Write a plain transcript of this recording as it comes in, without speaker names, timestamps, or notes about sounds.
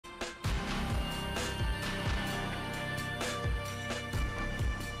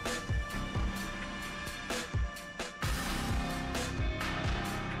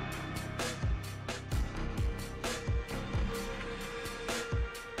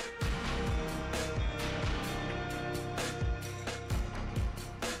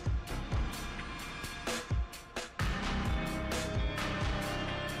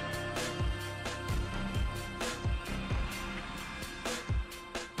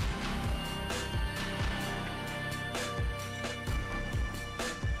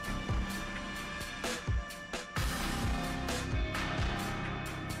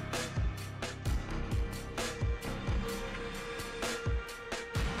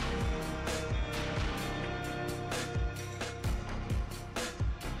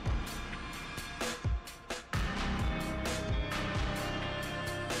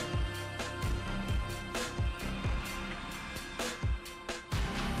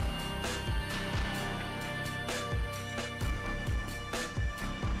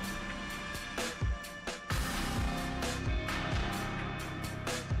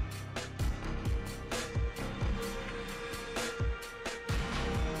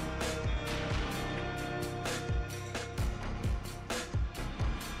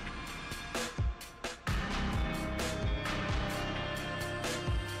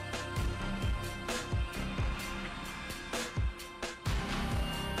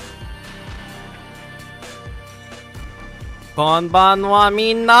Konbanwa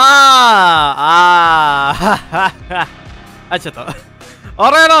minna! Ah! あ、ちょっと。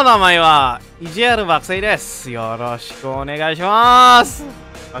俺の名前は、イジェル爆睡です。よろしくお願いします。よ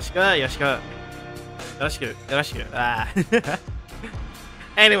ろしく、よろしく。よろしく、よろしく。Ah.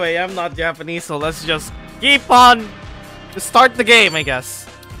 Anyway, I'm not Japanese, so let's just keep on. Start the game, I guess.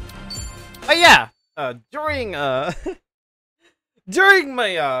 Oh yeah, during during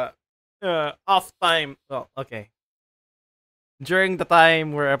my off time. Well, okay. During the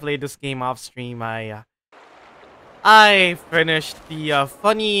time where I played this game off stream, I finished the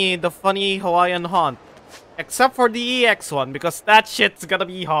funny Hawaiian Haunt, except for the EX one because that shit's gonna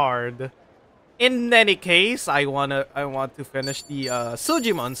be hard. In any case, I want to finish the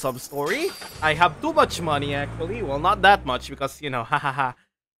Sujimon sub story. I have too much money actually. Well, not that much because you know, hahaha.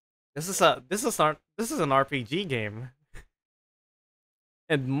 This is an RPG game,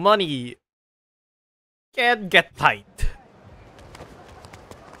 and money can get tight.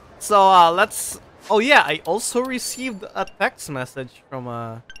 So let's. Oh yeah, I also received a text message from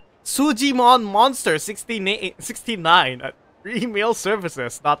Sujimon Monster 69 at email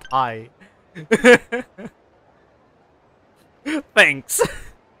services. Not I. Thanks.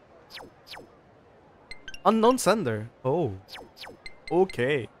 Unknown sender. Oh.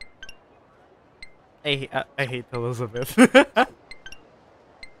 Okay. I hate Elizabeth.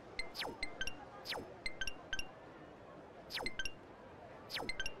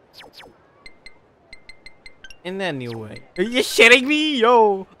 In any way. Are you shitting me?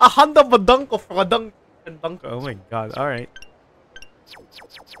 Yo! A handa ba dunk of a dunk? Oh my god, alright.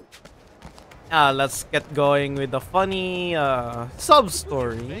 Let's get going with the funny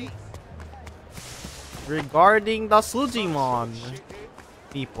sub-story regarding the Sujimon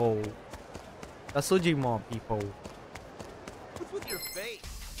people. The Sujimon people.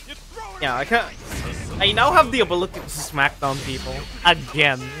 Yeah, I now have the ability to smack down people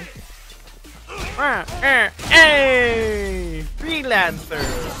again. Hey! Freelancer!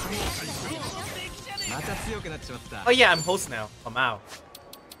 Oh yeah, I'm host now. I'm out.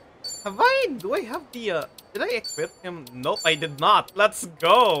 Do I have the, did I equip him? Nope, I did not. Let's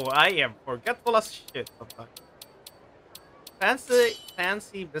go! I am forgetful as shit sometimes.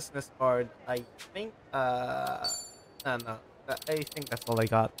 Fancy business card. I think, no. I think that's all I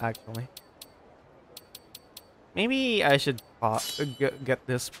got, actually. Maybe I should get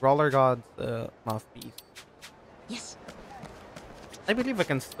this Brawler God's mouthpiece. Yes. I believe I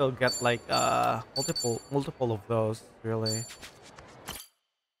can still get like multiple of those, really.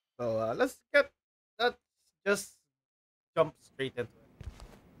 So let's just jump straight into it.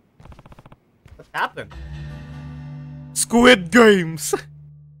 What happened? Squid Games.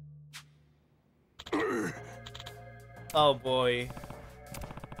 Oh boy.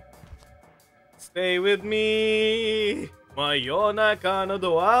 Stay with me. Mayonaka no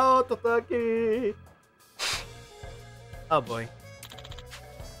doa o tataki. Oh boy.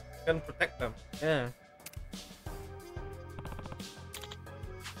 Can protect them. Yeah.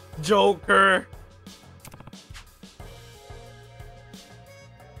 Joker.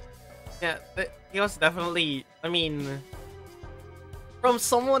 Yeah, he was definitely. I mean, from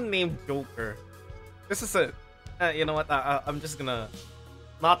someone named Joker. This is a. You know what? I'm just gonna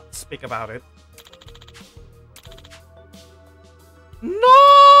not speak about it.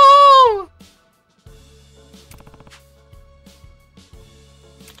 No!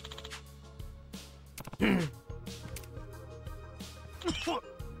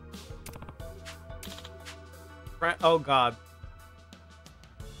 Oh god.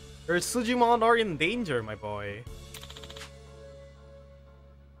 Your Sujimon are in danger, my boy.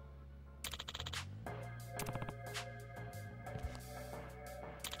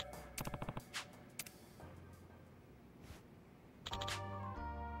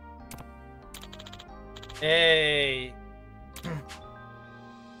 Hey.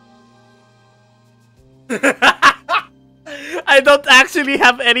 I don't actually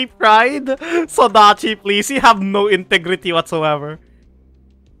have any pride. Sodachi, please. You have no integrity whatsoever.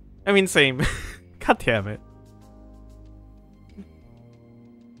 I mean, same. God damn it.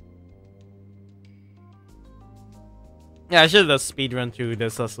 Yeah, I should have speedrun through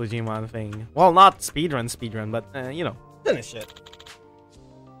this Sujimon thing. Well, not speedrun, but, you know, finish it.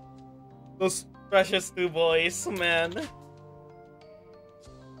 Those precious two boys, man.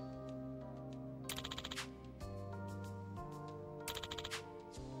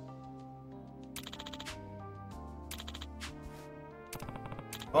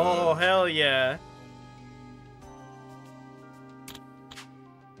 Oh, hell yeah.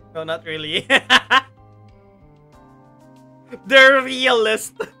 No, not really. They're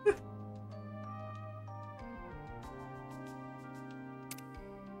realist.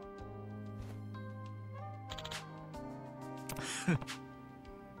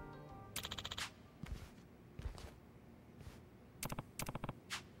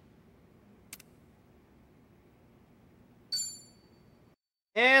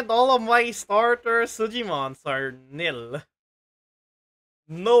 And all of my starter Sujimons are nil.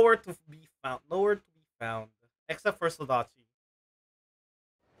 Nowhere to be found. Nowhere to be found. Except for Sodachi.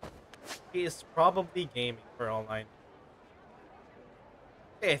 He is probably gaming for online.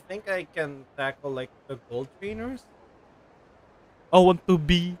 Okay, I think I can tackle like the gold trainers. I want to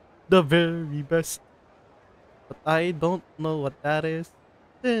be the very best. But I don't know what that is.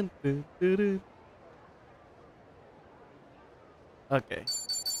 Dun, dun, dun, dun. Okay.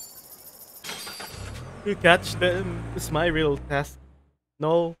 To catch them is my real task.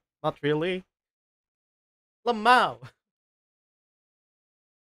 No, not really. Lamau.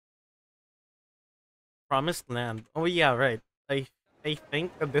 Promised Land. Oh yeah, right. I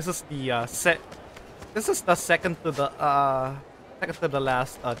think that this is the this is the second to the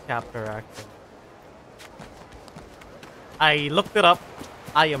last chapter actually. I looked it up.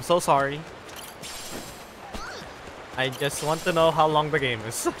 I am so sorry. I just want to know how long the game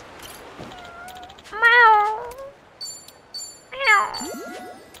is.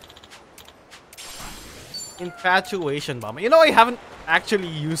 Infatuation bomb. You know, I haven't actually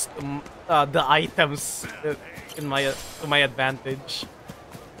used the items in my to my advantage.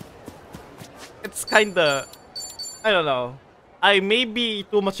 It's kinda, I don't know. I may be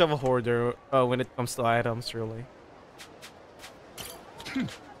too much of a hoarder when it comes to items, really.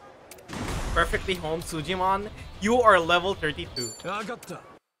 Perfectly home, Sujimon. You are level 32.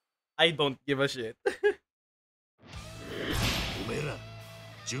 I don't give a shit.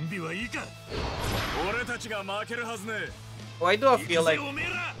 Why do I feel like...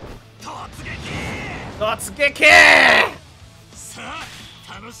 Totsugeki!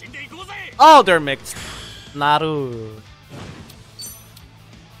 Oh, they're mixed. Naru.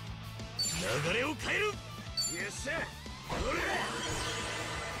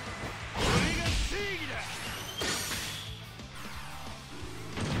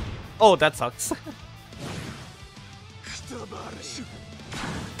 Oh, that sucks.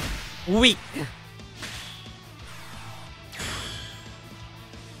 Weak.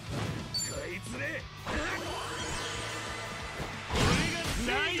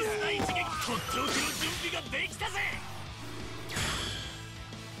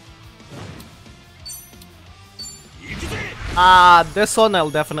 This one I'll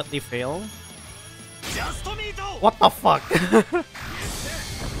definitely fail. What the fuck?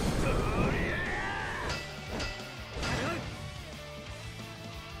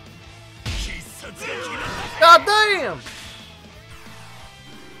 God damn!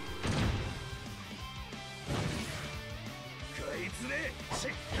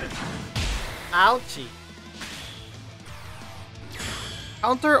 Ouchie.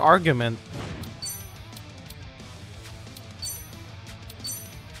 Counter argument.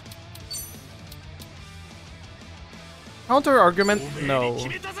 Counter argument? No.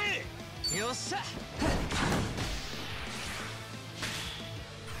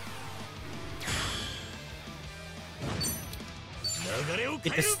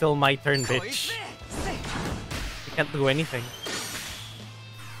 It is still my turn, bitch. You can't do anything.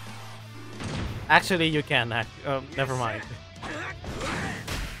 Actually, you can. Never mind.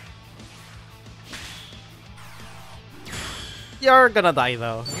 You're gonna die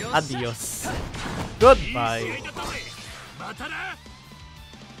though. Adios. Goodbye.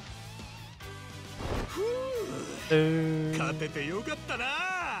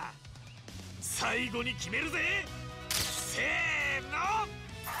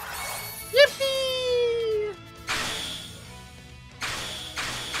 Yippee!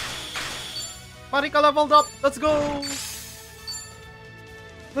 Marika leveled up. Let's go.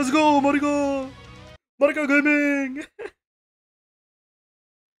 Let's go, Marika. Marika Gaming.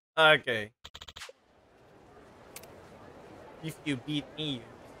 Okay. If you beat me,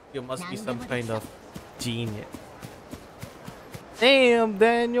 you must be some kind of genius. Damn,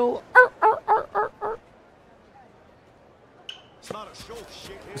 Daniel.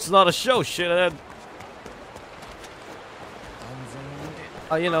 It's not a show, shithead.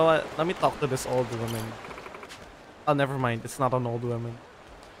 Oh, you know what? Let me talk to this old woman. Oh, never mind. It's not an old woman.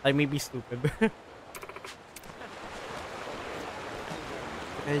 I may be stupid.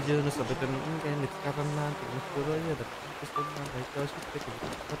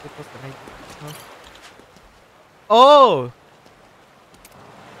 Oh!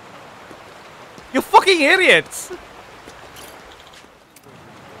 You fucking idiots!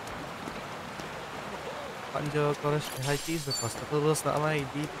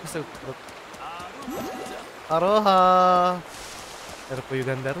 Aroha! Pero po yung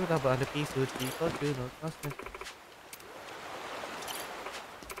ganda rin, haba na piso, chiko, chuno,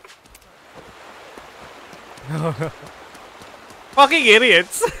 fucking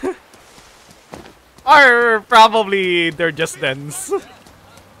idiots! Or probably they're just dense.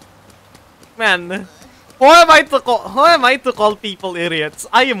 Man, who am I to call people idiots?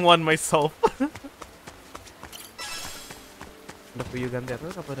 I am one myself.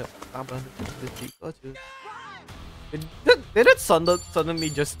 Did it suddenly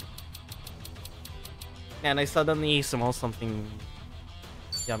just... Man, I suddenly smell something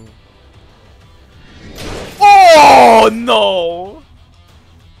yummy. Oh no!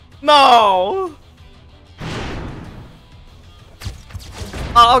 No!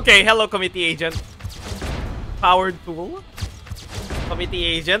 Oh, okay, hello committee agent. Powered tool. Committee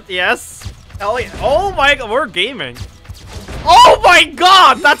agent, yes. Hell yeah. Oh my god, we're gaming. Oh my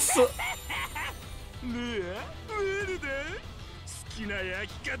god, that's...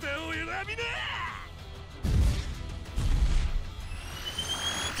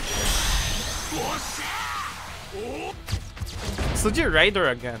 Suji Rider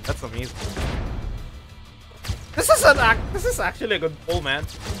again, that's amazing. This is actually a good pull, man.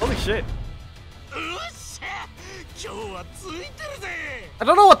 Holy shit. I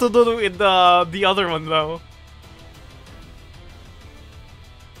don't know what to do with the other one though.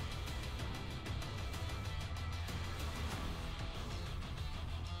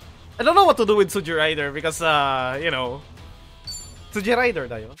 I don't know what to do with Suji Rider because you know, Suji Rider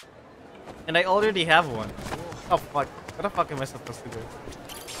tayo. And I already have one. Oh fuck. What the fuck am I supposed to do?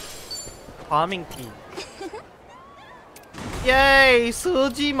 Farming tea. Yay!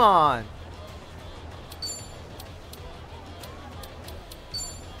 Sujimon!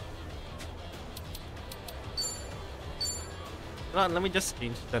 Let me just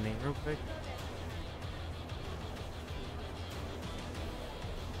change the name real quick.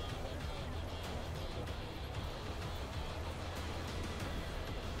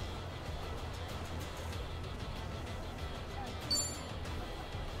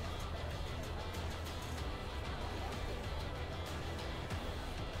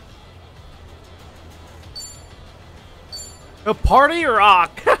 A party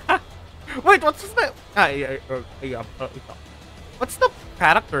rock! Wait, what's the... What's the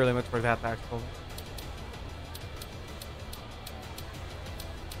character limit for that, actually?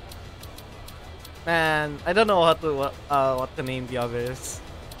 Man, I don't know what to name the others.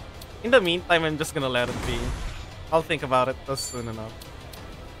 In the meantime, I'm just gonna let it be. I'll think about it soon enough.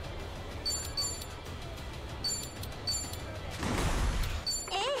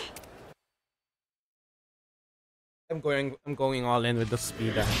 I'm going all in with the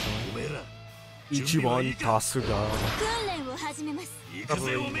speed actually. Ichiban Kasuga.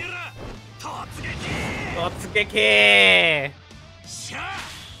 Totsugeki!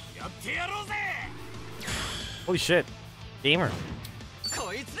 Holy shit. Gamer.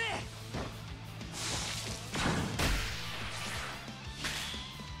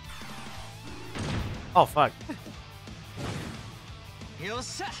 Oh fuck.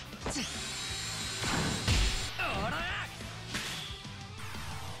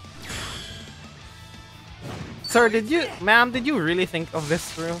 Sir, ma'am, did you really think of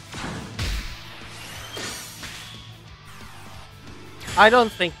this through? I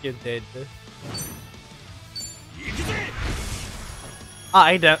don't think you did.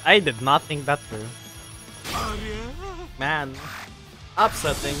 I did not think that through. Man,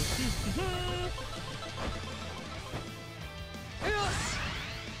 upsetting.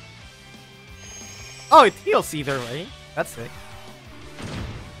 Oh, it heals either way. That's sick.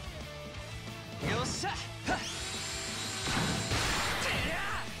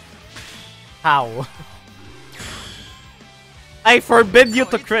 How? I forbid you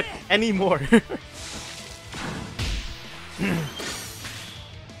to crit anymore.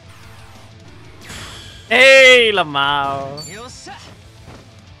 Hey, Lamau.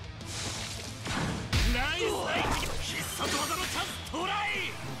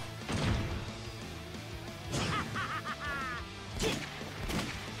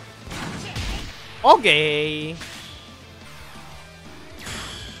 Okay.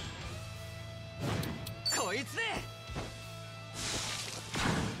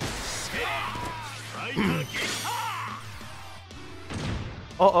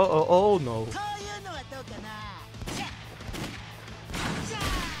 Oh no.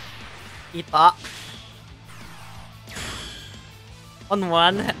 Ita. On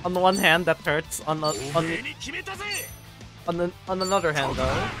one hand that hurts, on another hand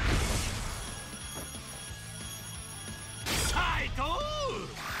though.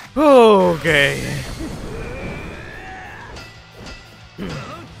 Okay.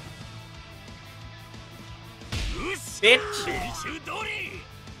 Bitch!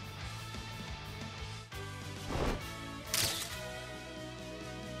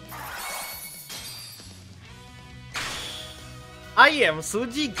 I am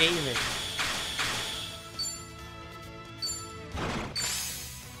Suji Gaming.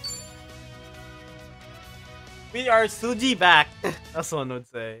 We are Suji back, as one would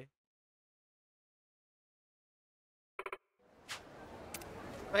say.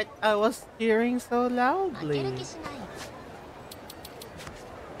 But I was cheering so loudly.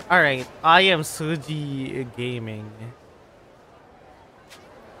 Alright, I am Suji Gaming.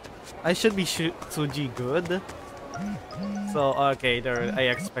 I should be Suji good. So, okay, there,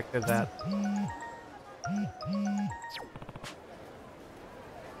 I expected that.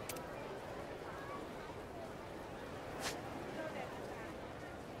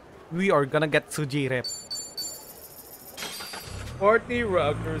 We are gonna get Suji rip. 40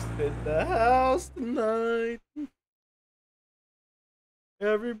 rockers in the house tonight.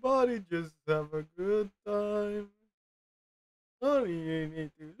 Everybody just have a good time. Only you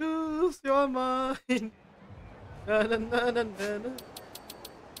need to lose your mind. Na, na, na, na, na, na.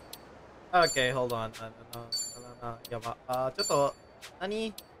 Okay, hold on. Yaba. Choto.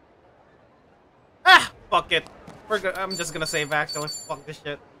 Nani? Ah! Fuck it. I'm just gonna save actually. Fuck this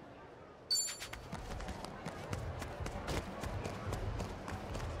shit.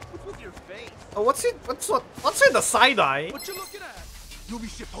 What's with your face? Oh, what's in the side eye? What you looking at? You'll be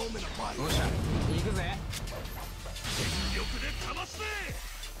shipped home in a body.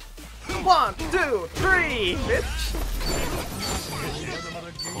 1, 2, 3, bitch.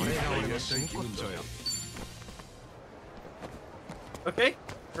 Okay,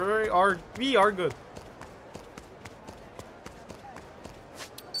 we are good.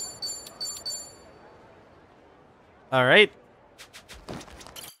 All right. We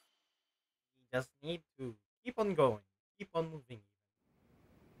just need to keep on going, keep on moving,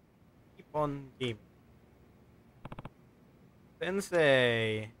 keep on gaming.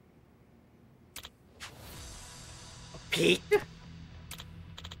 Sensei. A peek?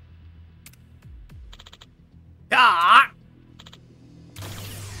 Ah!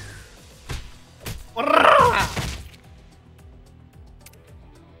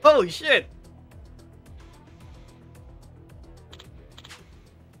 Holy shit!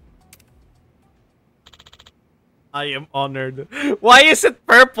 I am honored. Why is it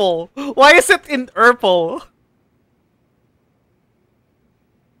purple? Why is it in purple?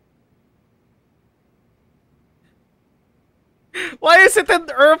 Why is it in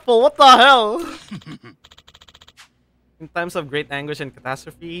purple? What the hell? In times of great anguish and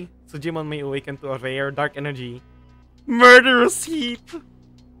catastrophe, Sujimon may awaken to a rare dark energy. Murderous heat!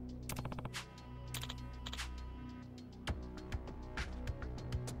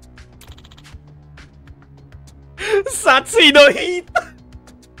 Satsui no heat!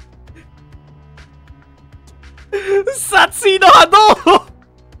 Satsui no hado!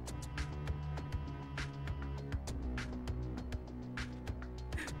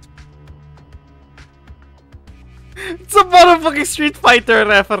 It's a motherfucking Street Fighter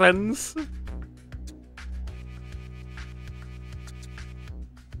reference.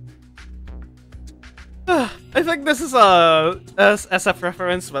 I think this is a SF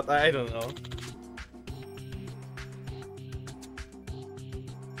reference, but I don't know.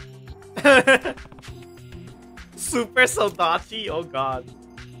 Super Sodachi, oh god.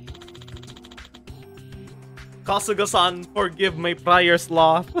 Kasuga-san, forgive my prior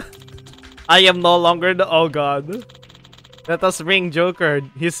sloth. I am no longer the oh god. Let us bring Joker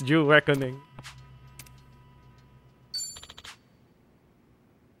his due reckoning.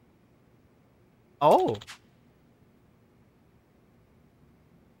 Oh.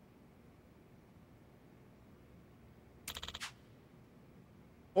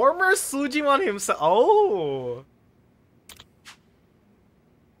 Former Sujimon himself. Oh.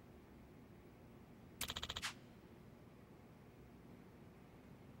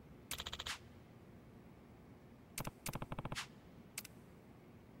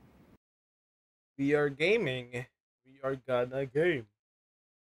 We are gaming. We are gonna game.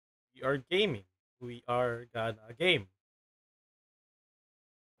 We are gaming. We are gonna game.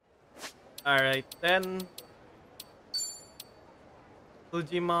 Alright then.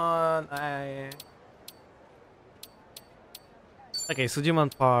 Sujimon, okay,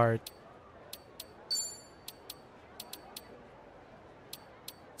 Sujimon part.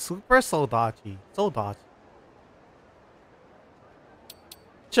 Super Sodachi. Sodachi.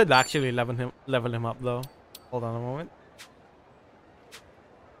 Should actually level him up though. Hold on a moment.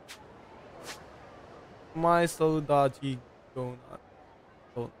 My Sodachi donut.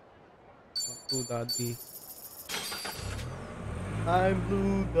 blue daddy. I'm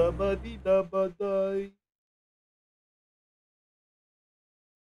blue, da ba dee da ba die.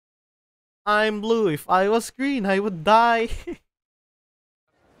 I'm blue. If I was green, I would die.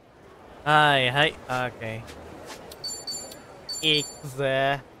 Hi. Okay.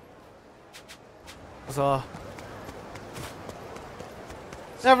 Exe. So.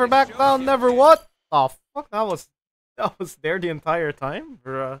 Never back down, never what? Oh fuck, that was there the entire time,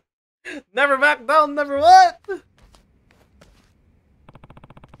 bruh. Never back down, never what?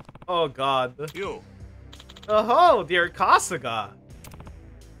 Oh god. Yo. Oh, dear Kasuga.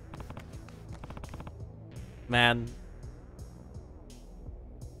 Man.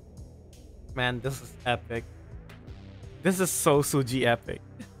 Man, this is epic. This is so Suji epic.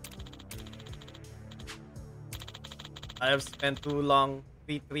 I have spent too long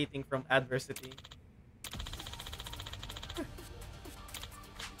retreating from adversity.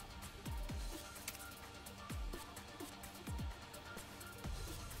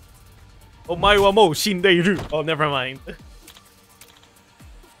 Omae wa mou shindeiru. Oh, never mind.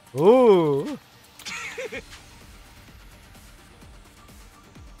 Ooh.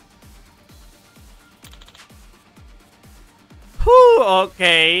 Whew,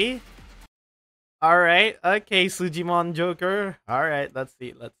 okay. Alright, okay, Sujimon Joker. Alright, let's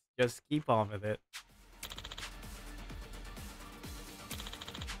see. Let's just keep on with it.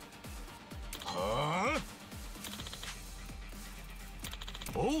 Huh?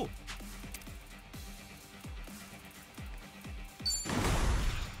 Oh.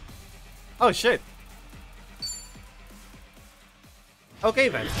 Oh shit. Okay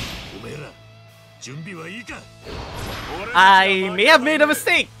then. I may have made a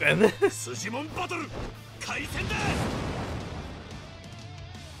mistake then. Sujimon battle. 開戦だ。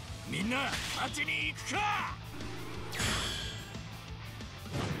みんな勝ちに行くか。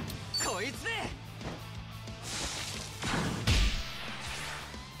こいつ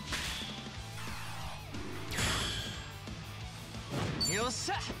で。よっ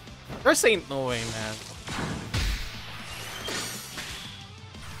しゃ。There's ain't no way, man.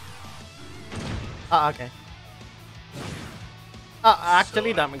 Ah, okay. Ah,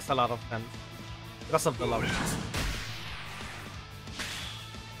 actually, that makes a lot of sense. Because of the love.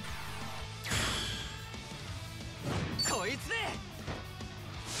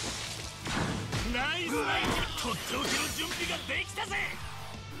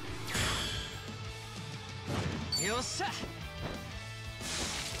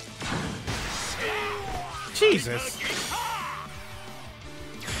 Jesus.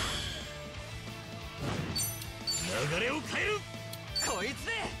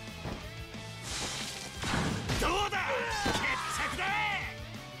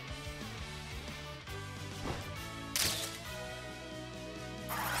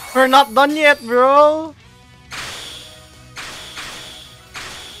 We're not done yet, bro.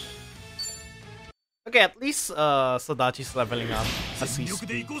 Okay, at least Sodachi's leveling up as we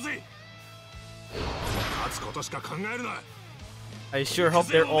speak. I sure hope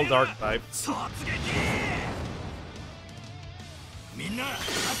they're all dark types.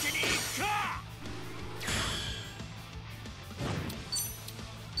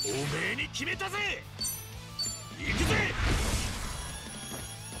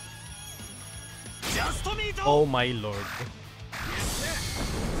 Oh my lord.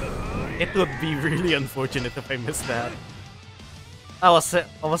 It would be really unfortunate if I missed that. I was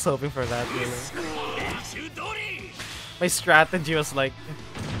hoping for that, really. My strategy was like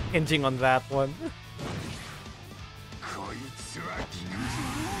hinging on that one.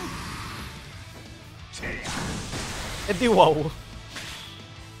 Edi wow.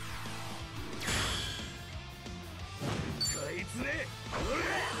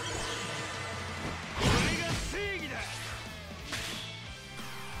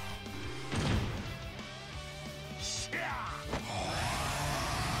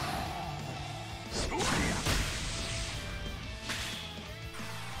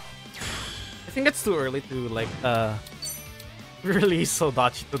 I think it's too early to like release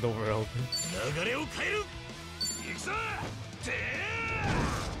Sodachi to the world.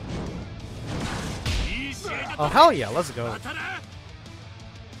 Oh hell yeah, let's go.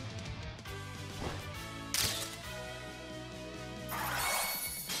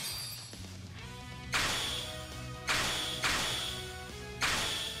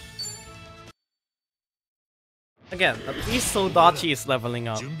 Again, at least Sodachi is leveling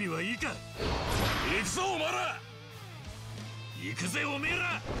up.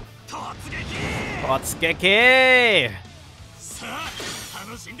 Totsugeki!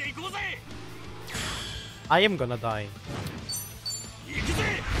 I am gonna die.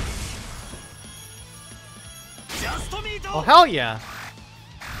 Oh, hell yeah.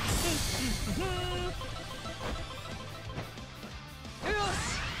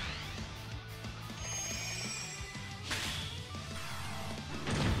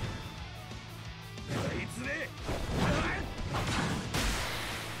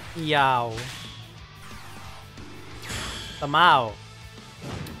 Yow. Tamao.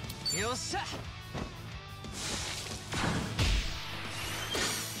 よっしゃ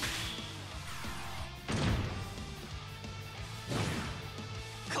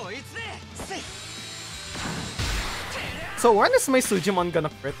こいつでせい So when is my Sujimon gonna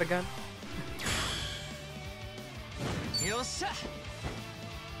crit again? よっしゃ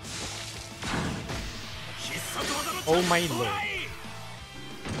Oh my lord.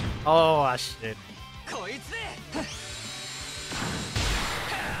 Oh shit. こいつで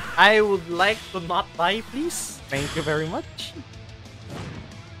I would like to not die, please. Thank you very much.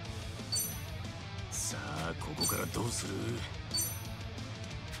 さあここからどうする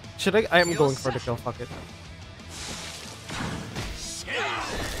Should I? I am going for the kill. Fuck it. フ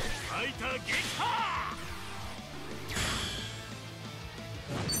ァイター撃破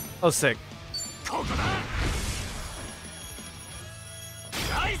Oh, sick. ここだ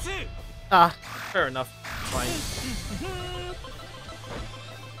ナイス Ah, fair enough. Fine.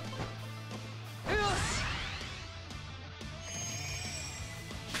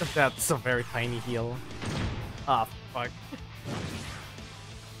 That's a very tiny heal. Ah, fuck.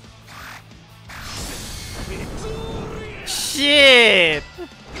 Shit!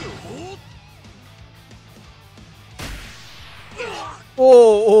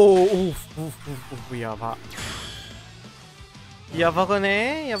 Oh, oof, oof, oof, oof, yaba. Yaba ko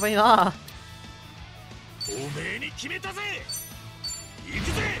ne? Yabay na. おめえに決めたぜ行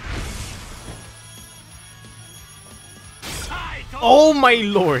くぜ Oh my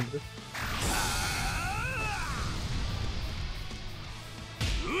lord!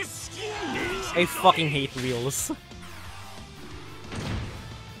 I fucking hate wheels.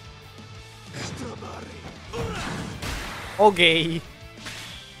 Okay.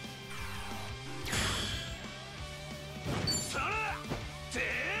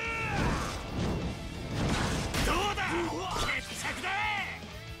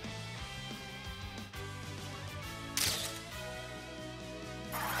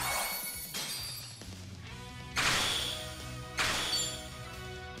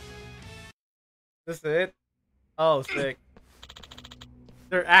 This is it? Oh, sick.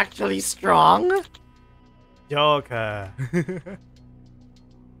 They're actually strong? Joker.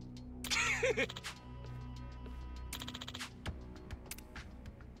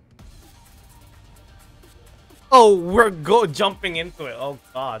 Oh, we're jumping into it. Oh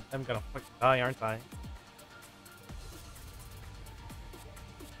god, I'm gonna fucking die, aren't I?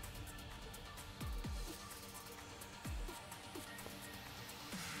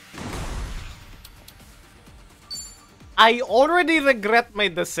 I already regret my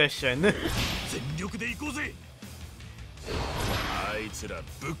decision. 全力で行こうぜあいつら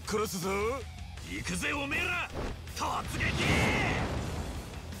ぶっ殺すぞ行くぜおめえら突撃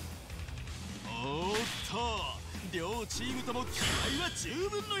おーっと両チームとも気合は十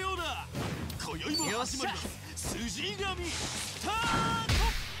分のようだ今宵も始まります筋神スタート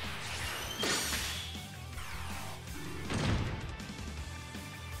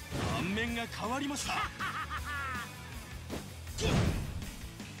盤面が変わりました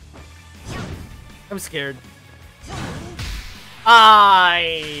I'm scared.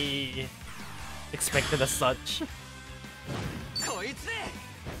 I expected as such. こいつで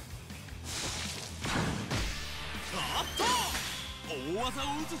おっと大技を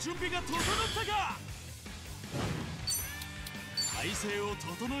打つ準備が整ったか体勢を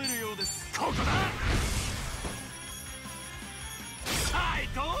整えるようですここだ最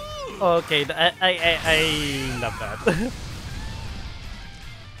高 Okay, I love that.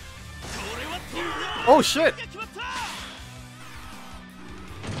 Oh shit!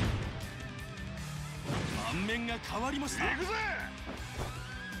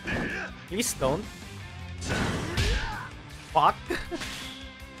 Please don't. Fuck.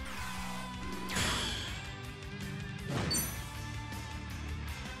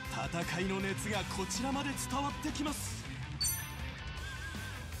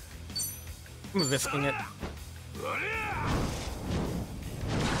 I'm risking it.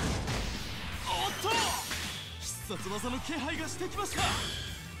 必殺技の気配がしてきました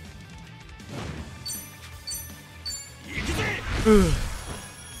行くぜ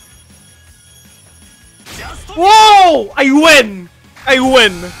Whoa! I win! I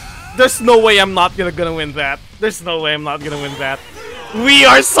win! There's no way I'm not gonna win that. There's no way I'm not gonna win that. We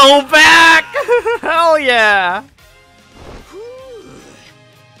are so back! Hell yeah!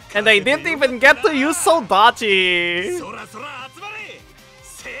 And I didn't even get to use Soldachi!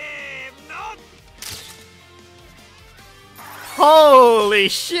 Holy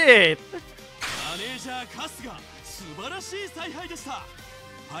shit! マネージャーカスが素晴らしい采配でした。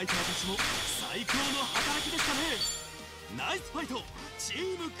ファイターたちも最高の働きでしたね。ナイスファイト、チ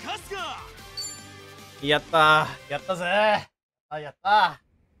ームカスが。やったー、やったぜー。やった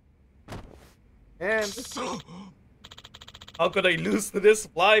ー。And how could I lose to this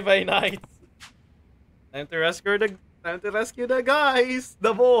fly-by night? Time to rescue the guys,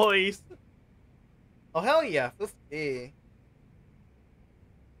 the boys. Oh hell yeah, 50.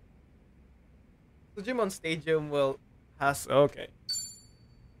 Sujimon Stadium has okay.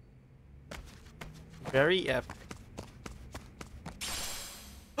 Very epic.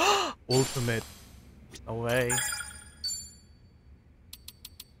 Ultimate. No way.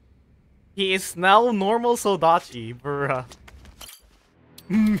 He is now normal Soldachi, bruh.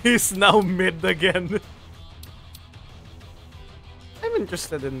 He's now mid again. I'm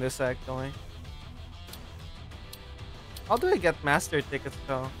interested in this actually. How do I get master tickets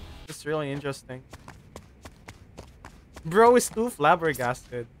though? It's really interesting. Bro is too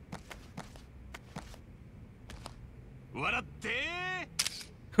flabbergasted. Warate?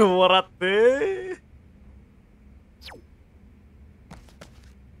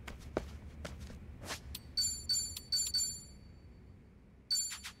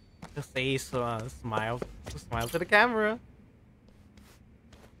 Just say smile to the camera.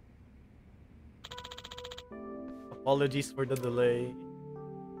 Apologies for the delay.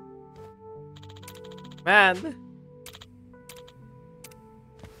 Man.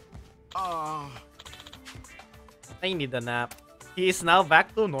 I need a nap. He is now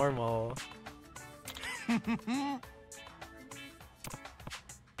back to normal.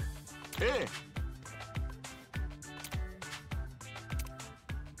 Hey.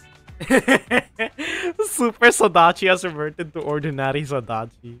 Super Sodachi has reverted to ordinary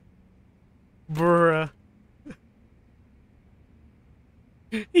Sodachi. Bruh.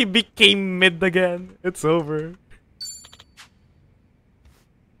 He became mid again. It's over.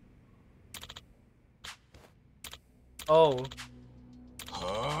 Oh.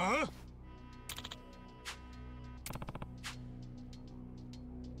 Huh?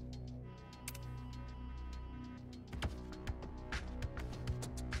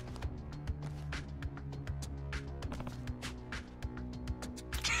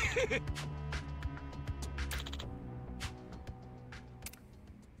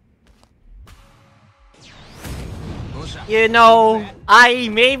 You know, I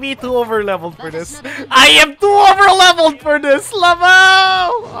may be too overleveled for this. I am too overleveled for this,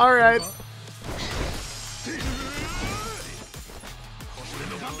 Lamo! Alright.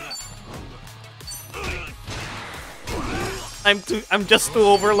 I'm just too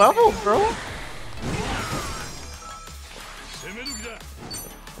overleveled, bro.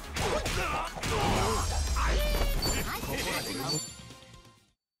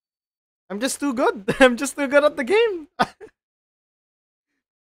 I'm just too good. I'm just too good at the game.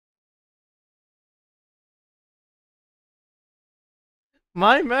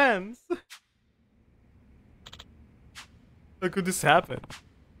 My mans. How could this happen?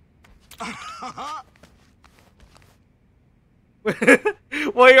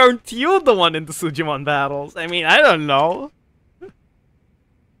 Why aren't you the one in the Sujimon battles? I mean, I don't know.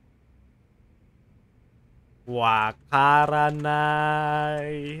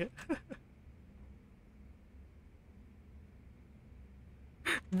 Wakaranai.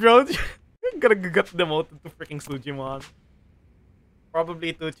 Bro, you're gonna get demoted to freaking Sujimon.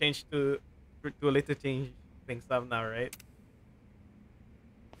 Probably to change too late to change things up now, right?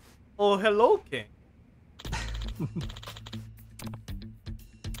 Oh, hello, King.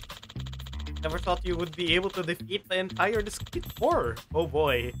 Never thought you would be able to defeat the entire Discrete Four. Oh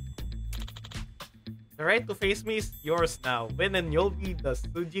boy. The right to face me is yours now. Win and you'll be the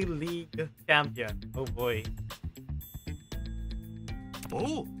Suji League champion. Oh boy.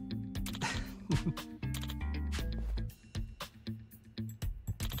 Oh.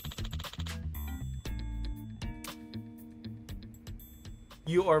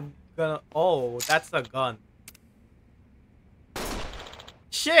 You are gonna... Oh, that's a gun.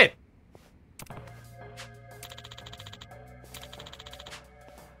 Shit!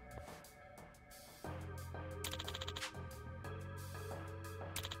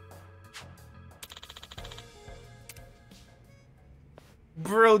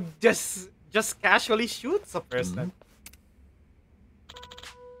 Bro, just casually shoots a person.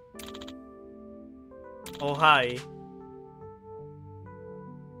 Oh, hi.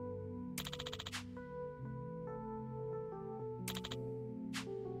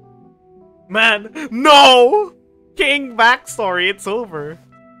 Man, no! King backstory, it's over.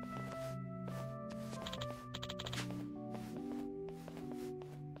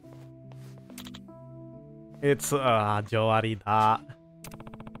 It's Joari da.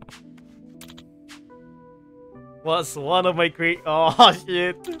 Was one of my great. Oh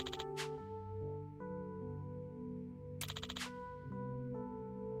shit.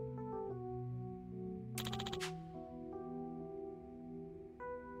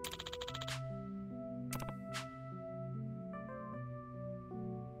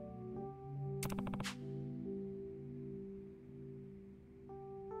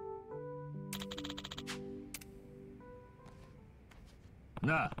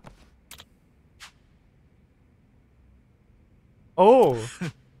 Nah. Oh.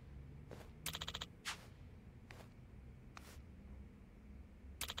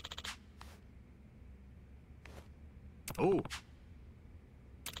 Oh.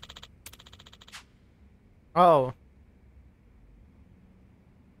 Oh.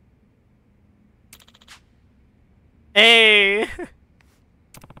 Hey.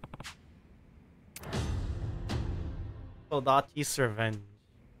 Sodachi's revenge.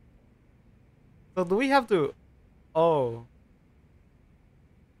 So do we have to? Oh.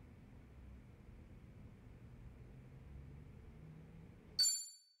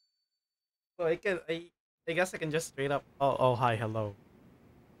 So I guess I can just straight up. Oh hi hello.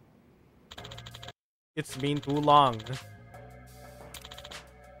 It's been too long.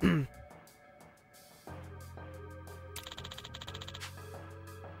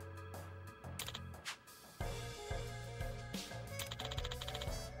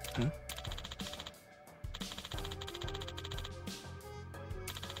 Huh?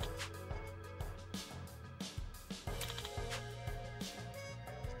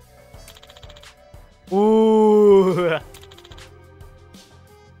 Ooh.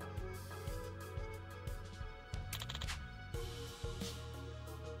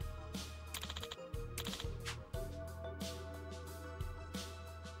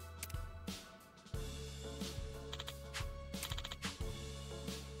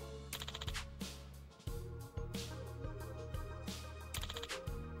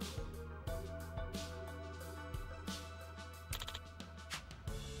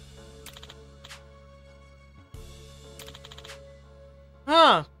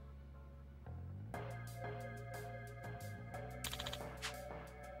 Huh.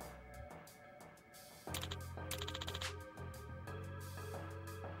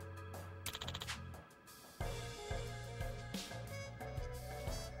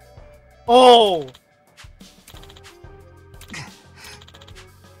 Oh.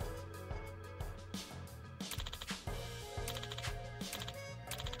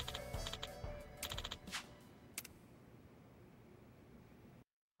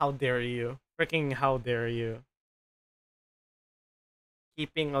 How dare you? Freaking how dare you?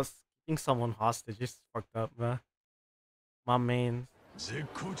 Keeping someone hostage is fucked up, man. My main. 絶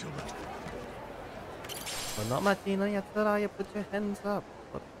好調だ。You put your hands up.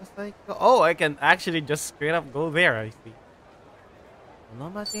 What the psycho? Oh, I can actually just straight up go there, I see. You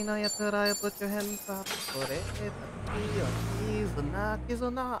put your hands up. Kizuna,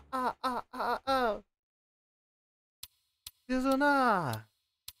 Kizuna,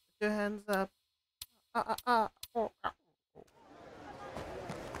 put your hands up. Oh.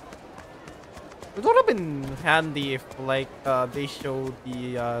 It would have been handy if, like, they showed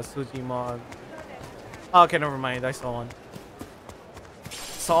the Sujimon. Oh, okay, never mind. I saw one.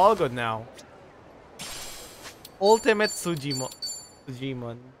 It's all good now. Ultimate Sujimon.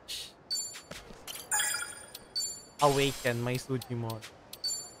 Awaken my Sujimon.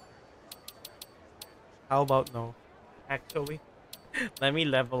 How about no? Actually, let me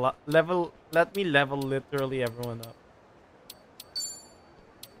level up. Let me level literally everyone up.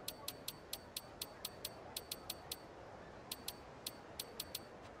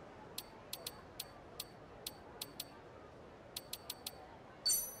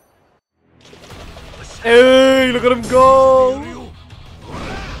 Hey, look at him go!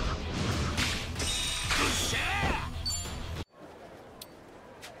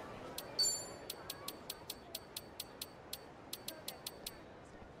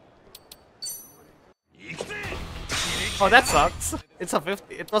 Oh, that sucks. It's a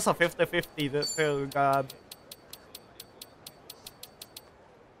 50. It was a 50-50. Oh god.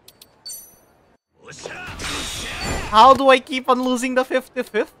 How do I keep on losing the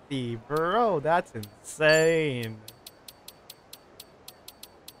 50-50? Bro, that's insane.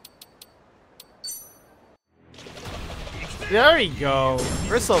 There we go.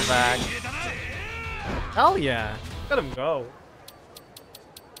 We're so back. Hell yeah. Let him go.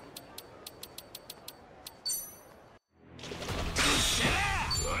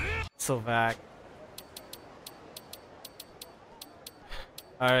 So vague.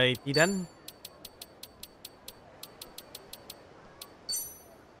 Alrighty then.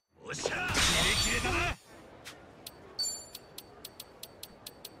 おっしゃキレキレだな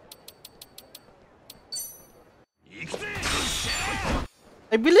行くぜ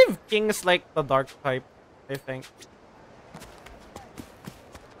I believe King is like the dark type, I think.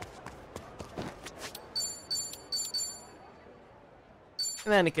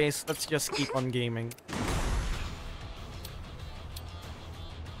 In any case, let's just keep on gaming.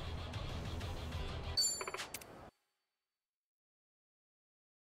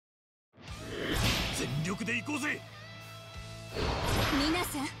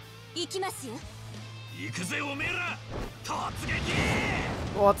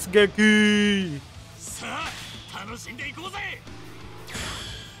 What's Geki? さあ楽しんでいこうぜ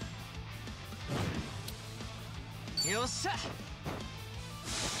よっしゃ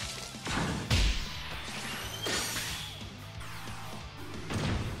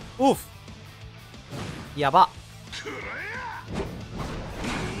Oof. Yaba.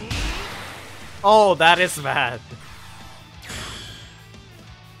 Oh, that is bad.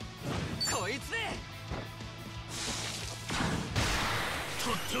 こいつで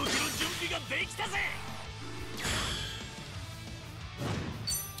とっておきの準備ができたぜ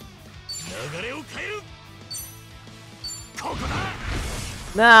流れを変えるここだ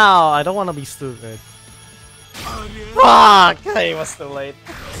Now, I don't want to be stupid. Fuck! It was too late.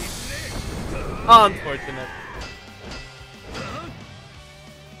 Unfortunate.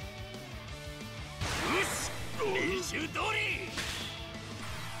 練習通り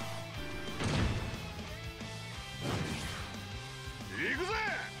行くぜ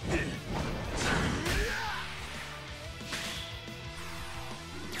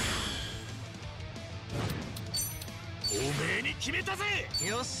おめえに決めたぜ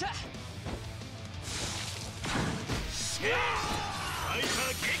よっしゃシェーファイター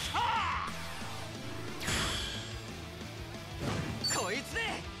撃破こいつで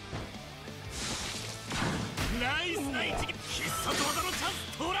ナイスな一撃必殺技のチャン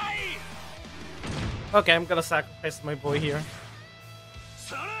ストライ Okay, I'm gonna sacrifice my boy here.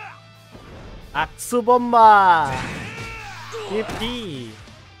 そら Axu Bomba! PP! 流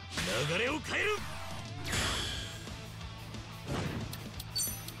れを変える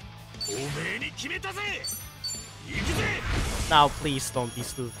おめえに決めたぜ行くぜ Now, please don't be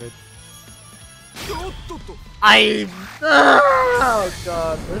stupid. おっとっと I. Oh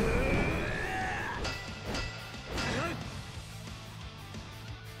god.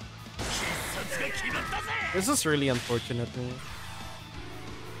 This is really unfortunate.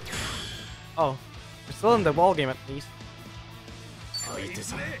 Oh, we're still in the ball game at least. 相手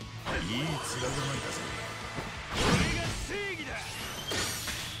さんいい面構えだぜこれが正義だ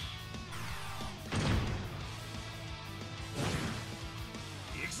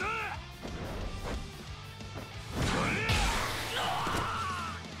行くぞ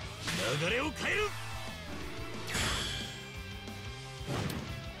流れを変える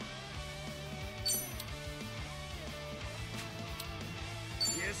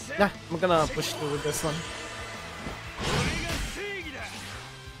Yeah, I'm gonna push through with this one.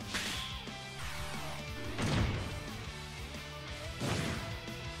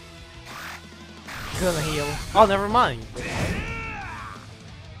 Gonna heal. Oh, never mind.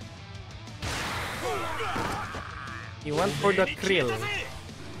 He went for the krill.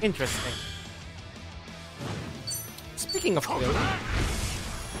 Interesting. Speaking of krill.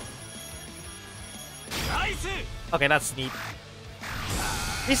 Okay, that's neat.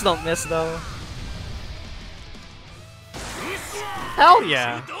 Please don't miss though. Hell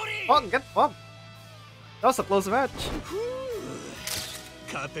yeah! Fun, get fun. That was a close match.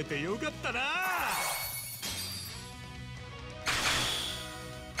 勝ててよかったな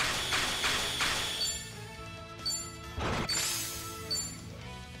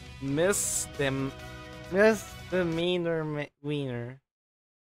Misdemeanor wiener.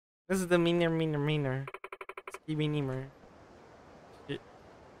 Misdemeanor. Stevie Nemer.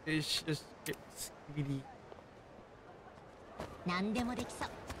 It's just Skibidi.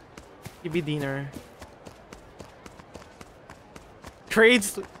 Skibidiner.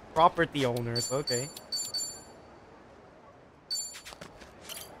 Trades property owners, okay.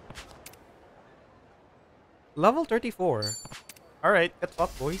 Level 34. Alright, get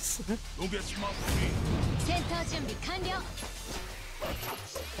fucked, boys. Don't get smart with me. Can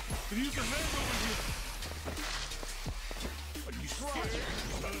you use your hands over here? Are you scared?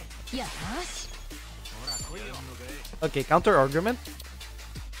 Okay, counter argument.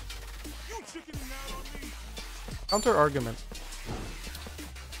 You chickening out on me. Counter argument.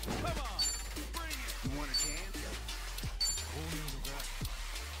 Come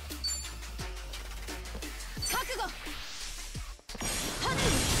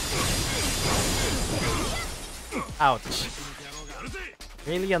Ouch.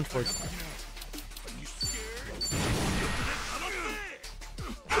 Really unfortunate.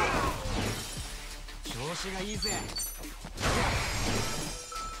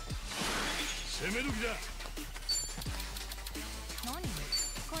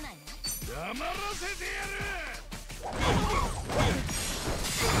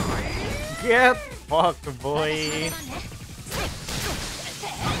 Get fucked, boy.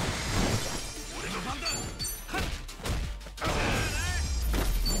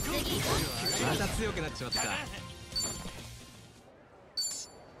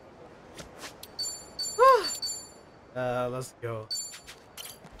 Let's go.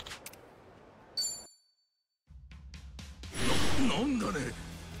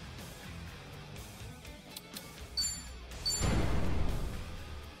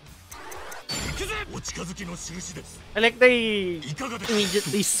 I like they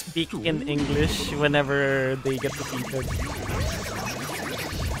immediately speak in English whenever they get defeated.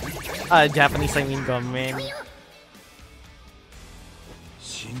 Japanese, I mean, man.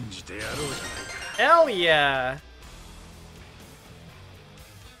 Hell yeah!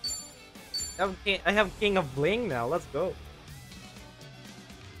 I have King of Bling now. Let's go.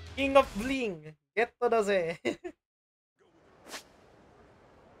 King of Bling. Get to the ze.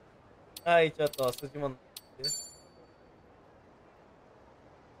 Ay, chato, Sujimon.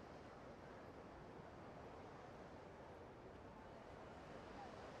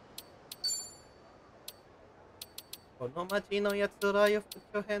 Kono machi no yatsura yo, put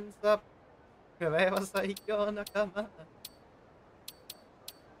your hands up. Kure wa saikyo nakama.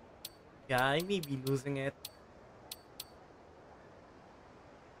 Yeah, I may be losing it.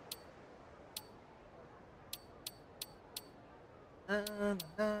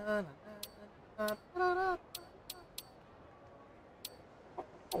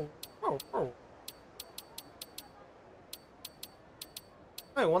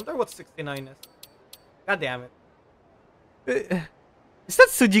 I wonder what 69 is. God damn it. Is that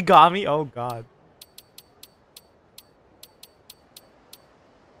Sujigami? Oh god.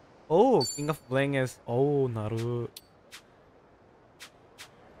 Oh, King of Bling is... Oh, Naru.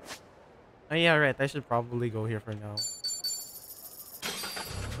 Oh yeah, right. I should probably go here for now.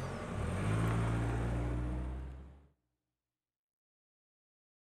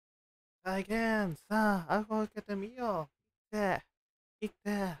 Again, sa ako kita miyo.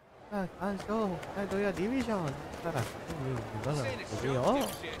 Ikte. Kansho. Kadoya division. Tara.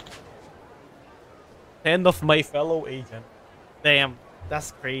 10 of my fellow agent. Damn,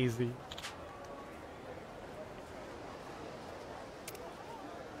 that's crazy.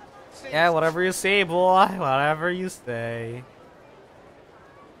 Yeah, whatever you say, boy. Whatever you say.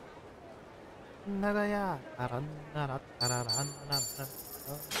 Nagaya.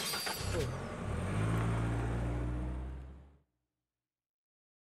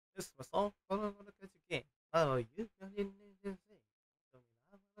 This was all for the game. Oh, you didn't say.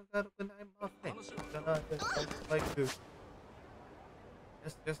 Like to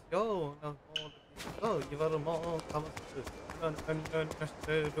just go. No, go. Give out a more.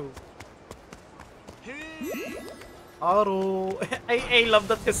 Aru. I love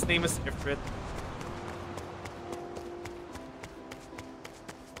that his name is different.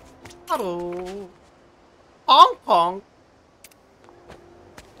 Aru. Hong Kong.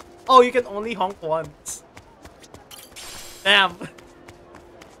 Oh, you can only honk once. Damn.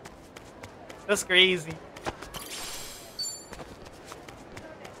 That's crazy.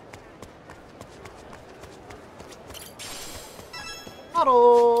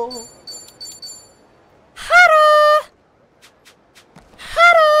 Hello. Hello.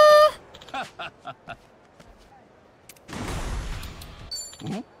 Hello.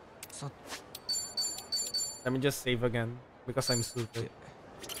 Let me just save again because I'm stupid.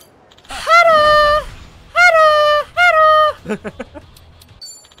 Hello. Hello. Hello.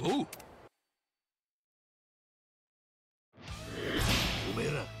 Oh.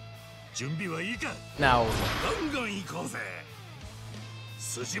 Now.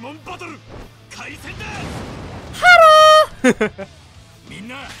 Sujimon battle. Hello.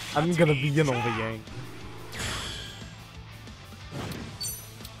 I'm gonna be an overyank.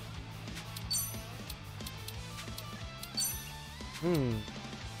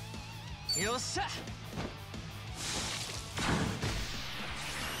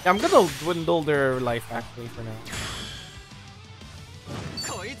 Yeah, I'm gonna dwindle their life actually for now.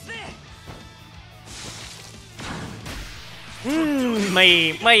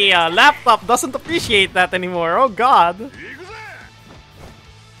 My laptop doesn't appreciate that anymore. Oh god.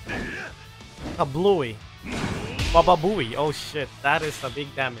 A bluey. Baba booey. Oh shit, that is a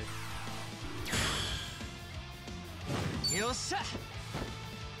big damage.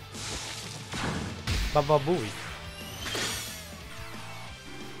 Baba Booey.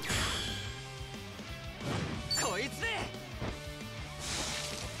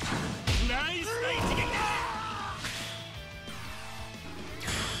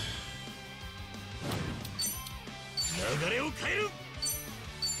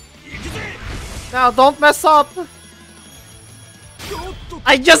 Now, don't mess up!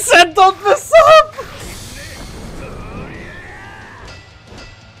 I just said don't mess up!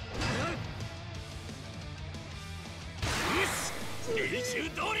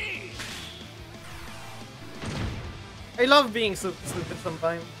 I love being so stupid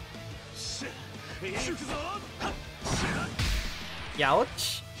sometimes.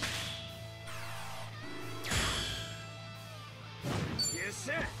 Youch.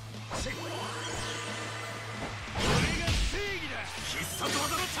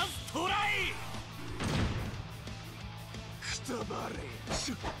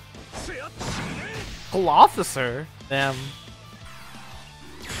 Cool officer? Damn.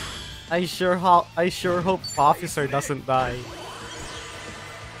 I sure hope officer doesn't die.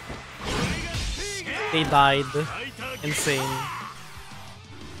 They died. Insane.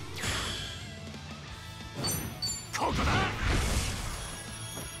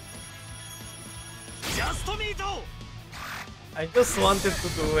 I just wanted to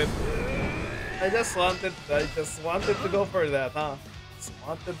do it. I just wanted to go for that, huh? Just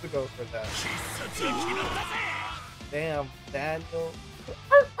wanted to go for that. Damn, Daniel.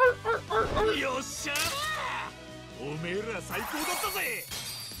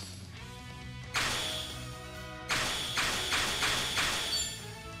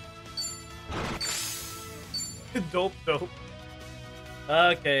 Dope.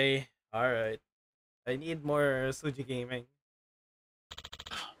 Okay, alright. I need more Suji gaming.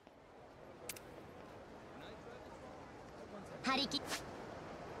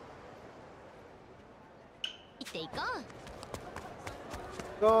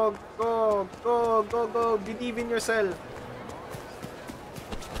 Go! Believe in yourself.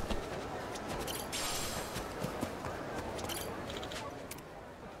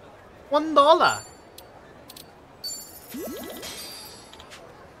 $1.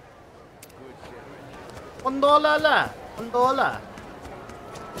 $1 la. $1.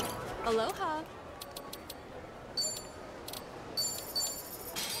 Aloha.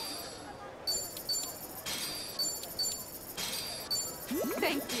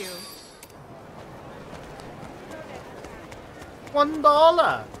 Thank you.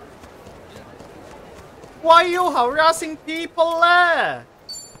 $1. Why are you harassing people lah?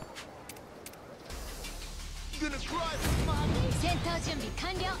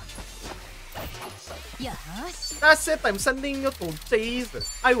 That's it, I'm sending you to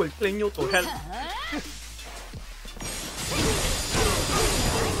Jesus. I will clean you to hell.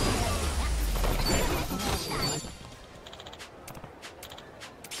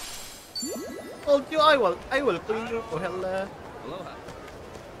 Told you I will clean you to hell. Aloha.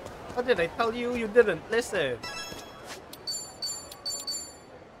 What did I tell you? You didn't listen.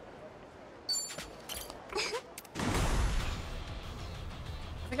 I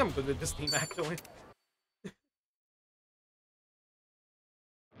think I'm good with this team actually.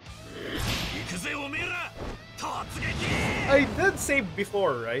 I did say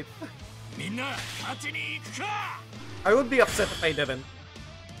before, right? I would be upset if I didn't.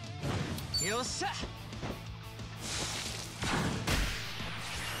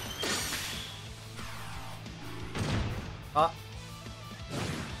 Ah.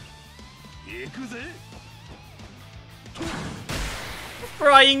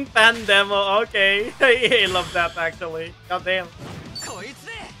 Frying pan demo, okay. I love that actually. God damn.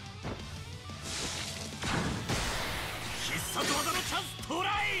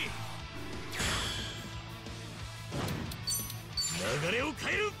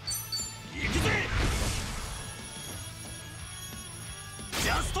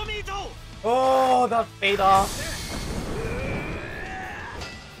 Oh, that paid off.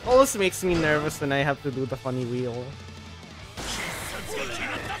 Always makes me nervous when I have to do the funny wheel.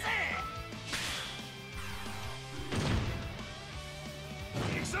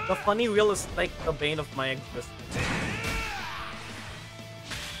 The funny wheel is like the bane of my existence.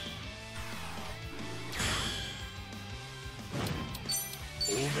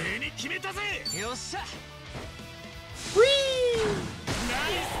 Whee!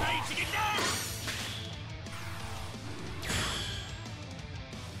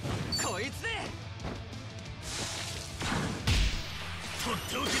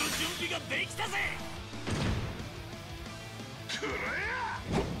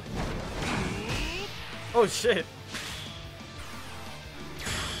 Oh shit.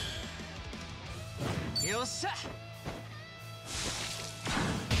 っしゃ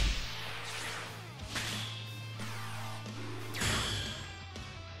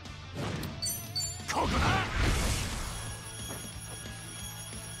ここだ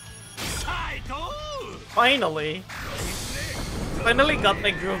最高 Finally! Finally got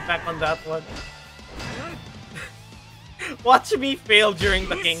my groove back on that one. Watch me fail during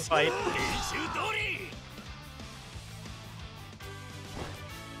the king fight. 練習通り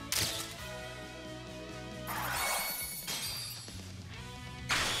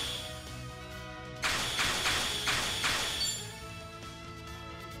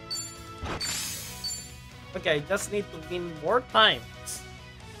Okay, I just need to win more times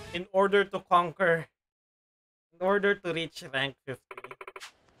in order to conquer, in order to reach rank 50.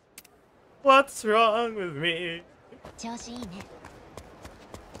 What's wrong with me? 調子いいね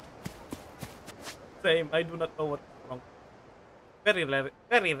Same, I do not know what's wrong. Very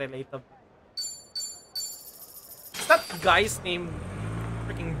relatable. Is that guy's name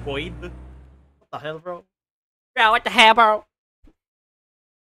freaking Boyd? What the hell, bro? Yeah, what the hell, bro?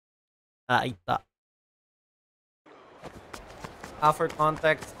 Ita. For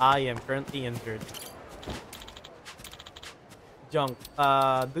context, I am currently injured. Junk,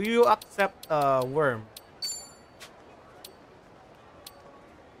 do you accept worm?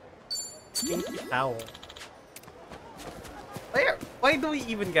 Stinky towel. Why do we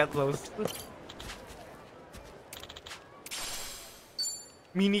even get those?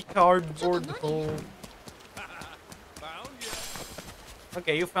 Mini cardboard hole.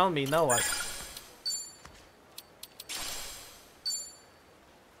 Okay, you found me. Now what?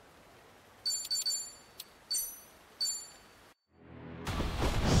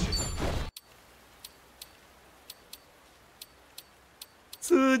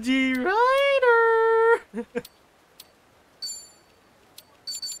 Suji Rider!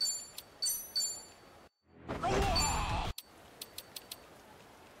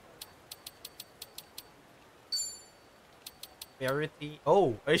 Rarity.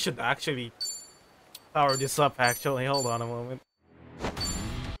 Oh, I should actually power this up actually. Hold on a moment.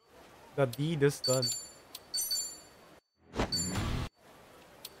 The deed is done.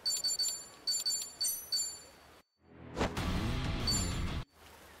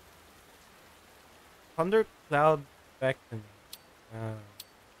 Thundercloud Beckon.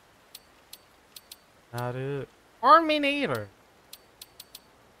 Naru. Terminator.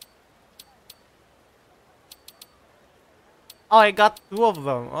 Oh, I got two of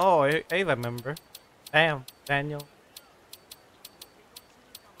them. Oh, I remember. Damn, Daniel.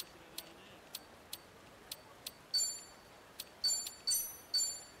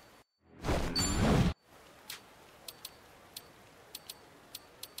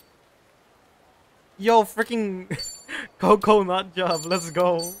 Yo, freaking Coco Nut Job, let's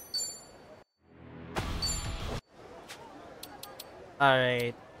go.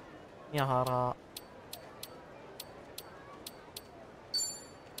 Alright. Miyahara.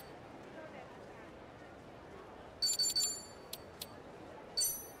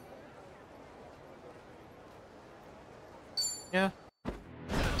 Yeah.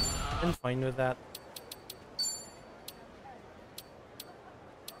 I'm fine with that.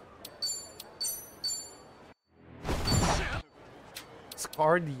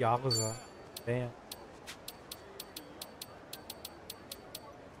 Scar the Yakuza. Damn.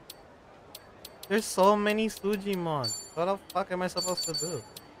 There's so many Sujimon. What the fuck am I supposed to do?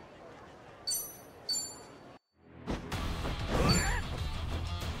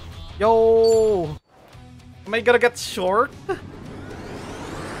 Yo! Am I gonna get short?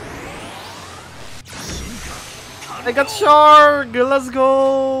 I got short! Let's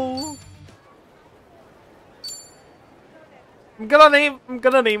go! I'm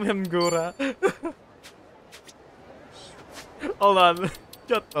gonna name him Gura. Hold on.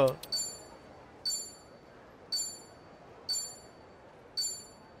 Choto.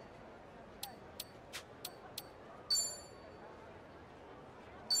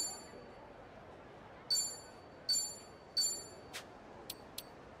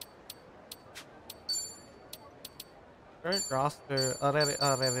 Current roster.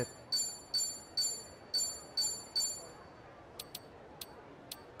 Arere.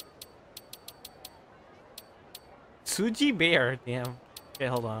 Suji Bear. Damn. Okay,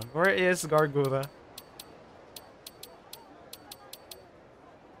 hold on. Where is Gargura?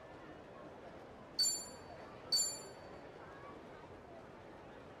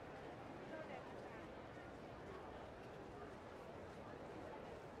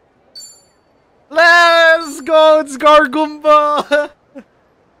 Let's go! It's Gargumba!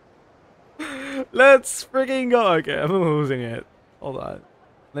 Let's freaking go! Okay, I'm losing it. Hold on.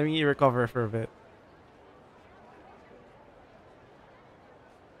 Let me recover for a bit.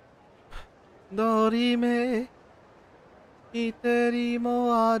 Dorime.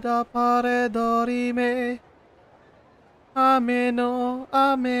 Iterimo ad appare dorime. Ameno,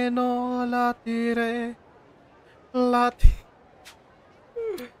 ameno, latire.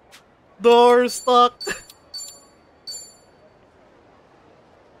 Door stuck.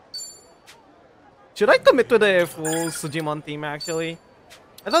 Should I commit to the full Sujimon team actually?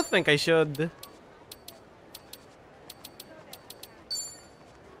 I don't think I should.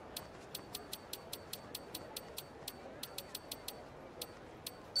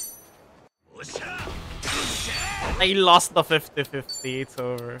 I lost the 50-50, it's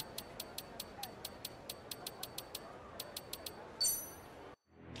over.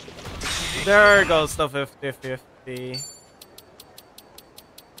 There goes the 50-50.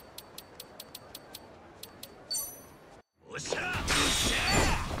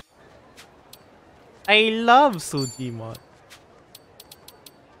 I love Sujimon.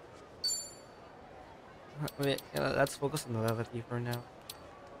 Wait, let's focus on the levity for now.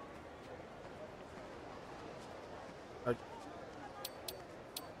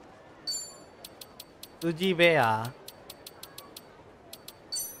 Sujibea.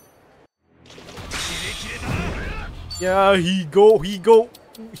 Yeah, he go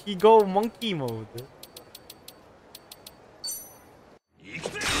monkey mode. He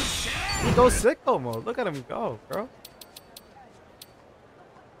goes sicko mode. Look at him go, bro.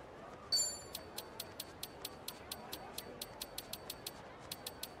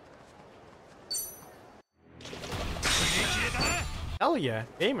 Hell yeah,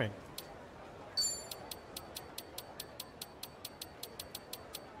 gaming.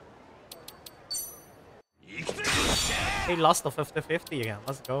 He lost the 50-50 again.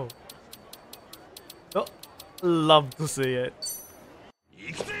 Let's go. Oh, love to see it.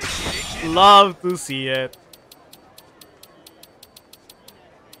 Love to see it.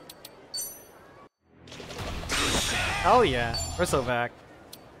 Hell yeah. We're so back.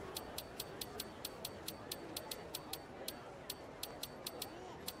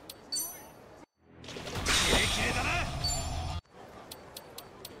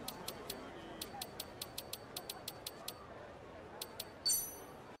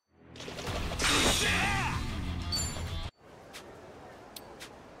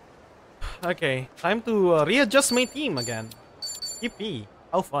 Okay, time to readjust my team again. Yippee,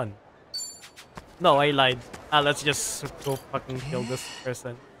 how fun. No, I lied. Let's just go fucking kill this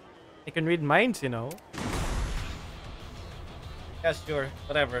person. I can read minds, you know. Yeah, sure,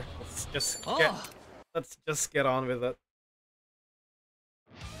 whatever. Let's just get on with it.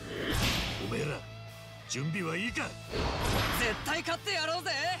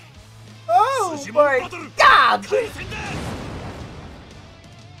 Oh my god!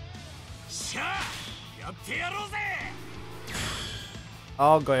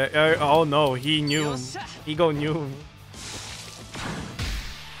 Oh god! Oh no! He knew. He go knew.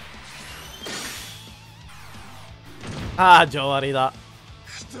 Ah, Joari da.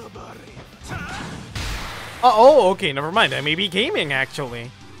 Oh, okay. Never mind. I may be gaming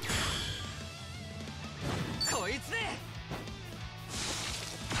actually.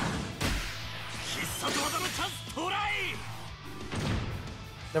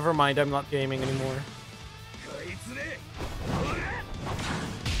 Never mind. I'm not gaming anymore.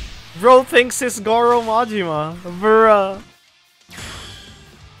 Bro thinks he's Goro Majima. Bruh.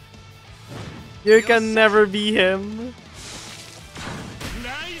 You can never be him.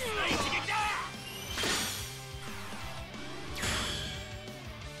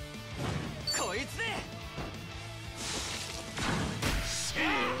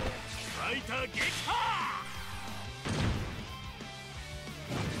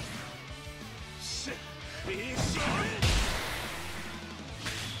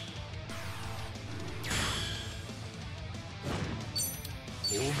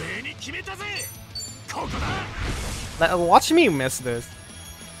 Watch me miss this.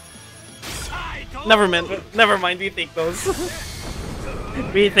 Never mind. We take those.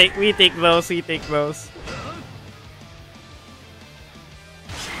 we take those.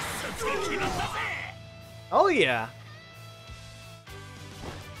 Oh yeah.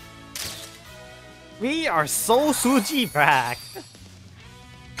 We are so Suji back.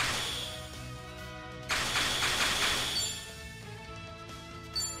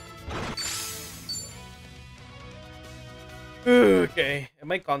 Okay,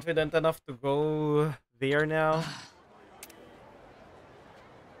 am I confident enough to go there now?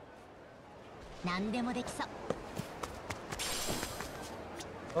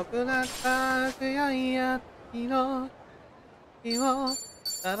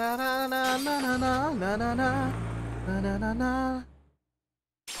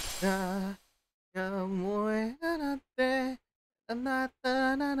 Oh,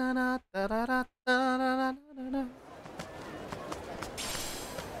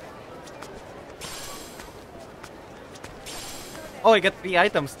 I get 3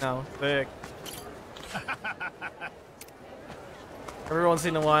 items now. Sick. Every once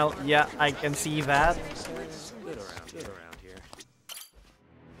in a while, yeah, I can see that.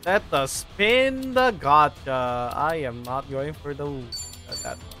 Let us spin the gacha. I am not going for the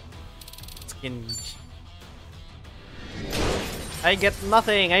that skin. I get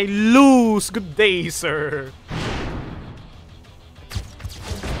nothing. I lose. Good day, sir.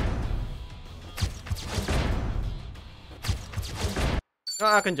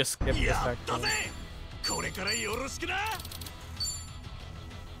 Oh, I can just skip this section.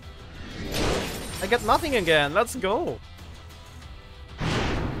 I get nothing again. Let's go.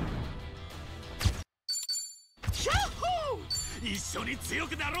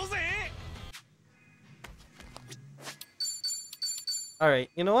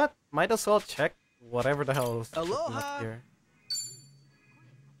 Alright, you know what? Might as well check whatever the hell is up here.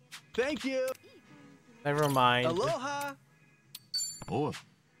 Thank you. Never mind. Aloha. Oh,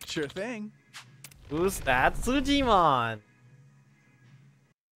 Sure thing. Who's that? Sujimon!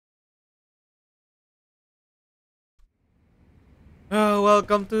 Oh,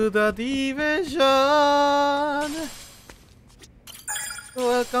 welcome to the division!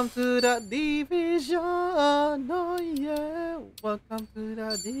 Welcome to the division! Oh yeah! Welcome to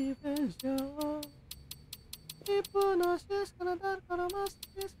the division!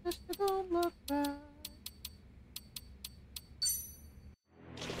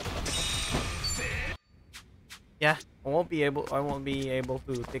 Yeah, I won't be able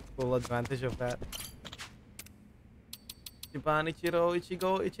to take full advantage of that. Ichiban Ichiro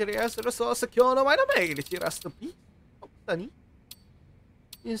Ichigo Ichirias Rososa Kyono Mainame Ichiras to P. Sunny.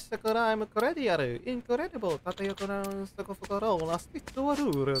 Instakura I'm corrediaru. Incredible. Tatayoko na Stakofukaro. Last week to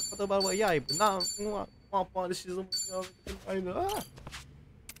Waruru. Kotoba wa Yaib. Now, one point is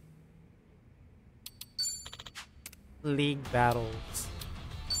League battles.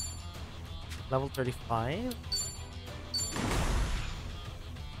 Level 35?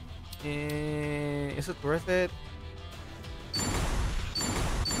 Is it worth it?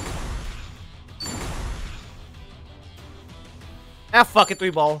 Ah, fuck it, we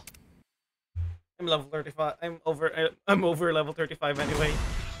ball. I'm level 35. I'm over level 35 anyway.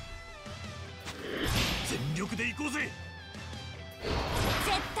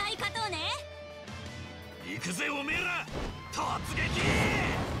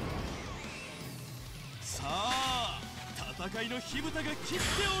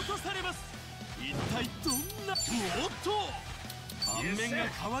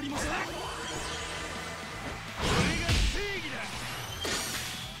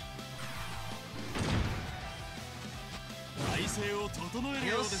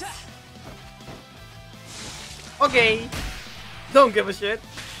 Okay, don't give a shit.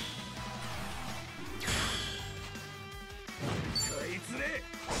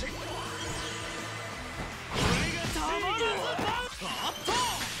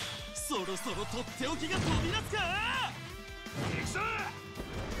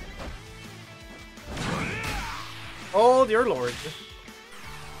 Oh dear lord.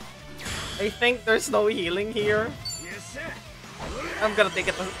 I think there's no healing here. I'm gonna take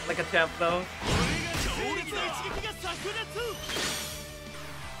it like a champ though.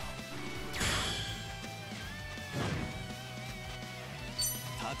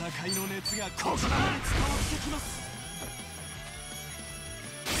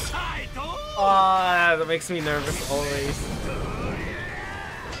 Ah, that makes me nervous always.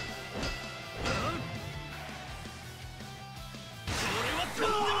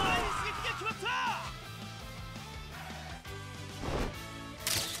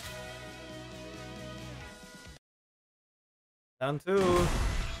 Down two.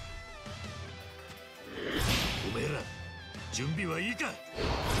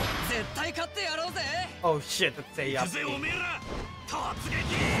 Oh shit, that's a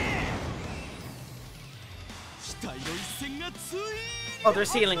Oh, they're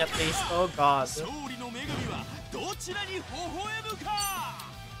sealing at least. Oh god.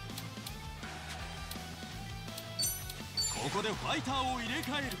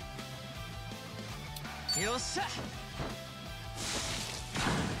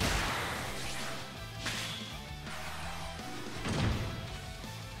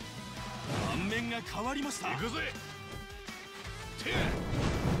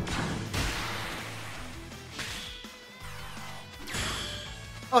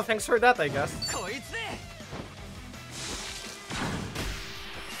 Oh, thanks for that, I guess.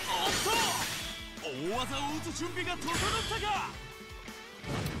 大技を打つ準備が整ったか。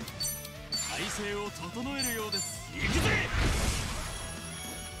体勢を整えるようです。行くぜ。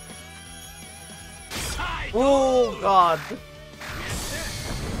 Oh god.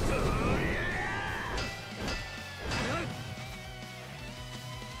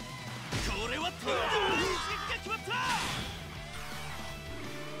 これはとんでもない一撃が決まった。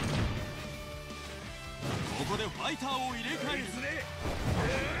ここでファイターを入れ替える。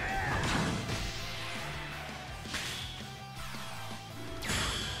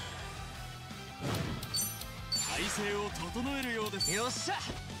体勢を整えるようです。よっしゃ。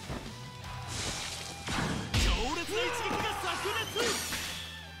強烈な一撃が炸裂。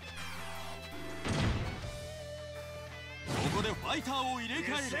ここでファイターを入れ替え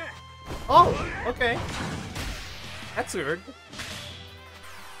る。Oh, okay. That's weird.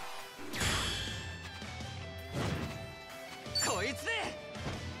 こいつで。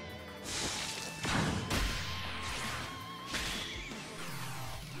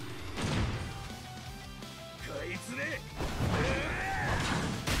こいつで。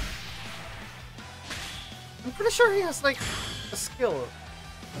 I'm pretty sure he has like a skill.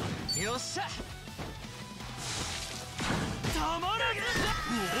 よっしゃ。たまらず。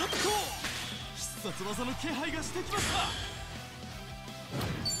おっと。必殺技の気配がしてきました。よ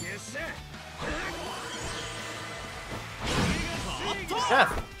っしゃ。おっと。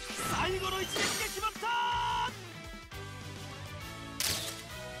最後の一撃が決まった。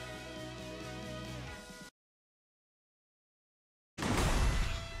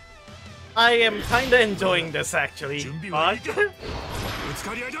 I am kinda enjoying this actually. But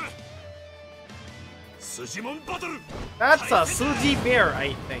that's a Suji bear,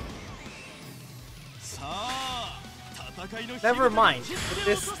 I think. Never mind, it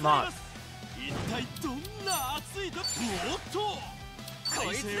is not.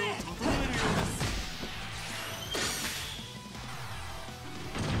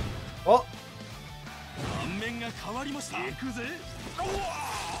 Oh.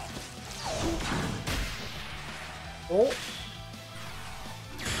 Oh.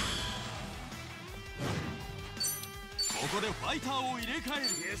 ここでファイターを入れ替える。よ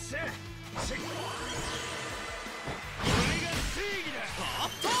っしゃ。これが正義だ。おっ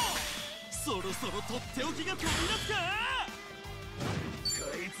と。そろそろとっておきが飛び出すか。こ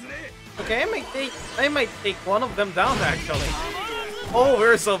いつね。Okay, I might take one of them down actually. Oh,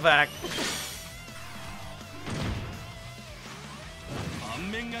 we're so back.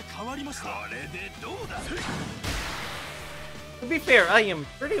 盤面が変わりました。これでどうだ。 To be fair, I am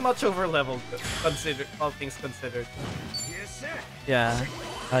pretty much over leveled, all things considered. Yeah.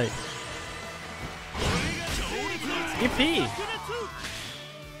 Hi. EP.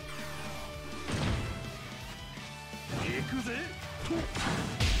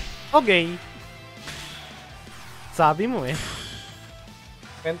 Okay. Sabi mo eh.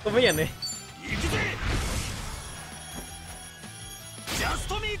 Kwento mo yan eh.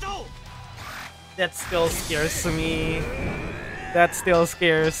 That still scares me. That still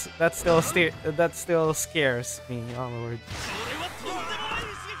scares me, onward.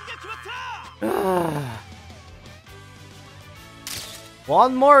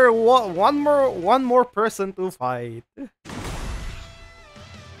 One more person to fight.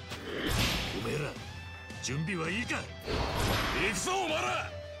 準備はいいか。行くぞお前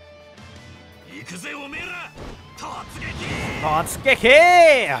ら。行くぜおめえら。突撃。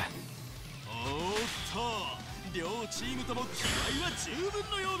おっと、両チームとも気合は十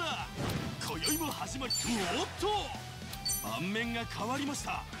分のようだ。今宵も始まり。おっと、盤面が変わりまし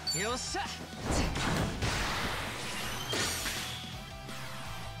た。よっしゃ。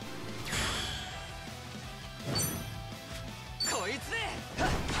こいつで。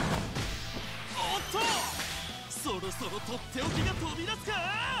おっと、そろそろとっておきが飛び出すか。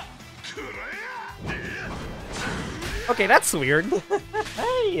 Okay, that's weird.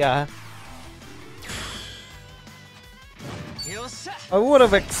 Hey, I would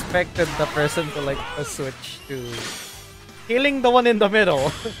have expected the person to like switch to killing the one in the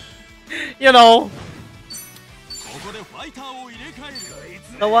middle. You know,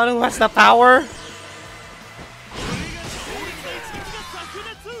 the one who has the power.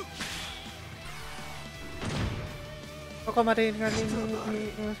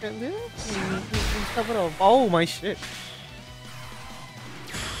 Oh my shit.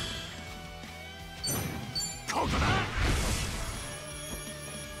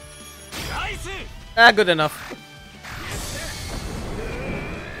 Ah, good enough.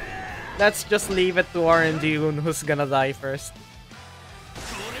 Let's just leave it to RNG who's gonna die first.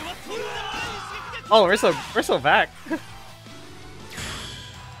 Oh, we're so back.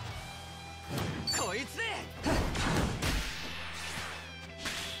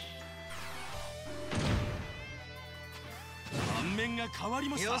 変わり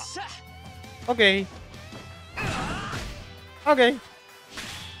ました。Okay. Okay.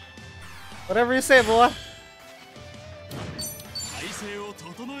 Whatever you say, boy. 体勢を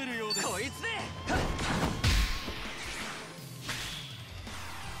整えるようです。こいつで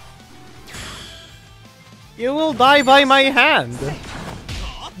You will die by my hand.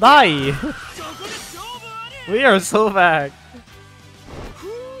 Die. We are so back.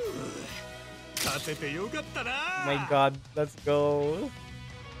 My god, let's go.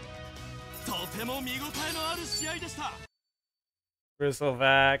 We're so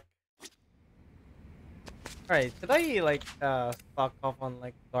back. Alright, should I like stock off on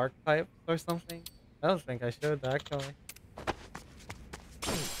like dark types or something? I don't think I should actually.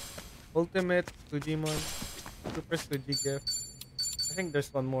 Ultimate Sujimon. Super Suji gift. I think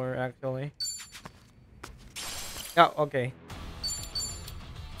there's one more actually. Yeah, okay.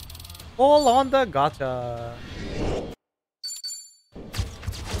 Full on the gacha.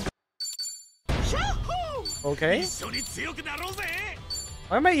 Okay.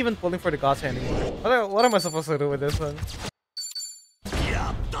 Why am I even pulling for the gacha anymore? What am I supposed to do with this one?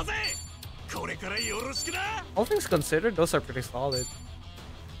 All things considered, those are pretty solid.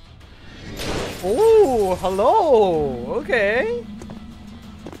 Oh, hello. Okay.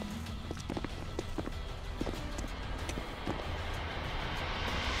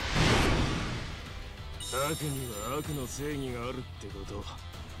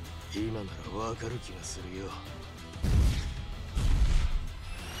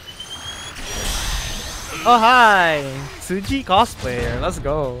 Oh hi, Suji cosplayer. Let's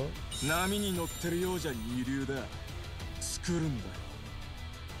go.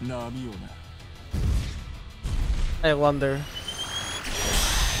 I wonder.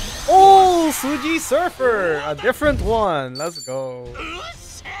 Oh, Suji Surfer, a different one. Let's go.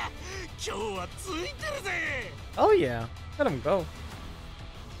 Oh yeah, let him go.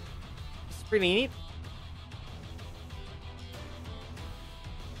 It's pretty neat.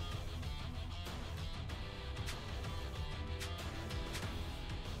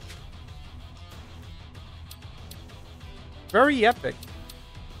 Very epic.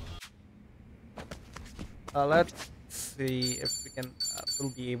 Let's see if we can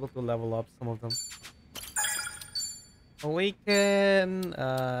we'll be able to level up some of them. Awaken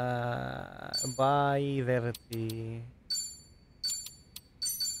by Verity.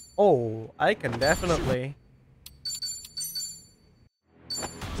 Oh, I can definitely.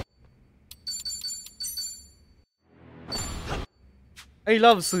 I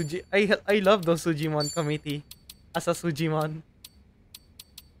love Suji. I love the Sujimon committee as a Sujimon.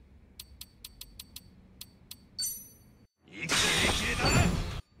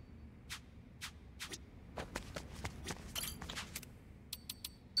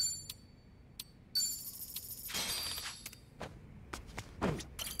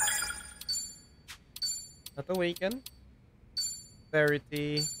 Not awaken.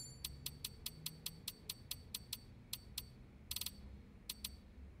 Verity.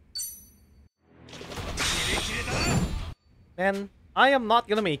 And I am not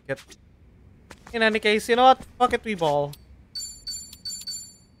gonna make it. In any case, you know what? Fuck it, we ball.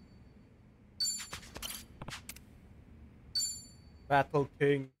 Battle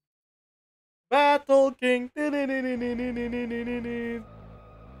King. Battle King.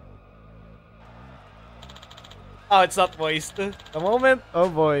 Oh, it's not voiced. The moment. Oh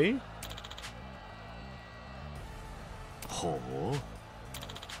boy.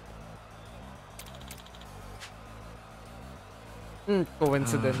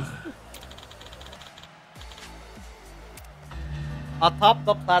 Coincidence. Atop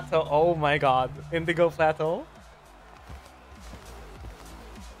the plateau. Oh my god. Indigo Plateau.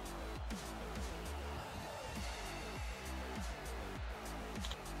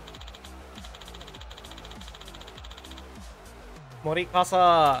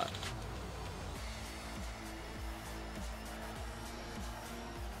 Morikasa.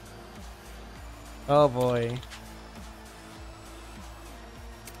 Oh boy.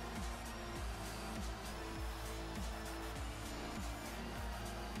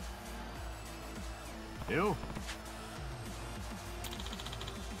 Yo.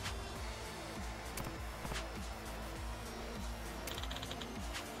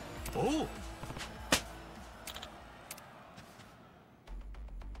 Oh.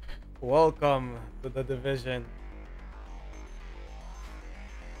 Welcome to the division.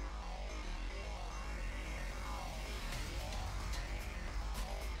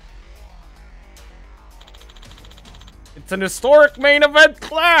 It's an historic main event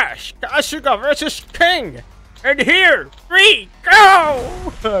clash! Kasuga versus King! And here, 3,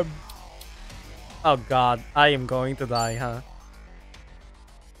 go! Oh god, I am going to die, huh?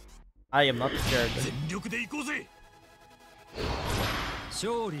 I am not scared. 全力で行こうぜ。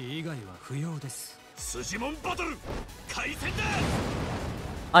勝利以外は不要です。スジモンバトル開戦だ。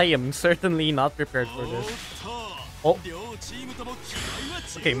 I am certainly not prepared for this. Oh.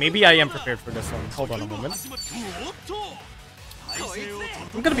 Okay, maybe I am prepared for this one. Hold on a moment.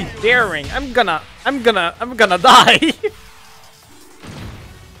 I'm gonna be daring. I'm gonna die.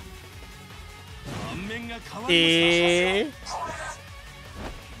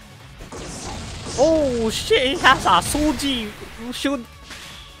 Oh shit, he has a Suji. Shoot.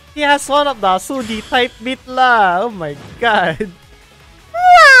 He has one of the Suji type beat lah. Oh my god.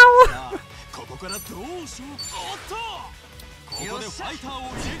 Wow. ここからどうしよう。おっと。ここでファイターを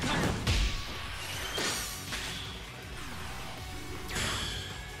入れ替える。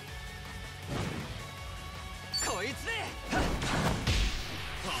こいつで。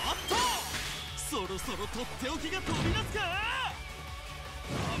おっと。そろそろとっておきが飛び出すか。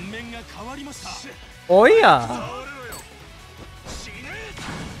盤面が変わりました。Oh yeah.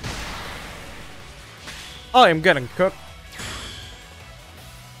 Oh, I'm getting cooked.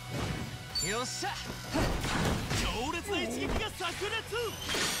 よっしゃ。強烈な一撃が炸裂。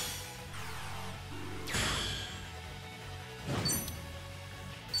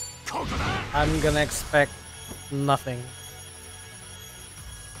 I'm gonna expect nothing.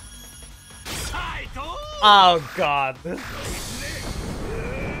 Oh god.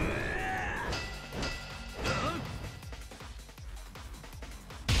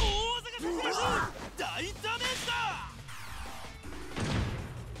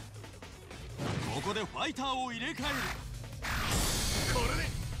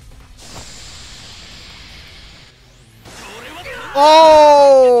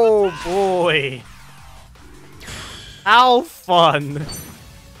 Oh boy. How fun.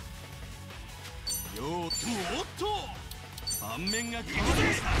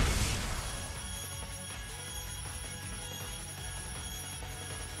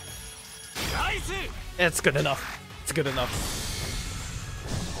 It's good enough. It's good enough.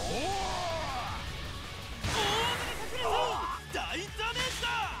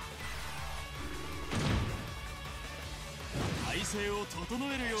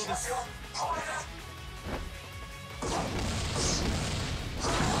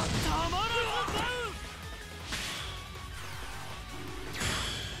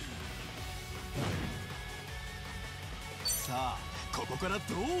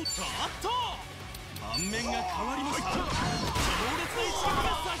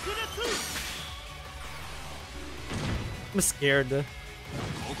 I'm scared.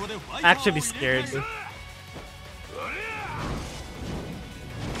 Actually scared.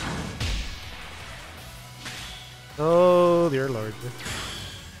 Oh dear lord.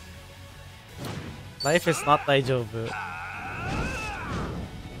 Life is not daijoubu.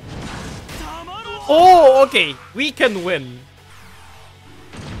 Oh, okay. We can win.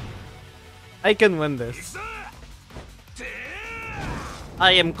 I can win this.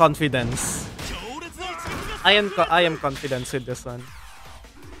 I am confidence. I am confident with this one.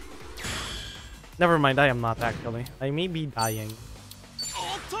 Never mind, I am not actually. I may be dying.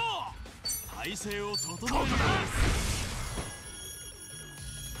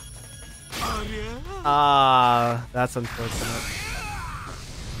 Ah, that's unfortunate.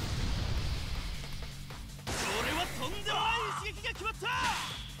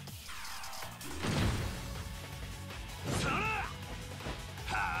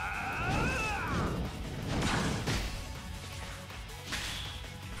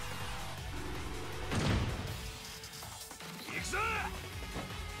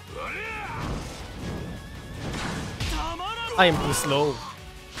 I am too slow.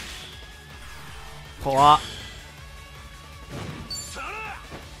 Woo!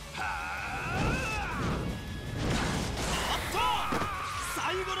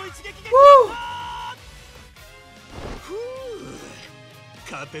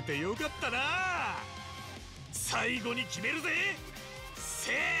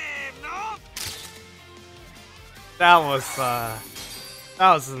 That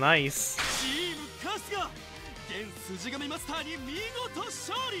was nice. 筋神マスターに見事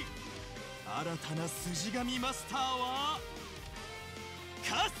勝利。新たな筋神マスターは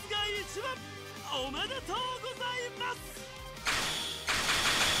春日一番おめでとうございます。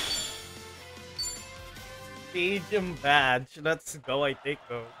Stadium badge. Let's go, I think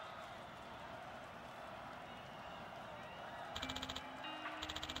though.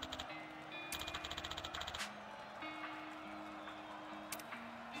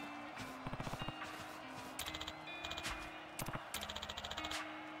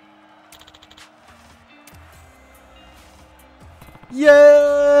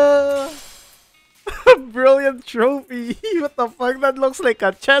 Yeah! the fuck? That looks like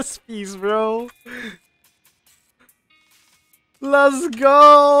a chess piece, bro. Let's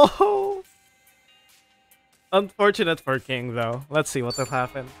go! Unfortunate for King, though. Let's see what will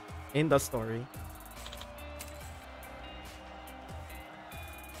happen in the story.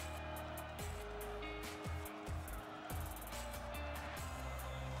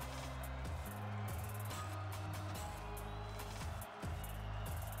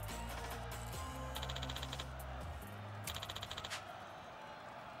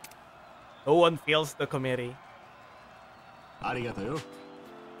 No one feels the committee. ありがとうよ。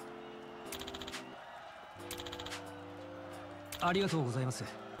ありがとうございます。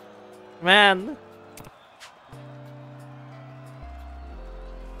 Man.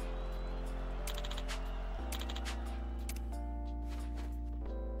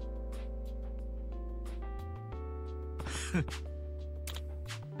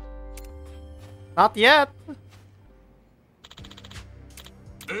 Not yet.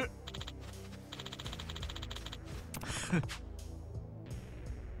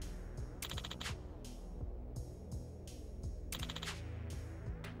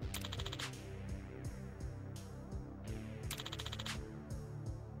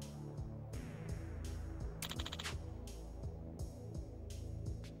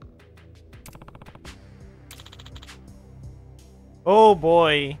 Oh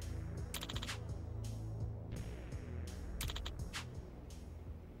boy.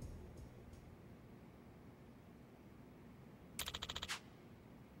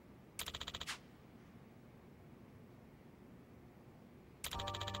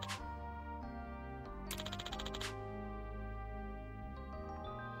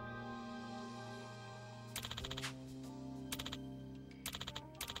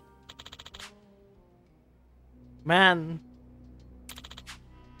 Man.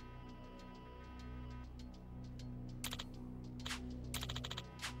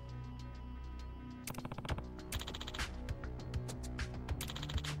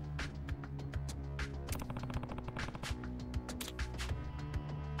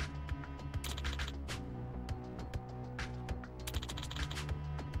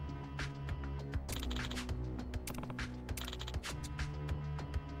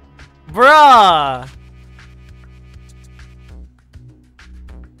 Bruh!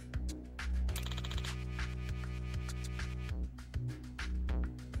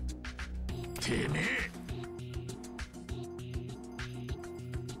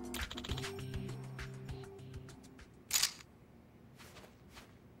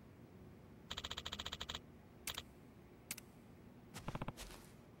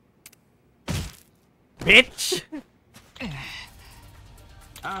 Bitch!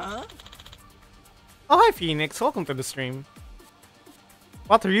 Oh, hi Phoenix, welcome to the stream.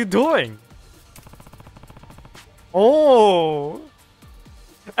 What are you doing? Oh!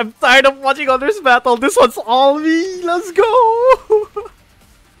 I'm tired of watching others battle, this one's all me! Let's go!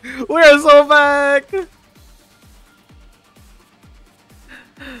 We're so back!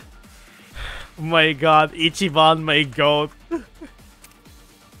 My god, Ichiban, my goat.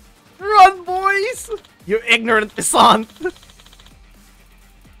 Run, boys! You ignorant peasant!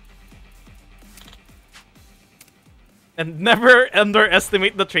 And never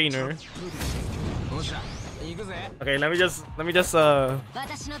underestimate the trainer. Okay, let me just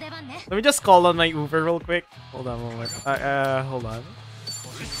call on my Uber real quick. Hold on a moment. Hold on.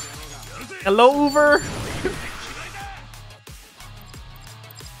 Hello, Uber.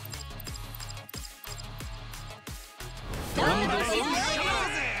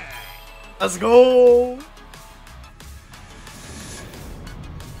 Let's go.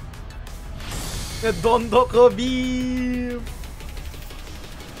 Redondo Khabib!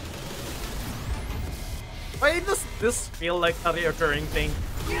 Why does this feel like a reoccurring thing?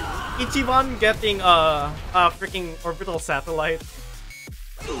 Ichiban getting a freaking orbital satellite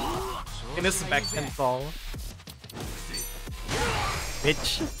in his back console.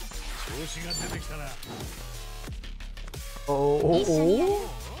 Bitch. Oh.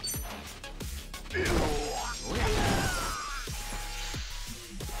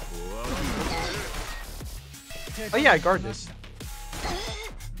 Oh yeah, I guard this.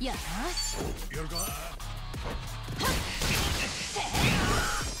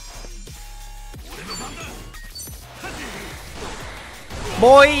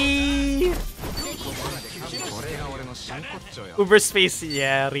 Boy! Uber space,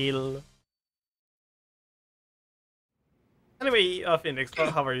 yeah, real. Anyway, Phoenix,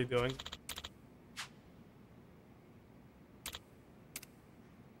 how are you doing?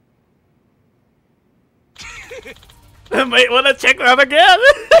 Might wanna check that again.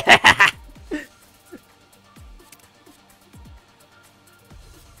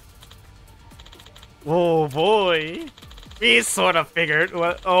 boy. We sort of figured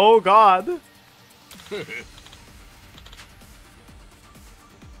what. Oh god.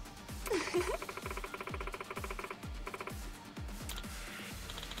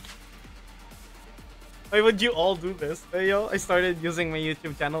 Why would you all do this? Hey, yo, I started using my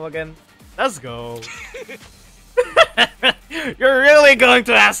YouTube channel again. Let's go. You're really going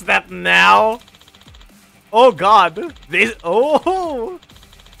to ask that now? Oh god. This. Oh.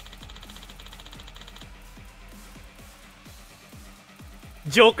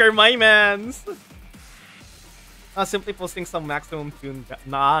 Joker, my mans. Simply posting some maximum tune.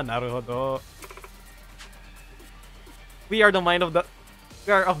 Nah, naruhodo. We are the mind of the.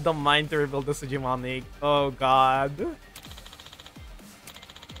 We are of the mind to rebuild the Sujimon egg. Oh god.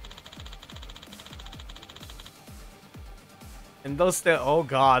 And those still. Oh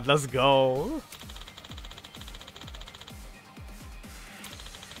god, let's go.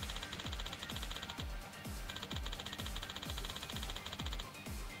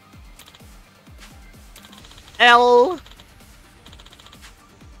 L.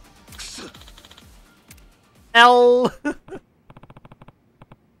 L.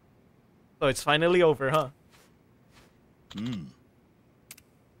 So it's finally over, huh?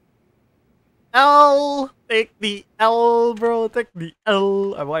 L. Take the L, bro. Take the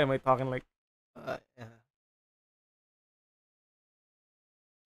L. Why am I talking like? Yeah.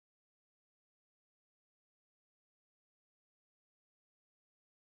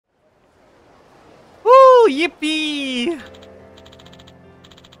 Woo! Yippee!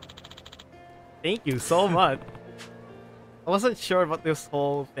 Thank you so much. I wasn't sure about this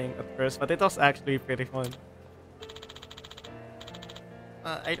whole thing at first, but it was actually pretty fun.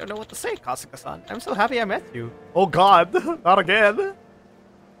 I don't know what to say, Kasuga-san. I'm so happy I met you. Oh god, not again.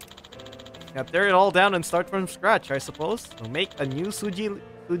 Yeah, tear it all down and start from scratch, I suppose. So make a new Suji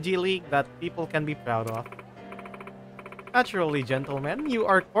League that people can be proud of. Naturally, gentlemen, you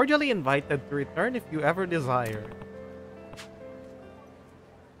are cordially invited to return if you ever desire.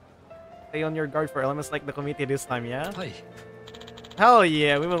 Stay on your guard for elements like the committee this time, yeah? Hi. Hell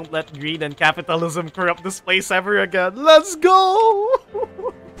yeah, we won't let greed and capitalism corrupt this place ever again. Let's go!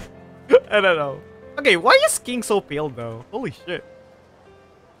 I don't know. Okay, why is King so pale though? Holy shit.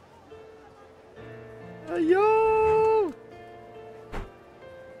 Yo!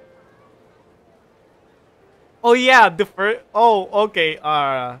 Oh yeah, the first. Oh, okay.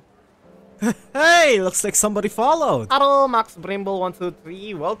 Hey, looks like somebody followed. Hello, Max Brimble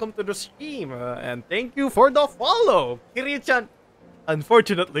 123. Welcome to the stream, and thank you for the follow, Kiryu-chan.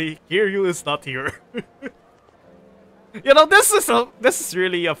 Unfortunately, Kiryu is not here. You know, this is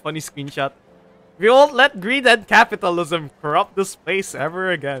really a funny screenshot. We won't let greed and capitalism corrupt this place ever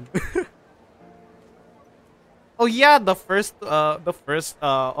again. Oh yeah, the first of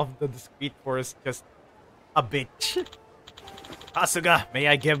the discrete four is just a bitch. Kasuga, may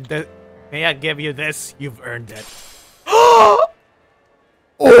I give you this? You've earned it. Oh!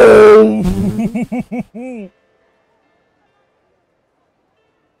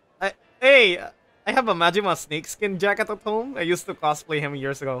 I have a Majima snakeskin jacket at home. I used to cosplay him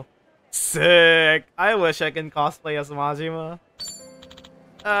years ago. Sick! I wish I can cosplay as Majima.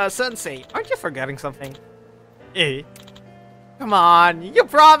 Sensei, aren't you forgetting something? Eh? Come on, you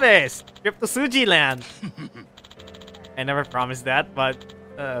promised! Trip to Suji Land! I never promised that, but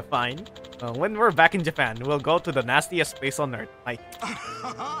fine. When we're back in Japan, we'll go to the nastiest place on earth. Like.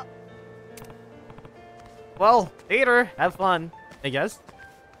 Well, later. Have fun, I guess.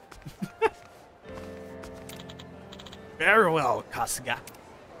 Very well, Kasuga.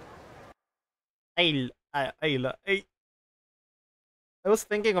 I was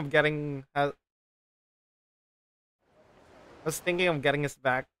thinking of getting his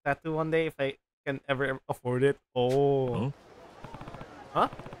back tattoo one day if I can ever afford it. Oh. Huh?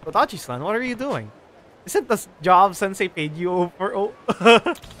 Kodachi-san, what are you doing? Is it the job Sensei paid you for? Oh.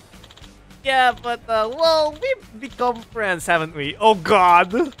 Yeah, but well, we've become friends, haven't we? Oh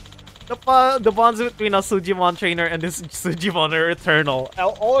god. The bonds between a Sujimon trainer and this Sujimon are eternal.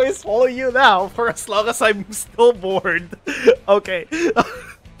 I'll always follow you now for as long as I'm still bored. Okay.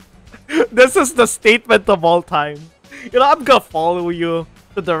 This is the statement of all time. You know, I'm gonna follow you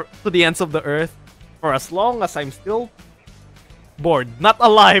to the ends of the earth for as long as I'm still bored. Not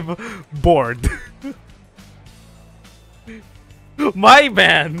alive, bored. My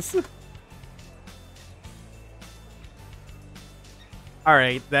bands.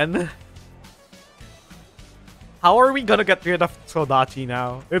 Alright then. How are we gonna get rid of Sodachi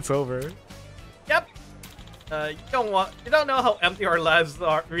now? It's over. Yep. You don't know how empty our lives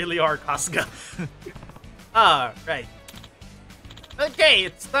really are, Kasuga. Ah, right. Okay,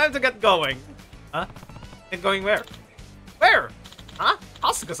 it's time to get going. Huh? And going where? Where? Huh?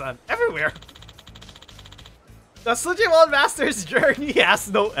 Asuka-san, everywhere. The Sujimon Master's journey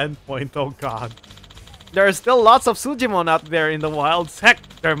has no endpoint, oh god. There are still lots of Sujimon out there in the wilds. Heck,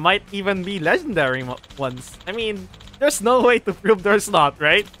 there might even be legendary ones. I mean, there's no way to prove there's not,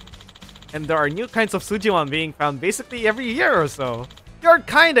 right? And there are new kinds of Sujimon being found basically every year or so. You're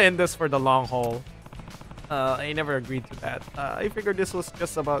kinda in this for the long haul. I never agreed to that. I figured this was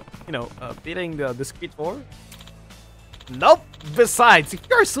just about, you know, beating the discrete 4. Nope! Besides, if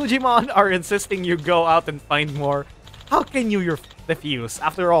your Sujimon are insisting you go out and find more, how can you refuse?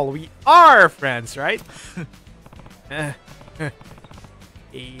 After all, we are friends, right? Yeah,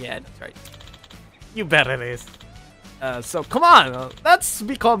 that's right. You bet it is. So come on, let's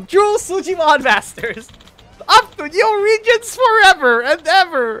become true Sujimon masters! Up to new regions forever and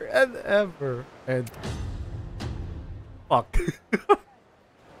ever and ever and... Fuck.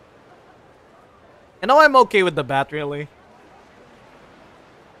 You know, I'm okay with the bat, really.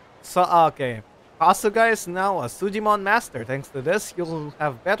 So, okay. Kasuga is now a Sujimon master. Thanks to this, you'll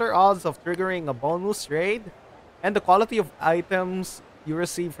have better odds of triggering a bonus raid, and the quality of items you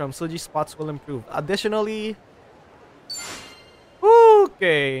receive from Suji spots will improve. Additionally...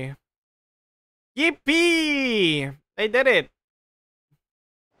 Okay. Yippee! I did it!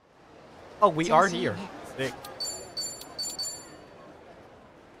 Oh, we are here. Sick.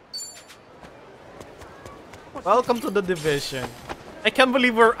 Welcome to the division. I can't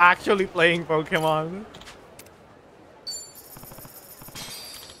believe we're actually playing Pokemon.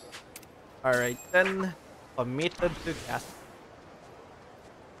 Alright, then. Committed to cast.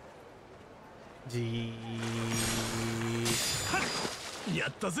 G. You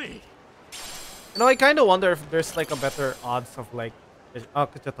know, I kind of wonder if there's like a better odds of like... Oh,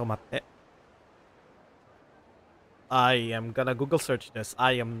 kuchatomate. I am gonna Google search this.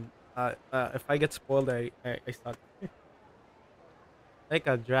 I am... if I get spoiled, I suck. Like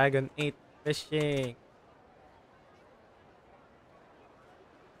a dragon ate fishing.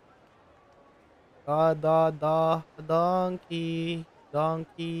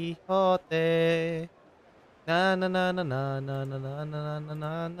 Donkey Hote. Na na na na na na na na na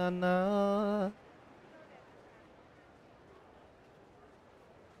na na na.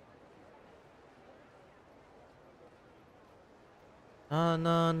 Na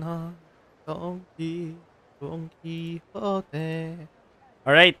na na. Donkey Hote.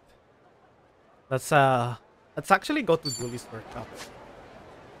 All right. Let's actually go to Julie's workshop.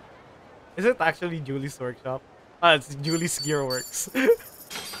 Is it actually Julie's workshop? It's Julie's Gearworks.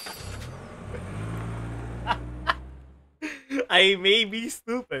 I may be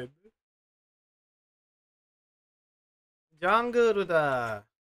stupid. Janguruda.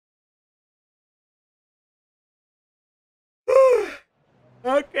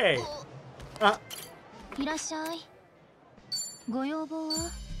 Okay.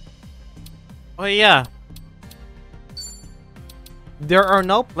 Oh yeah. There are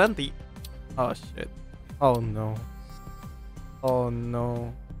now plenty. Oh shit. Oh no. Oh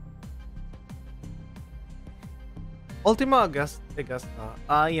no. Ultima Augusta.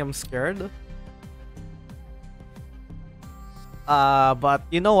 I am scared. But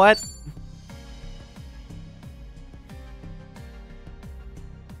you know what?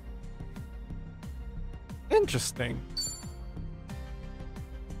 Interesting.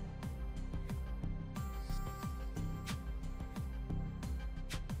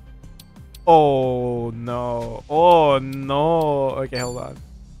 Oh no. Oh no. Okay, hold on.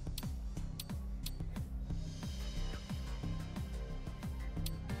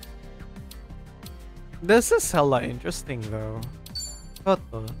 This is hella interesting though. What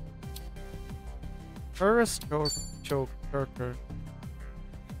the? First choker.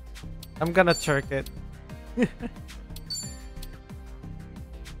 I'm gonna jerk it.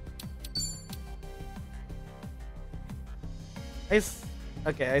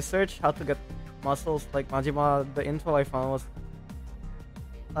 Okay, I searched how to get muscles like Majima. The info I found was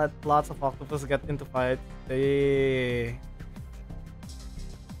that lots of octopus get into fights.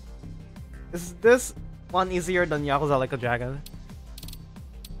 Is this one easier than Yakuza Like a Dragon?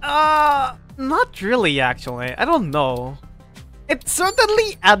 Not really actually. I don't know. It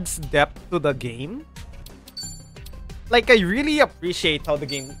certainly adds depth to the game. Like, I really appreciate how the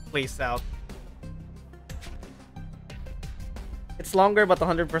game plays out. It's longer, but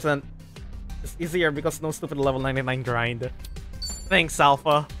 100% is easier because no stupid level 99 grind. Thanks,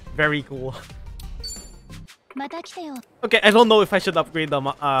 Alpha. Very cool. Okay, I don't know if I should upgrade the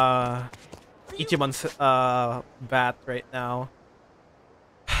Ichimon's bat right now.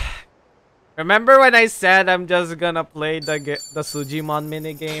 Remember when I said I'm just gonna play the Sujimon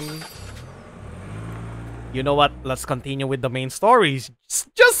minigame? You know what? Let's continue with the main stories.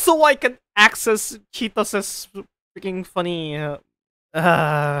 Just so I can access Cheetos's freaking funny.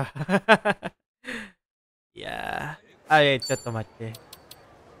 Yeah. Ay, ちょっと待って。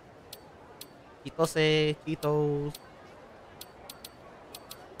Cheetos.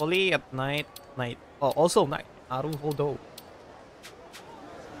 Fully at night. Oh, also night. Naruhodo.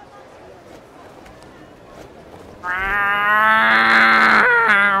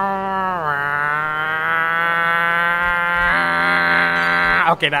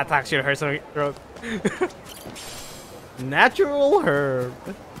 Okay, that's actually her throat. Natural herb.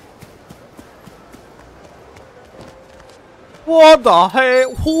 What the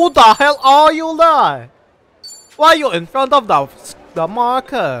hell? Who the hell are you there? Why are you in front of the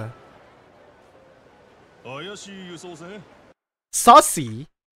marker? Sussy?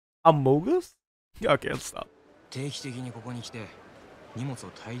 Amogus? Okay, let's stop. 定期的にここに来て荷物を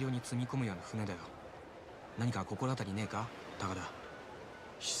大量に積み込むような船だよ。何か心当たりねえか、高田。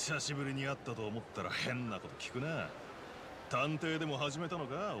久しぶりに会ったと思ったら変なこと聞くな。探偵でも始めたの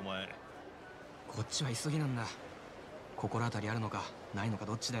か、お前。こっちは急ぎなんだ。心当たりあるのかないのか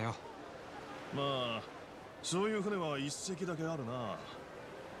どっちだよ。まあそういう船は一隻だけあるな。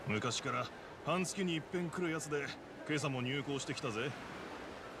昔から半月に一遍来るやつで今朝も入港してきたぜ。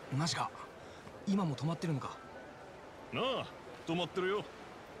マジか。今も止まってるのか。なあ、止まってるよ。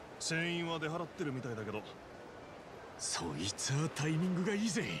船員は出払ってるみたいだけど。そいつはタイミングがいい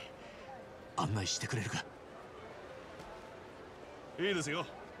ぜ。案内してくれるか。いいですよ。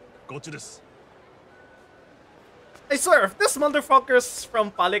こっちです。I swear, if this motherfucker's from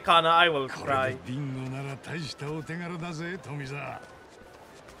Palicana, I will cry. ビンゴなら大したお手柄だぜ、富澤。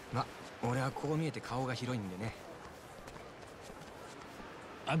ま、俺はこう見えて顔が広いんでね。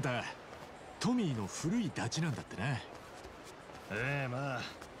あんた、トミーの古いダチなんだってな。ええ、まあ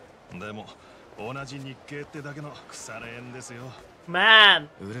でも同じ日系ってだけの腐れ縁ですよ。Man!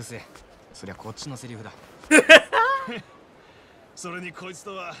 うるせえ。そりゃこっちのセリフだ。それにこいつ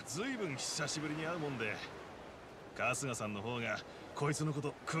とはずいぶん久しぶりに会うもんで、春日さんの方がこいつのこ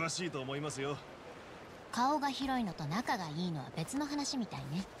と詳しいと思いますよ。顔が広いのと仲がいいのは別の話みたい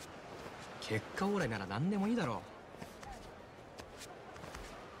ね。結果オーライなら何でもいいだろう。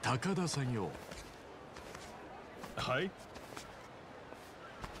高田さんよ。はい。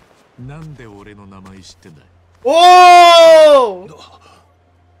なんで俺の名前知ってんだ。Oh!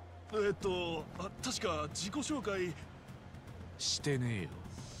 確か自己紹介してねえよ。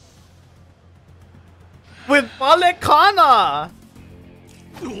With Palicana!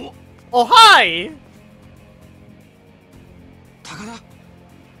 Oh, hi! 高田、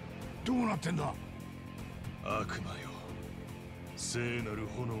どうなってんだ。悪魔よ、聖なる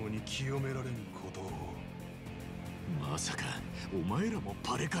炎に清められんことを。まさかお前らも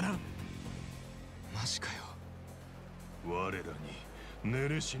パレかな。マジかよ。我らにネ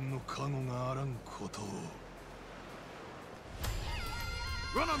レシンの加護があらんことを。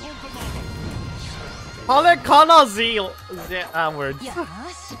Palicana zeal. Words. よ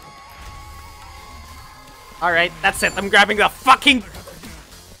し。 Alright, that's it. I'm grabbing the fucking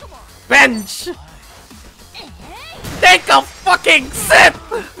bench! Take a fucking sip!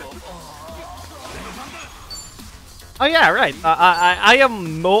 Oh yeah, right. I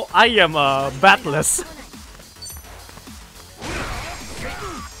am batless.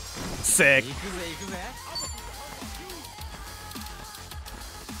 Sick.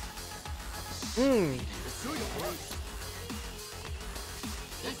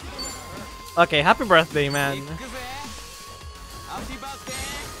 Okay, happy birthday, man.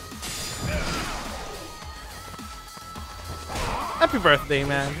 Happy birthday,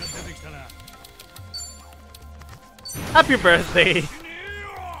 man. Happy birthday.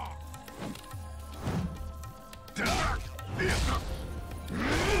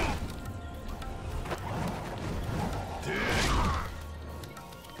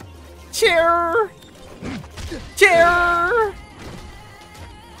 Cheer! Cheer!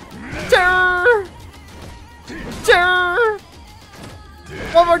 Cheer! Cheer!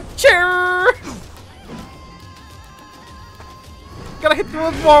 One more cheer! Gotta hit you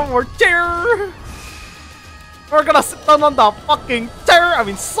with one more chair! We're gonna sit down on the fucking chair! I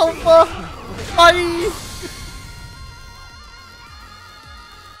mean sofa! Bye!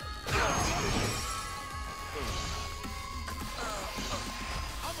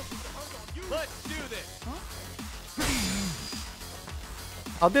 Let's do this.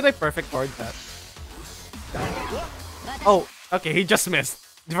 How did I perfect ward that? Oh, okay, he just missed.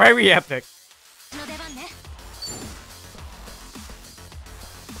 Very epic. の出番ね。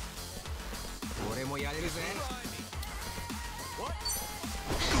俺もやれるぜ。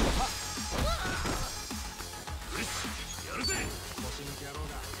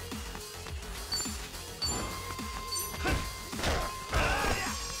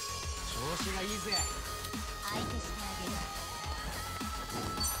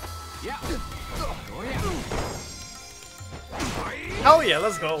Hell yeah,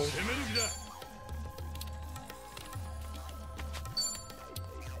 let's go.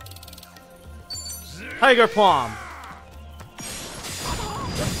 Tiger Palm.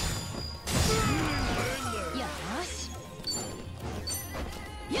 よし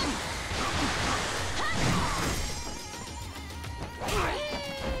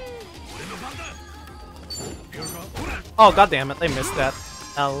Oh god damn it, I missed that.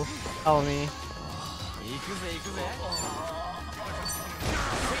 Tell me. 行くぜ行くぜ。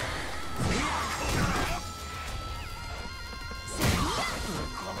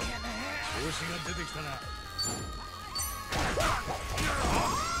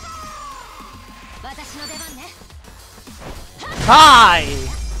 私の出番ね Hi!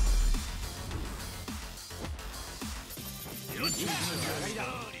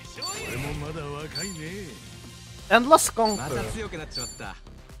 Endless ま Conquer. た強くなっちまった。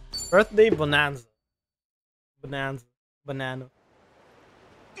 Birthday Bonanza. Banana.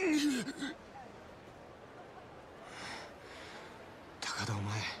 高田お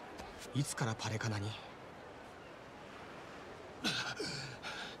前、いつからパレカナに？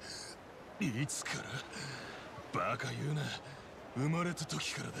いつから？バカ言うな。生まれた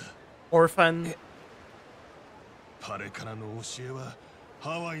時からだ。 Orphan. パレカナの教えは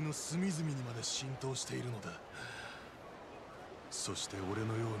ハワイの隅々にまで浸透しているのだ。そして俺の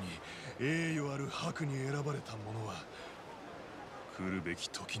ように栄誉ある白に選ばれた者は来るべき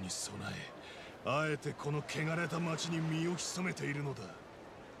時に備え、あえてこの汚れた町に身を潜めているのだ。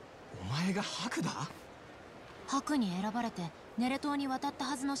お前が白だ？白に選ばれてネレ島に渡った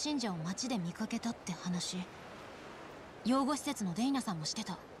はずの信者を街で見かけたって話。養護施設のデイナさんもして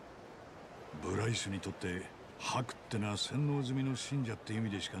た。ブライスにとって白ってのは洗脳済みの信者って意味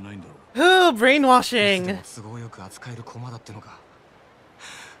でしかないんだろう。Ooh, brainwashing. 都合よく扱える駒だってのか。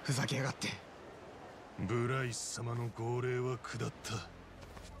ふざけやがって。ブライス様の号令は下った。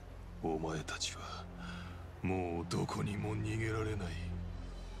お前たちはもうどこにも逃げられない。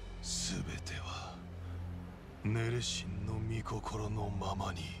すべてはネレシンの御心のま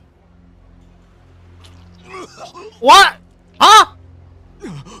まに。What? Huh?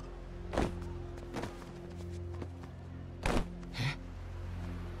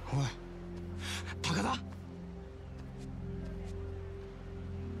 おい、高田。な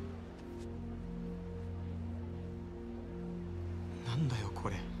んだよこ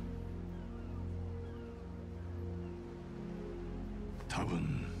れ。多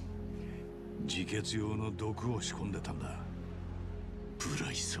分自決用の毒を仕込んでたんだ。ブ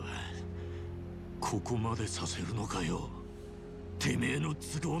ライスはここまでさせるのかよ。てめえの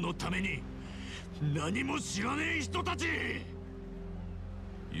都合のために。何も知らねえ人たち。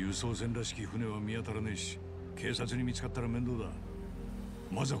輸送船らしき船は見当たらねえし、警察に見つかったら面倒だ。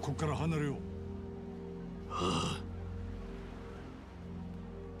まずはここから離れよう。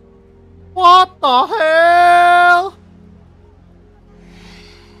What the hell?「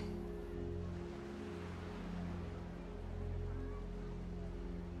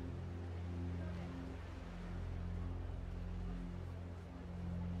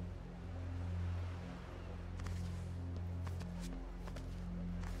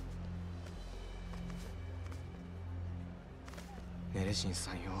ネレシン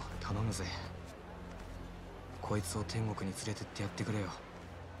さんよ、頼むぜ。こいつを天国に連れてってやってくれよ。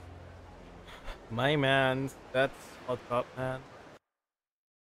 My man, that's fucked up, man.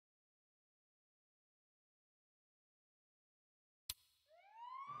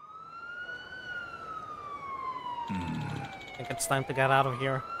 I think it's time to get out of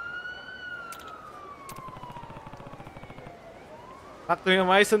here. Back to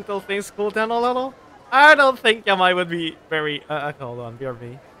Yamais until things cool down a little? I don't think Yamai would be very... hold on,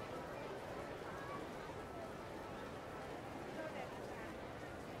 BRB.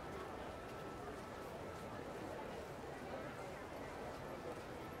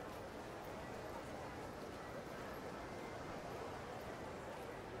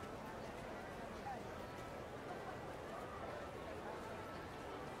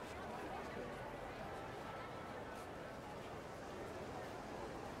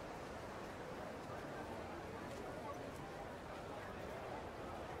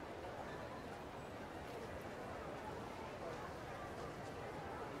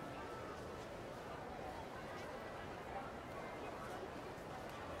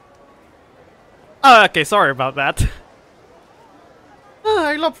 Oh, okay, sorry about that.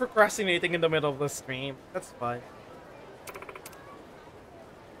 I love procrastinating in the middle of the stream. That's fine.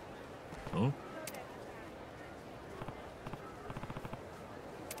 Huh?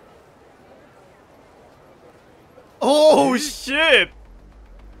 Oh shit!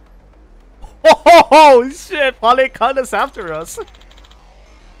 Oh shit! Polycana's after us.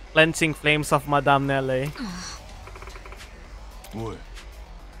 Cleansing flames of Madame Nele. おい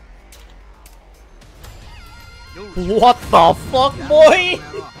What the fuck, boy?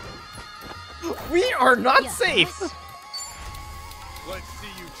 We are not safe. Let's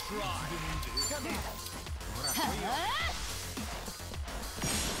see you try.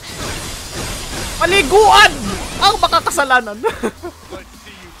 Paliguan! Ang makakasalanan. Let's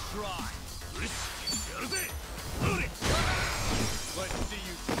see you try.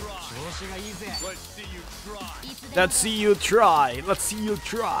 Let's see you try. Let's see you try. Let's see you try. Let's see you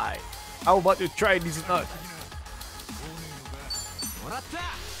try. How about you try this nut?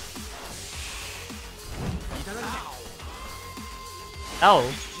 Oh.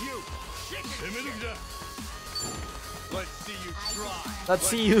 Let's see you try. Let's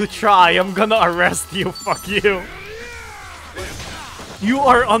see you try. I'm gonna arrest you. Fuck you. You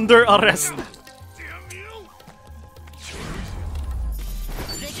are under arrest.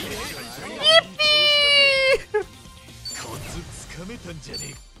 Yippee!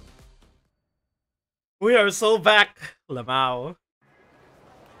 We are so back, Lamau.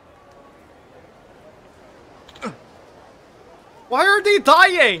 Why are they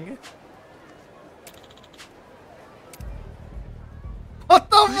dying? What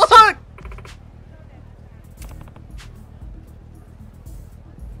the fuck?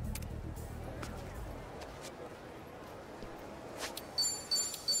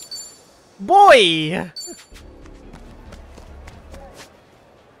 Boy!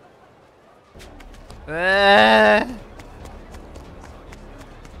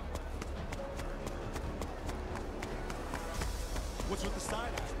 What's with the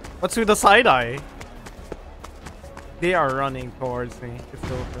side eye? What's with the side eye? They are running towards me. It's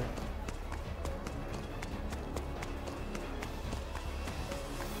over.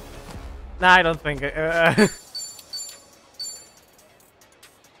 Nah, I don't think.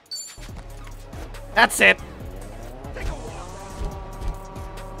 That's it.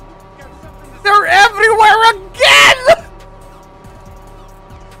 They're everywhere again.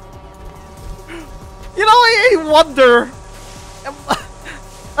 You know, I wonder.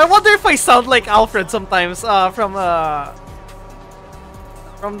 I wonder if I sound like Alfred sometimes. From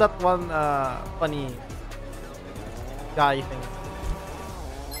that one funny guy thing.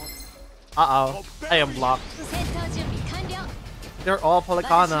 Uh-oh, I am blocked. They're all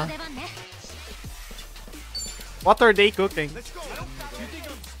Policana. What are they cooking? Let's go. You think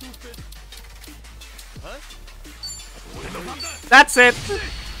I'm stupid? Huh? That's it.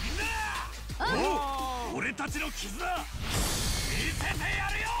 Oh! 俺たちの絆見せてや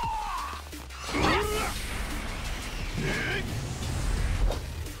るよ!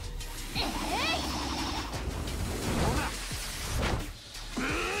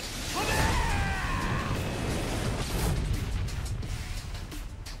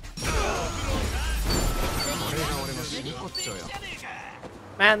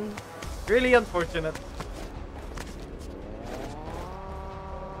 Man, really unfortunate.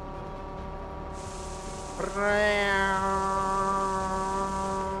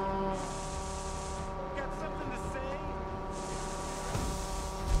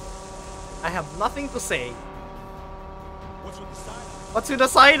 I have nothing to say. What's with the side eye? What's with the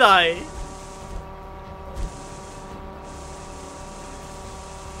side eye?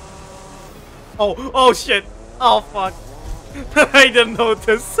 Oh shit. Oh fuck. I didn't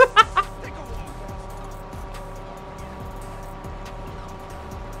notice.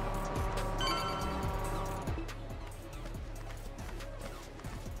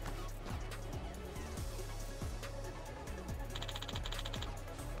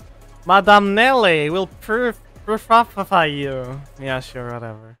 Madame Nelly will purify you. Yeah, sure,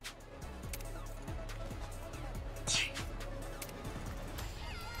 whatever.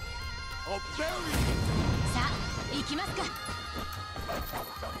 さあ行きますか。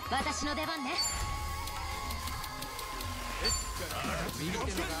私の出番ね。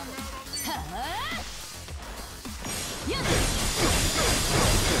はあ。やっ。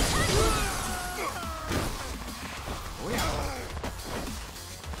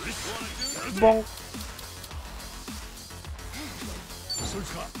Bonk. そい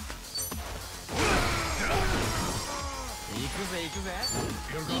つか行くぜ行くぜ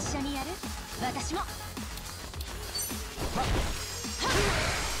一緒にやる？私も。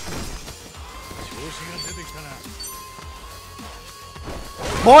調子が出てきたな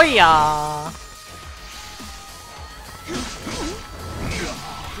Boya!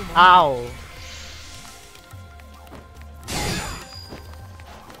 Ow.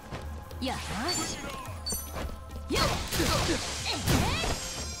 Ya. Ya.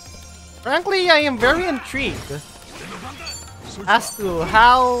 Frankly, I am very intrigued as to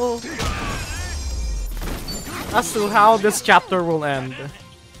how this chapter will end.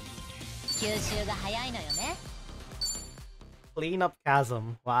 吸収が早いのよね。 Clean up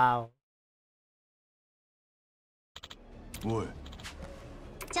chasm. Wow. おい、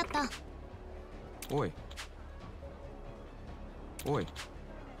ちょっと。おいおい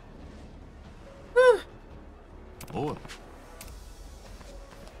おい。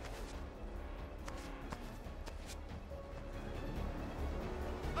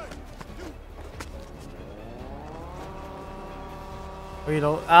We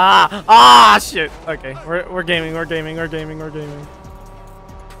don't. Ah! Shit. Okay, we're gaming.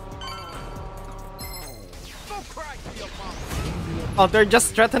 Oh, they're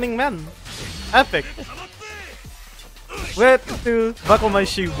just threatening men. Epic. Wait to buckle my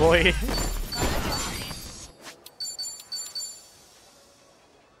shoe, boy.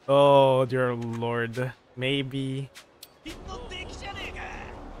 Oh dear lord. Maybe.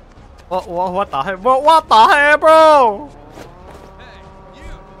 What the heck? What the heck, bro?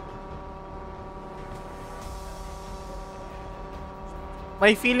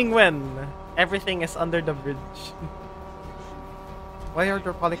 My feeling when everything is under the bridge. Why are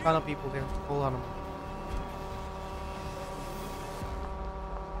there Polycana people there? Hold on a moment.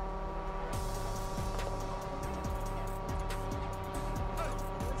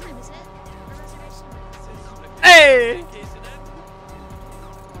 Hey!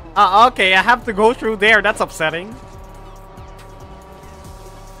 Okay, I have to go through there. That's upsetting.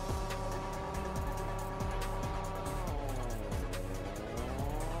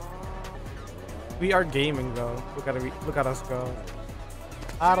 We are gaming though. Look at us go.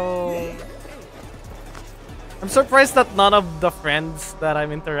 Aro. I'm surprised that none of the friends that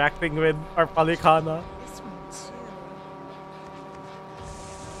I'm interacting with are Polycana.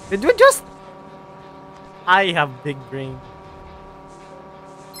 Did we just? I have big brain.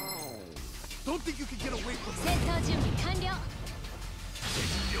 Don't think you can get away from me. 戦闘準備完了。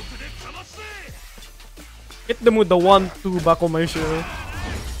 Hit them with the 1-2 buckle my shoe.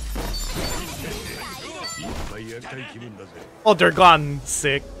 Oh, they're gone.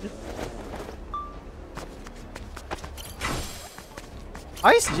 Sick.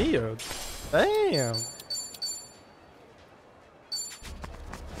 Ice Geo. Damn.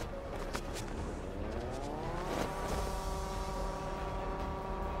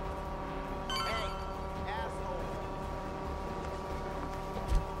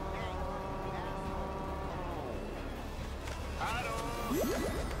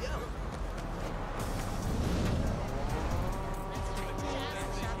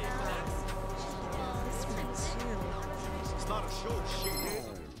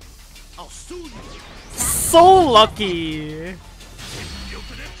 So lucky.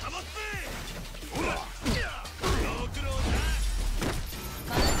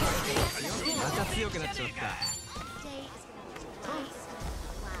 また強くなっちゃった。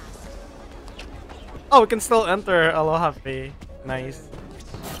 Oh, we can still enter Aloha Pay. Nice.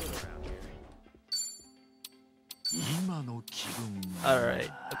 Alright,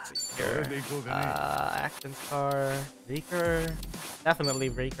 let's see here. Action star. Breaker. Definitely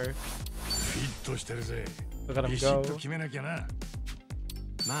Breaker. Look at him go.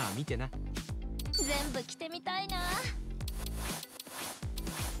 まあ見てな。全部着てみたいな。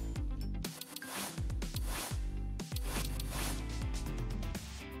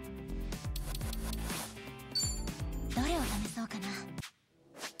どれを試そうかな。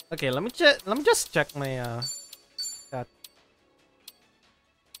 Okay, let me just check my stat.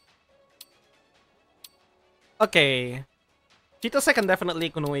 Okay. Chitose can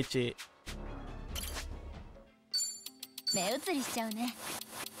definitely Kunoichi. 目移りしちゃうね。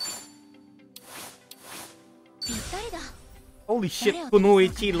ぴったりだ。 Holy shit,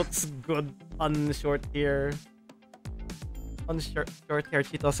 Kunoichi looks good on short hair. On short hair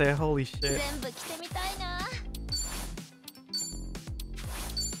Chitose, holy shit. 全部着てみたいな。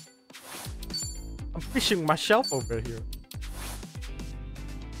 I'm fishing myself over here.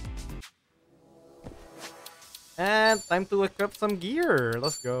 And time to equip some gear.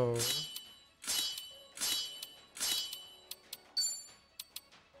 Let's go.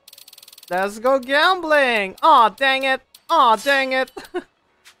 Let's go gambling. Aw, dang it. Aw, dang it.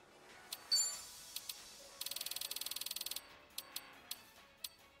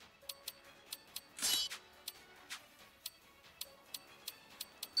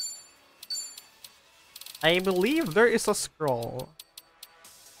 I believe there is a scroll.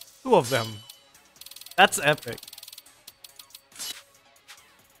 2 of them. That's epic.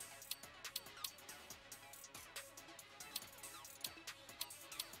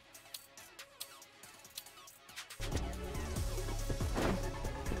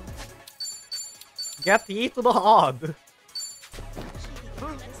 Get ye to the odd.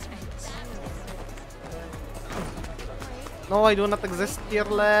 No, I do not exist here,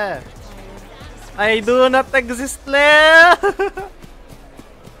 le. I do not exist, le.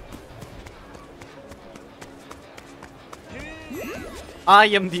 I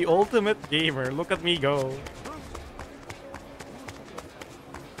am the ultimate gamer. Look at me go.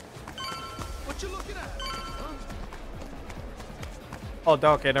 Oh,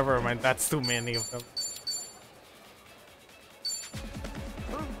 okay, never mind. That's too many of them.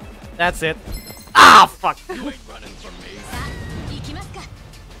 That's it. Ah, fuck. さあ行きますか。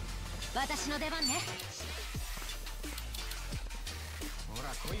私の出番ね。ほら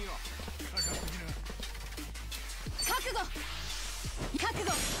来いよ。覚悟。覚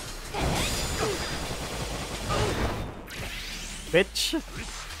悟。Bitch. さ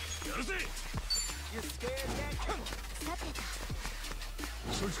てと。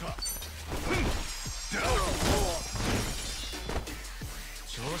そいつか。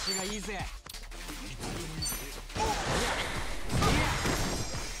調子がいいぜ。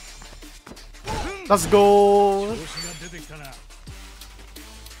Let's go. 調子が出てきたな。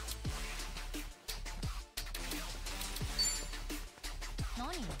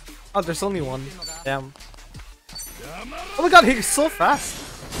何？ Oh, there's only one. Damn. Oh my god, he's so fast.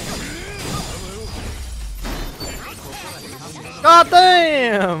 God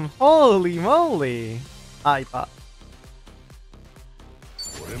damn! Holy moly! Ah, I thought.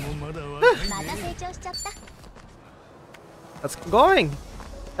 俺もまだ若いね。また成長しちゃった。 Let's keep going.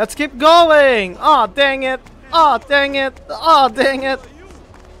 Let's keep going. Oh dang it! Oh dang it! Oh dang it!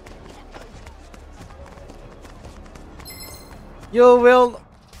 You will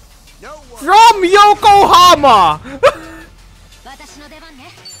from Yokohama. 私の出番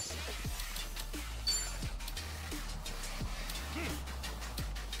ね。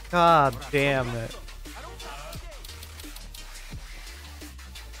 God damn it!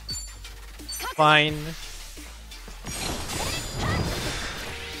 Fine.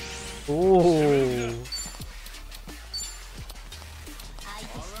 Ooh.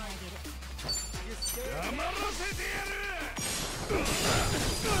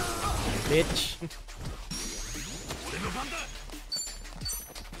 Bitch.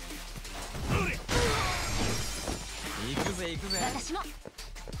 行くぜ行くぜ。私も。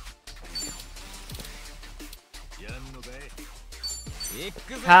やんのかい。行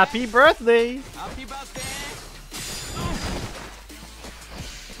くぜ。 Happy birthday! ハッピーバースデ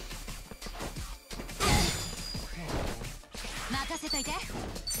任せといて。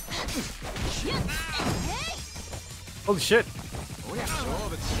 Holy shit! ー。おりゃ勝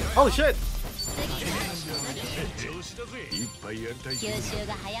負しろ。 Holy shit! 調子だぜ。いっぱいやりたいけど。吸収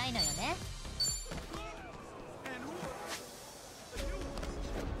が早いのよね。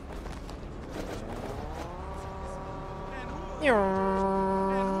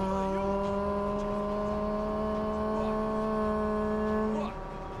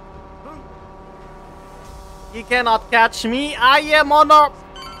 You cannot catch me. I am on a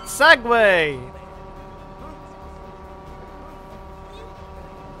Segway.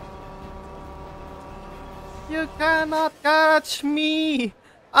 You cannot catch me.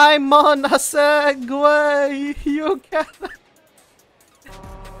 I'm on a Segway. You cannot.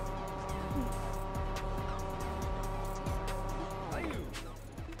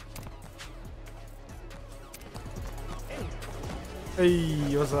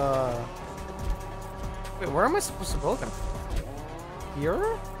 Hey, what's up? Wait, where am I supposed to go then?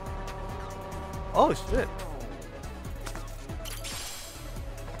 Here? Oh shit.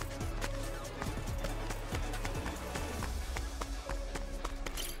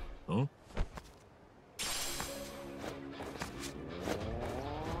 Huh?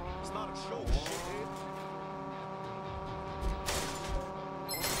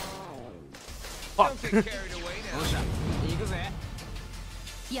 Fuck. よっしゃ行くぜ。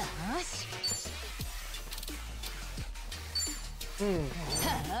よーし。 調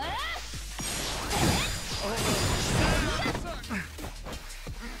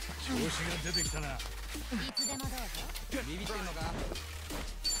子が出てきたな。いつでもどうぞ。ビビってんのか。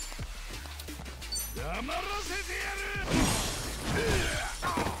黙らせてやる。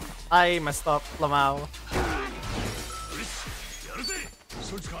 I messed up, Lamau. やるぜ。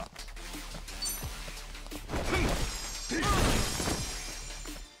そいつか。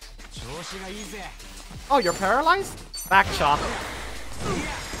 調子がいいぜ。 Oh, you're paralyzed? Back shot.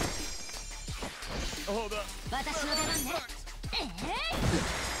 私の出番ね。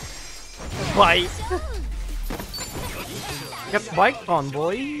 Bite. Get biked on,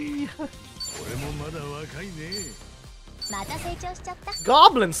 boy. 俺もまだ若いね。また成長しちゃった。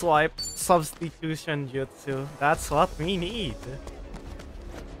 Goblin swipe substitution jutsu. That's what we need.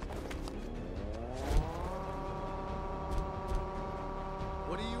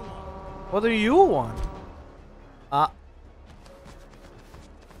 What do you want? Ah.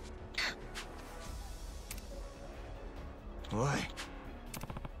 Oi.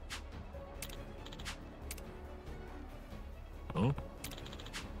 Huh?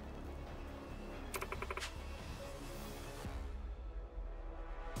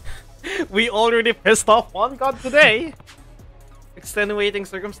 We already pissed off one god today. Extenuating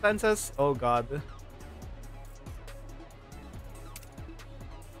circumstances? Oh god.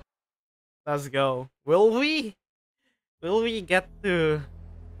 Let's go. Will we? Will we get to...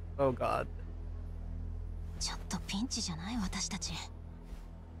 Oh god. ちょっとピンチじゃない私たち。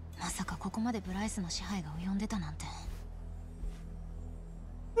まさかここまでブライスの支配が及んでたなんて。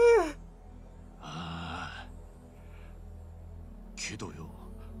ああ。けどよ、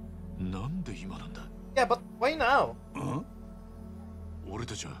なんで今なんだ？ Yeah, but why now? 俺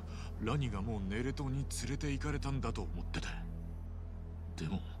たちはラニがもうネレ島に連れて行かれたんだと思ってた。で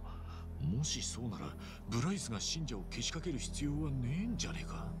も、もしそうならブライスが信者をけしかける必要はねえんじゃねえ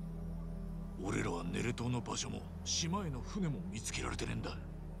か。俺らはネレ島の場所も島への船も見つけられてねえんだ。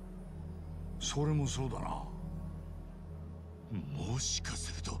それもそうだな。もしか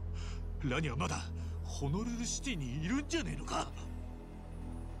するとラニはまだホノルルシティにいるんじゃねえのか。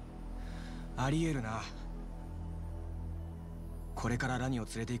ありえるな。これからラニを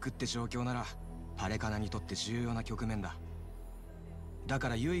連れて行くって状況ならパレカナにとって重要な局面だ。だか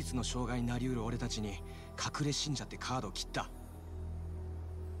ら唯一の障害になりうる俺たちに隠れ信者ってカードを切った。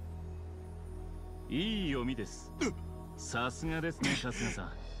いい読みです。さすがですね、春日さ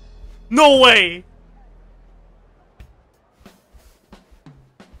ん。No way!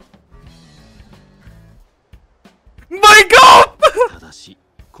 My god! ただし、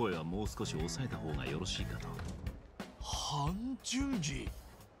声はもう少し抑えた方がよろしいかと。半純次、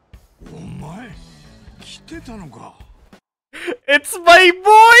お前来てたのか。It's my boy!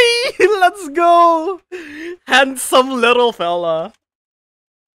 Let's go! Handsome little fella.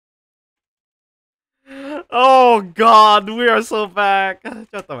 Oh god, we are so back.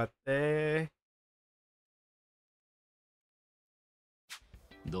 ちょっと待って。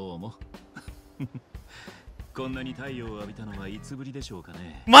どうも。こんなに太陽を浴びたのはいつぶりでしょうか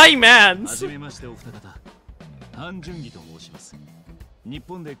ね。My man! はじめましてお二方。ハン・ジュンギと申します。日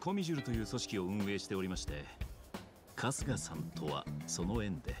本でコミジュルという組織を運営しておりまして、春日さんとはその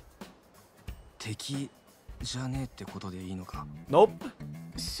縁で。敵じゃねえってことでいいのか。Nope.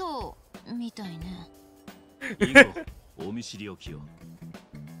 そうみたいね。以後お見知りおきを。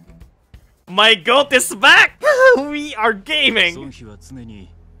My goat is back! We are 孫 gaming! 妃は常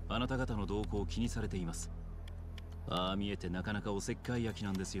にあなた方の動向を気にされています。ああ見えてなかなかおせっかい焼きな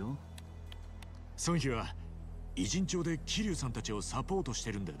んですよ。孫妃は偉人町で桐生さんたちをサポートし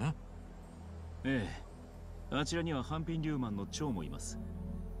てるんだよな。ええ、あちらにはハンピン・リューマンの長もいます。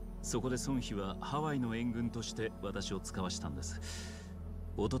そこで孫妃はハワイの援軍として私を使わしたんです。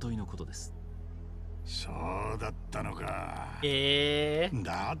一昨日のことです。そうだったのか。Eh.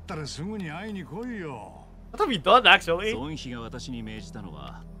 だったらすぐに会いに来いよ。What have you done actually? 孫妃が私に命じたの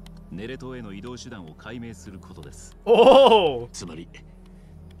はネレ島への移動手段を解明することです。Oh! つまり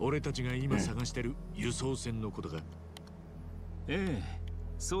俺たちが今探してる輸送船のことが。ええ、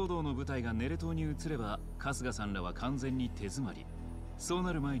騒動の舞台がネレ島に移れば春日さんらは完全に手詰まり。そう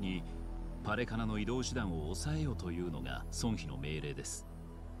なる前にパレカナの移動手段を抑えようというのが孫妃の命令です。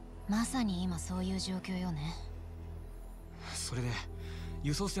まさに今そういう状況よね。それで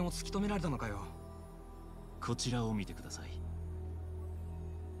輸送船を突き止められたのかよ。こちらを見てください。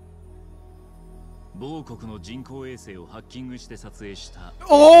某国の人工衛星をハッキングして撮影した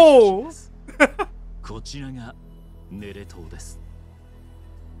おーこちらがネレ島です。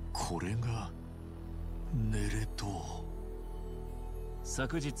これがネレ島。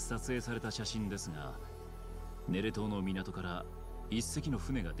昨日撮影された写真ですが、ネレ島の港から一隻の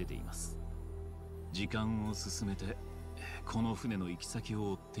船が出ています。時間を進めてこの船の行き先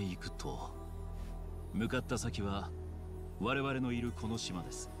を追っていくと、向かった先は我々のいるこの島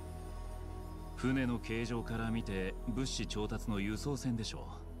です。船の形状から見て物資調達の輸送船でしょ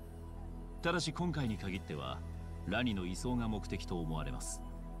う。ただし今回に限ってはラニの移送が目的と思われます。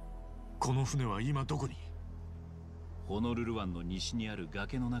この船は今どこに？ホノルル湾の西にある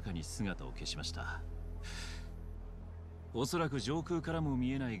崖の中に姿を消しました。おそらく上空からも見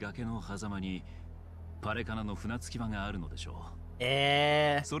えない崖の狭間にパレカナの船着き場があるのでしょう。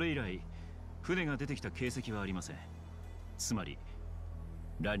それ以来船が出てきた形跡はありません。つまり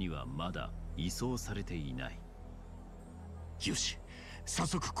ラニはまだ移送されていない。よし、早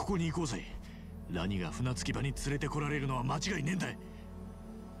速ここに行こうぜ。ラニが船着き場に連れてこられるのは間違いねえんだ。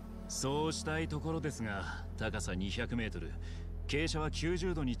そうしたいところですが、高さ200メートル、傾斜は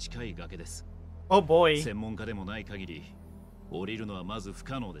90度に近い崖です。Oh boy. 専門家でもない限り、降りるのはまず不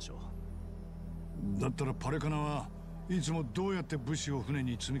可能でしょう。だったらパレカナはいつもどうやって物資を船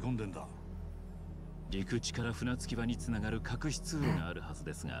に積み込んでんだ？陸地から船着き場につながる隠し通路があるはず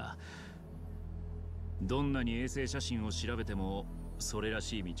ですが、どんなに衛星写真を調べてもそれら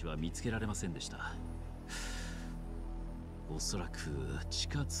しい道は見つけられませんでした。おそらく地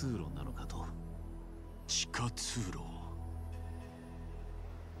下通路なのかと。地下通路。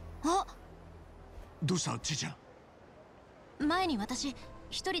あ、どうしたちいちゃん？前に私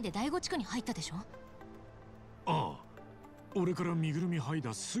一人で第五地区に入ったでしょ。ああ、俺から身ぐるみ剥い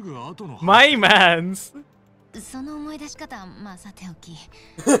だすぐ後の。My mans. その思い出し方はまあさておき。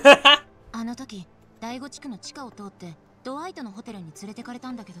あの時第五地区の地下を通ってドワイトのホテルに連れてかれ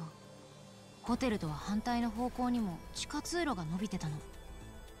たんだけど、ホテルとは反対の方向にも地下通路が伸びてたの。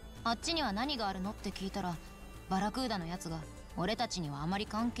あっちには何があるのって聞いたら、バラクーダのやつが俺たちにはあまり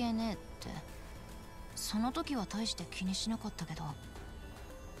関係ねえって。その時は大して気にしなかったけど。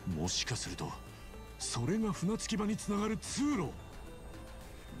もしかするとそれが船着き場につながる通路。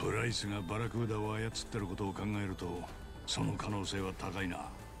ブライスがバラクーダを操ってることを考えると、その可能性は高いな。っ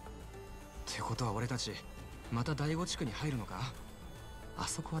てことは俺たちまた第五地区に入るのか？あ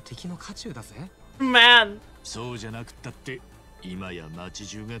そこは敵の渦中だぜ。Man. そうじゃなくったって今や町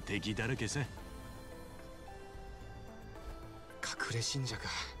中が敵だらけさ。隠れ信者か。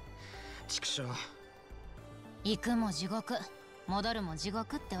畜生。行くも地獄、戻るも地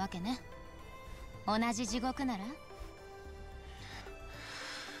獄ってわけね。同じ地獄なら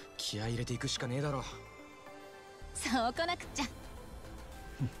気合い入れていくしかねえだろ。そうこなくっちゃ。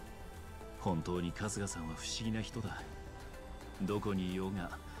本当に春日さんは不思議な人だ。どこにいよう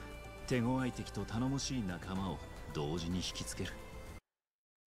が手強い敵と頼もしい仲間を同時に引きつける。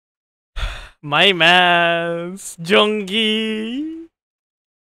My mans. Jungi.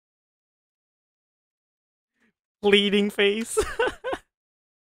 Pleading face.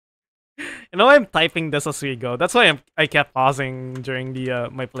 You know, I'm typing this as we go. That's why I kept pausing during the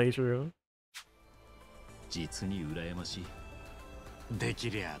my playthrough. 実に羨ましい。でき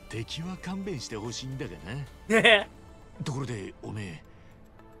りゃ敵は勘弁してほしいんだがな。ところでおめえ、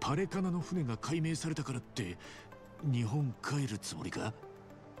パレカナの船が解明されたからって日本帰るつもりか？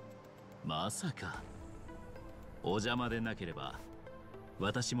まさか。お邪魔でなければ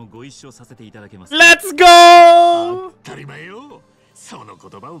私もご一緒させていただけます。 Let's 当 go! たり前よ。その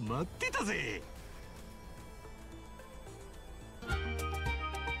言葉を待ってたぜ。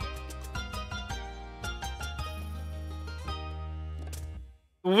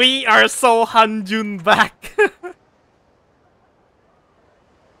We are so Hanjun back.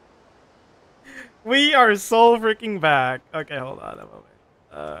 We are so freaking back. Okay, hold on a moment.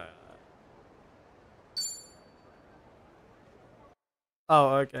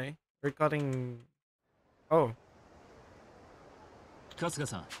 Oh, okay. We're cutting. Oh. 春日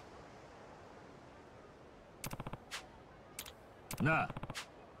さん。なあ。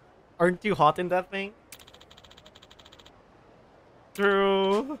Aren't you hot in that thing?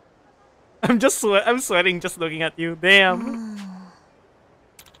 True. I'm sweating just looking at you. Damn.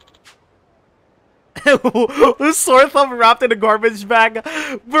 Who's sore thumb wrapped in a garbage bag?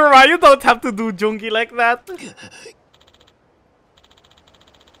 Bruh, you don't have to do Jungi like that.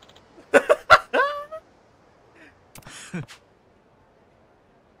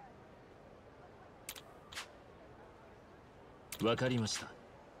 わかりました。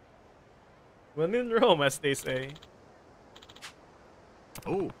When in Rome, as they say.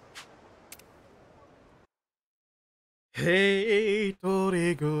 おう。一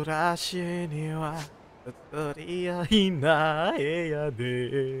人暮らしには一人はいない部屋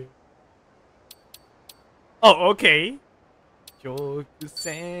で。Oh, okay. 直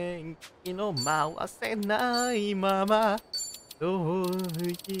線機の回せないまま遠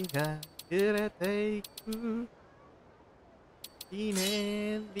い日が暮れていく。記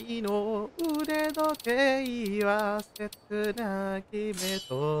念日の腕時計は切なきメ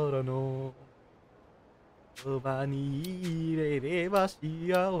トロのそばに入れれば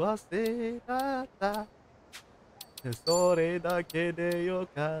幸せだった。それだけでよ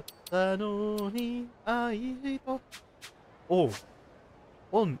かったのに愛と。Oh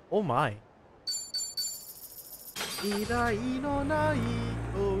my。未来のない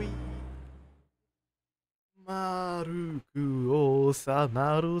恋。丸く収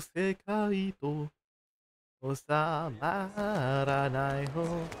まる世界と収まらないほん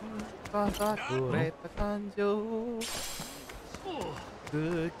わかくれた感情。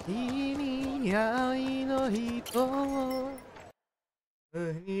く君に愛の人をちょっ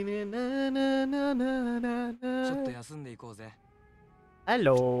と休んでいこうぜ。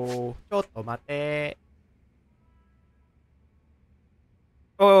Hello ちょっと待て。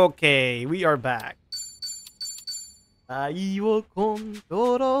 Okay, we are back. 愛をコン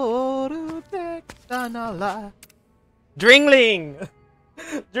トロールできたなら Dringling!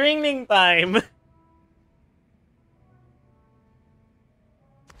 Dringling time!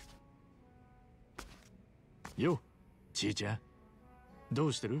 よ、ちいちゃん。ど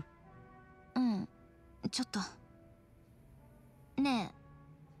うしてる？うん、ちょっと。ねえ、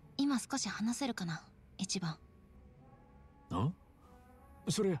今少し話せるかな、一番。あ？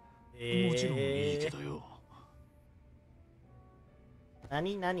それ、もちろんいいけどよ。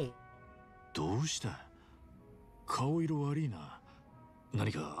何どうした？顔色悪いな。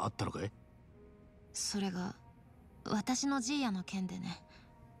何かあったのかい？それが、私のジーヤの件でね。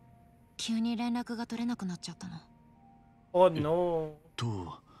急に連絡が取れなくなっちゃったの。Oh no.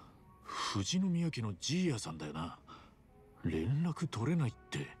 富士宮家のジーヤさんだよな。連絡取れないっ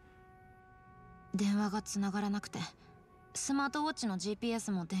て。電話が繋がらなくて、スマートウォッチの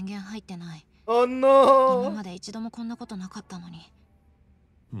GPS も電源入ってない。Oh no. 今まで一度もこんなことなかったのに。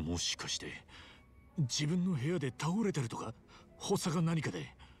もしかして自分の部屋で倒れてるとか？発作が何か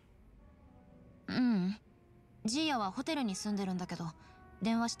で？うん。ジーヤはホテルに住んでるんだけど、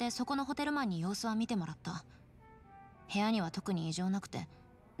電話してそこのホテルマンに様子は見てもらった。部屋には特に異常なくて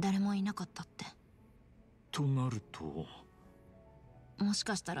誰もいなかったって。となると、もし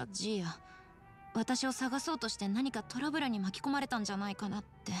かしたらジーヤ、私を探そうとして何かトラブルに巻き込まれたんじゃないかなっ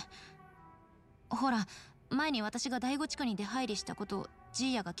て。ほら、前に私が第五地区に出入りしたことをジ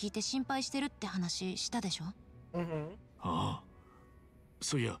ーヤが聞いて心配してるって話したでしょ。ああ、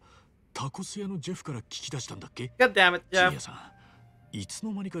そういやタコス屋のジェフから聞き出したんだっけ？ God damn it, ジー Jeff. ヤさん、いつ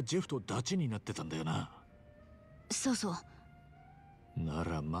の間にかジェフとダチになってたんだよな。そうそう。な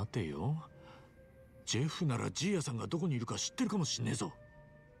ら待てよ。ジェフならジーヤさんがどこにいるか知ってるかもしんねえぞ。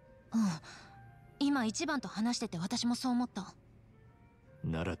うん。今一番と話してて私もそう思った。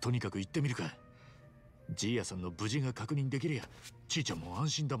ならとにかく行ってみるか。ジーヤさんの無事が確認できりゃちいちゃんも安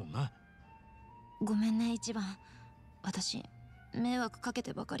心だもんな。ごめんね一番。私迷惑かけ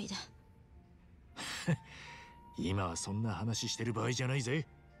てばかりで。今はそんな話してる場合じゃないぜ。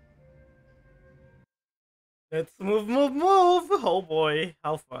Let's move. Oh boy,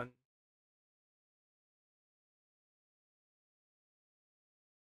 how fun.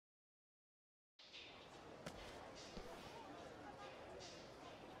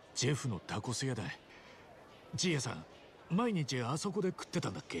 ジェフのタコス屋だ。ジーヤさん、毎日あそこで食ってた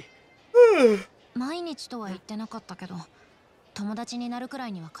んだっけ？毎日とは言ってなかったけど、友達になるくら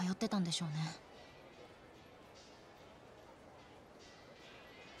いには通ってたんでしょ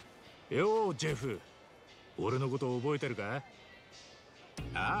うね。よージェフ、俺のこと覚えてるか？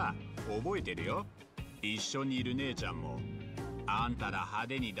ああ、覚えてるよ。一緒にいる姉ちゃんもあんたら派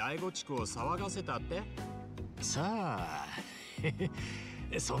手に第五地区を騒がせたって。さあ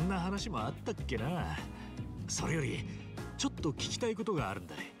そんな話もあったっけな。それよりちょっと聞きたいことがあるん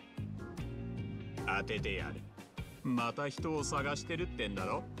だ。当ててやる。また人を探してるってんだ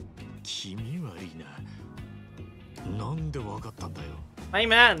ろ。気味悪いな。なんでわかったんだよ。 My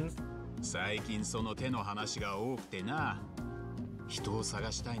man. 最近その手の話が多くてな。人を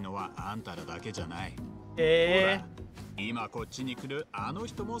探したいのはあんたらだけじゃない。ほら、今こっちに来るあの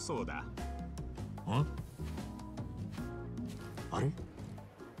人もそうだ。ん？あれ？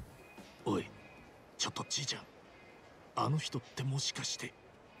おい、ちょっとじいちゃん、あの人ってもしかして。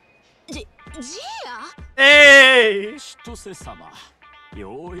ジーヤ？Hey, 千歳様、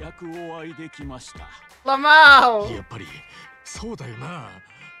ようやくお会いできました。Lamau. やっぱりそうだよな。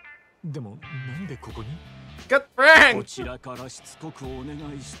でもなんでここに？ Good こ prank. ちらからしつこくお願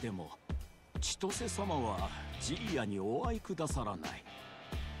いしても、千歳様はジーヤにお会いくださらない。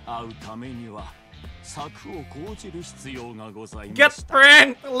会うためには策を講じる必要がございま Get した。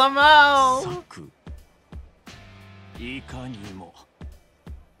 pranked, Lamau. 策？いかにも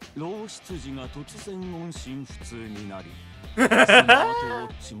老執事が突然音信不通になり、スマートウォ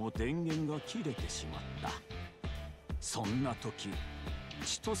ッチも電源が切れてしまった。そんな時、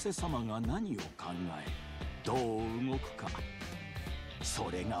千歳様が何を考え、どう動くか、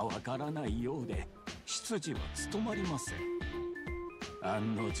それがわからないようで執事は務まりません。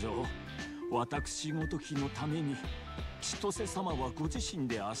案の定、私ごときのために千歳様はご自身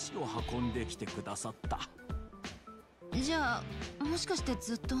で足を運んできてくださった。じゃあもしかして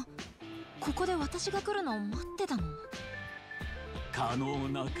ずっとここで私が来るのを待ってたの？可能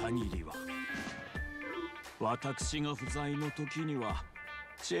な限りは。私が不在の時には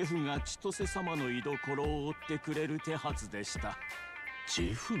ジェフが千歳様の居所を追ってくれる手はずでした。ジ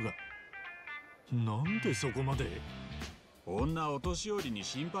ェフがなんでそこまで。女お年寄りに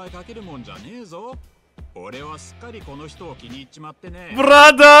心配かけるもんじゃねえぞ。俺はすっかりこの人を気に入っちまってね。ブ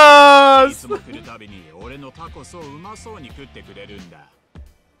ラダーズ。いつも来るたびに俺のタコスをうまそうに食ってくれるんだ。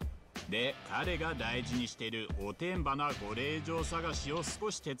で、彼が大事にしているおてんばなご令嬢探しを少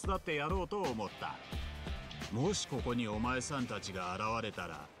し手伝ってやろうと思った。もしここにお前さんたちが現れた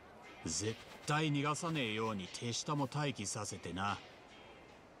ら絶対逃がさねえように手下も待機させてな。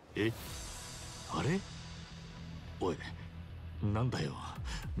え、あれ、おい、なんだよ、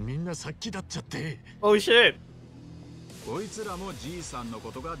みんなさっきだっちゃって。Oh shit。こいつらもじいさんの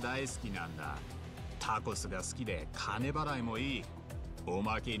ことが大好きなんだ。タコスが好きで金払いもいい。お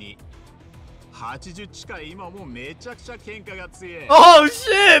まけに80近い今もめちゃくちゃ喧嘩が強い。Oh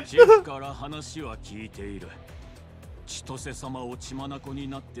shit。ジェフから話は聞いている。千歳様を血眼に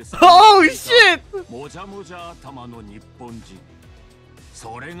なってさ。Oh shit。もじゃもじゃ頭の日本人。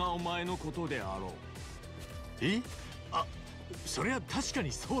それがお前のことであろう。え、あ、そりゃ確か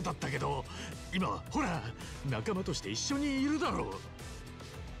にそうだったけど、今はほら仲間として一緒にいるだろう。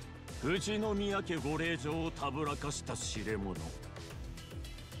富士宮家ご令嬢をたぶらかした知れ者。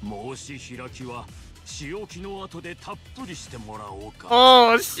申し開きは仕置きの後でたっぷりしてもらおうか。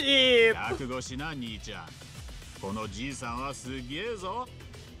Oh shit。覚悟しな兄ちゃん。このじいさんはすげえぞ。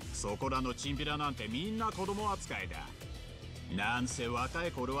そこらのチンピラなんてみんな子供扱いだ。なんせ若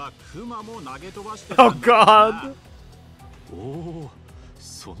い頃はクマも投げ飛ばしてた Oh んだな。god。おお、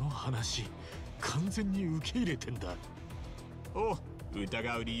その話完全に受け入れてんだ。お、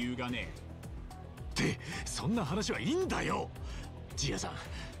疑う理由がねって、そんな話はいいんだよ。ジアさん、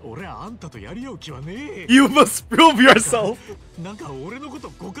俺はあんたとやり合う気はねえ。 You must prove yourself。なんか俺のこと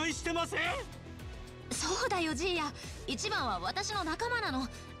誤解してません？そうだよジーヤ、一番は私の仲間なの。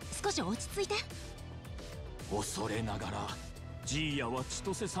少し落ち着いて。恐れながらジーヤは千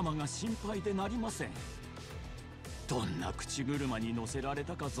歳様が心配でなりません。どんな口車に乗せられ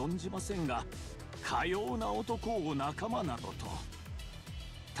たか存じませんが、かような男を仲間などと。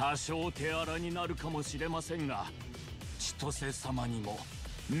多少手荒になるかもしれませんが、千歳様にも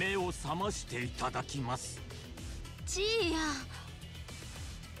目を覚ましていただきます。ジー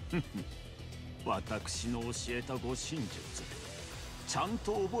ヤ。私の教えた護身術、ちゃん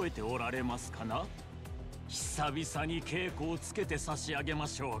と覚えておられますかな？久々に稽古をつけて差し上げま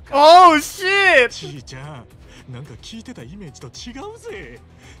しょうか。Oh shit。じいちゃん、なんか聞いてたイメージと違うぜ。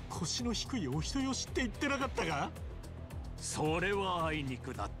腰の低いお人よしって言ってなかったか？それはあいに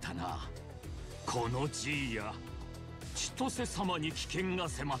くだったな。このじいや、千歳様に危険が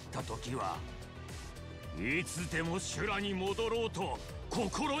迫った時はいつでも修羅に戻ろうと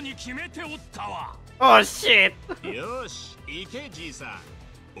心に決めておったわ。Oh shit。よし、行けじいさ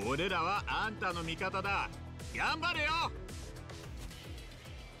ん。俺らはあんたの味方だ。頑張れよ。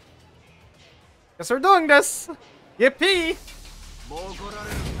 Guess we're doing this. Yippee. もう来られ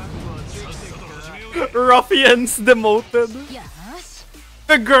る覚悟はできてるか？ Ruffians demoted. よし。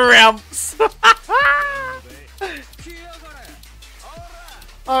 The Gramps.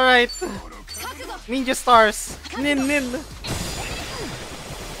 Alright. Ninja stars. Nin nin.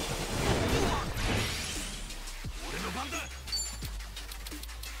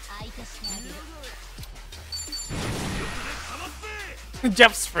 相手してあげる。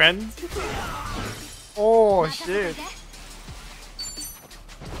 Jeff's friend. Oh shit.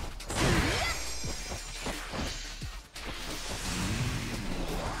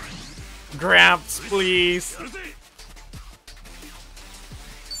 Gramps, please.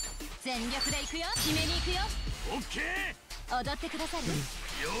 全力で行くよ。決めに行くよ。オッケー。踊ってくださる？喜ん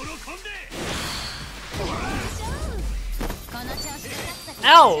で。この調子で勝つと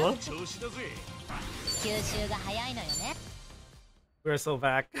Ow! 調子だぜ。吸収が早いのよね。 We're so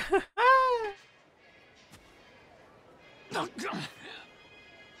back. なん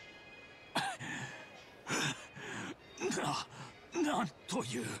と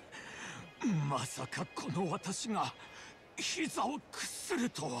いう、まさかこの私が膝を屈する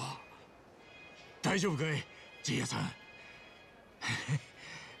とは。大丈夫かい、ジーヤさん。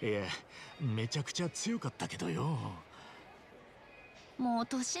いや、めちゃくちゃ強かったけどよ。もう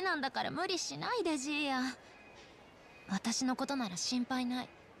年なんだから無理しないでジーヤ。私のことなら心配ない。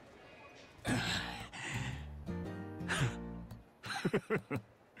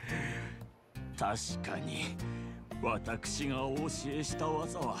確かに私がお教えした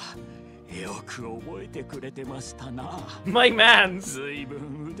技はよく覚えてくれてましたな。 My mans. ずいぶ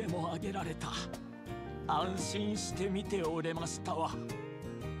ん腕も上げられた。安心して見ておれましたわ。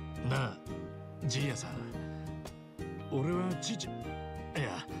なあ、ジーヤさん。俺はじい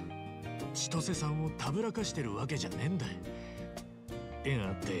や、千歳さんをたぶらかしてるわけじゃねえんだ。縁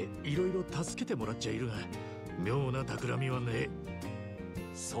あっていろいろ助けてもらっちゃいるが、妙な企みはねえ。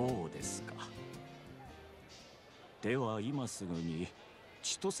そうですか。では今すぐに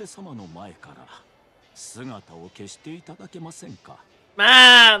千歳様の前から姿を消していただけませんか。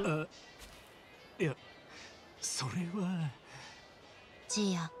Man! いや、それは。ジ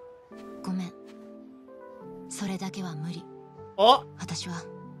ーヤ、ごめん。それだけは無理。お、私は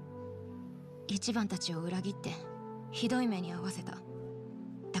一番たちを裏切ってひどい目に遭わせた。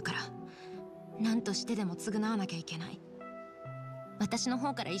だから何としてでも償わなきゃいけない。私の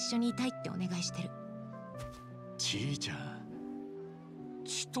方から一緒にいたいってお願いしてる。じいちゃん。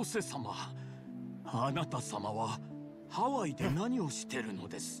千歳様、あなた様はハワイで何をしてるの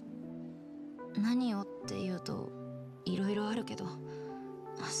です？何をって言うといろいろあるけど、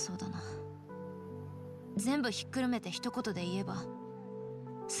あ、そうだな。全部ひっくるめて一言で言えば、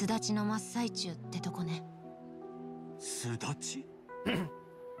巣立ちの真っ最中ってとこね。巣立ち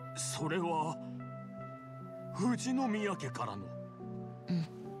それは富士宮家からの。うん。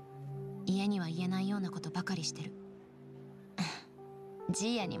家には言えないようなことばかりしてる。ジ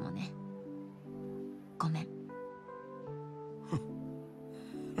ーヤにもね。ごめん。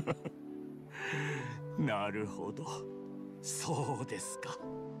なるほど、そうですか。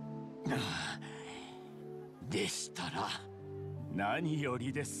でしたら何よ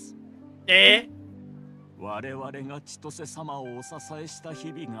りです。我々が千歳様をお支えした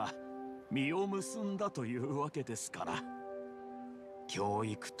日々が実を結んだというわけですから。教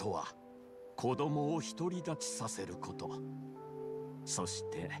育とは子供を独り立ちさせること、そし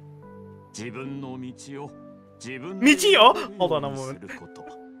て自分の道を自分で選べるようにすること。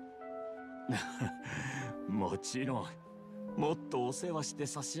もちろんもっとお世話して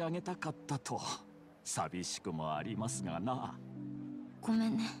差し上げたかったと寂しくもありますがな。ごめ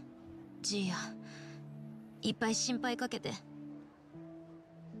んね、ジーヤ。いっぱい心配かけて。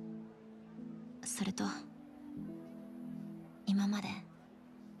それと今まで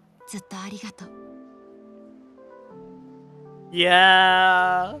ずっとありがとう。い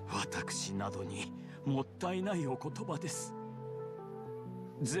やー、私などにもったいないお言葉です。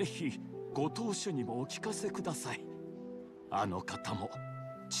ぜひご当主にもお聞かせください。あの方も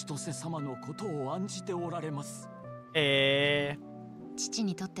千歳様のことを案じておられます。父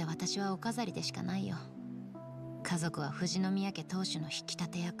にとって私はお飾りでしかないよ。家族は富士宮家当主の引き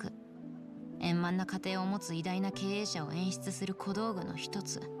立て役。円満な家庭を持つ偉大な経営者を演出する小道具の一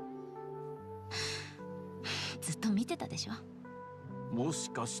つ。ずっと見てたでしょ。も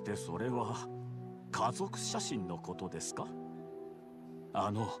しかしてそれは家族写真のことですか？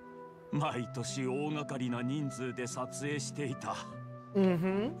毎年大掛かりな人数で撮影していた。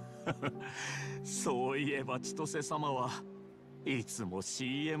そういえば千歳様はいつも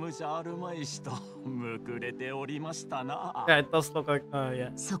CM じゃあるまいしとむくれておりましたな。Yeah, it does look like,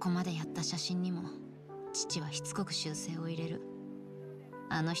 yeah. そこまでやった写真にも父はしつこく修正を入れる。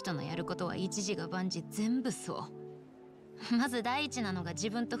あの人のやることは一時が万事全部そう。まず第一なのが自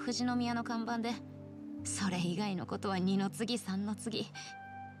分と富士宮の看板で、それ以外のことは二の次三の次。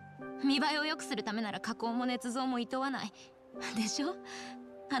見栄えを良くするためなら加工も捏造も厭わないでしょ。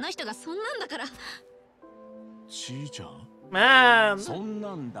あの人がそんなんだから。ちいちゃん、Man! そん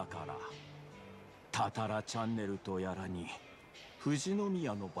なんだからタタラチャンネルとやらに富士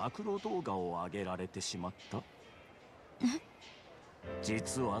宮の暴露動画を上げられてしまった。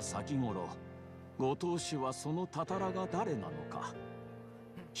実は先頃ご当主はそのタタラが誰なのか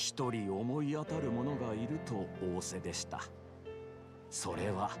一人思い当たる者がいると仰せでした。それ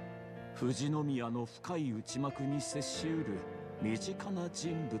は富士宮の深い内幕に接しうる身近な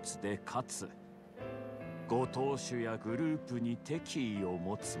人物で、かつご当主やグループに敵意を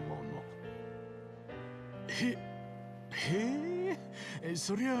持つ者。へえ、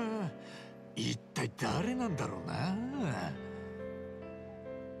そりゃ一体誰なんだろうな。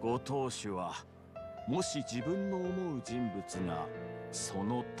ご当主はもし自分の思う人物がそ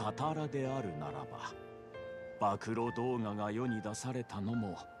のタタラであるならば、暴露動画が世に出されたの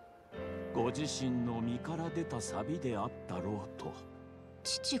もご自身の身から出たサビであったろうと。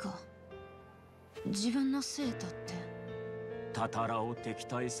父が自分のせいだって。タタラを敵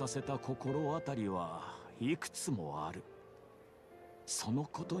対させた心当たりはいくつもある。その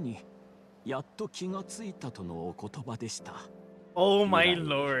ことにやっと気がついたとのお言葉でした。Oh my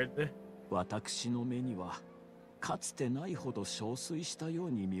lord. 私の目にはかつてないほど憔悴したよ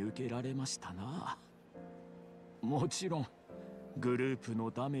うに見受けられましたな。もちろんグループ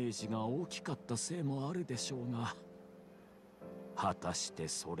のダメージが大きかったせいもあるでしょうが、果たして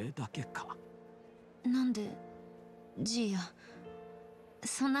それだけか。なんでジーヤ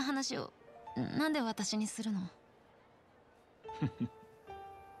そんな話をなんで私にするの？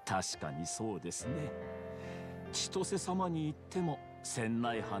確かにそうですね。千歳様に言ってもせん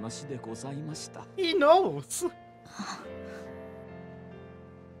ない話でございました。He knows.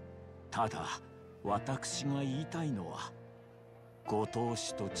 ただ私が言いたいのは、ご当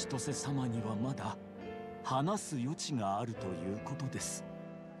主と千歳様にはまだ話す余地があるということです。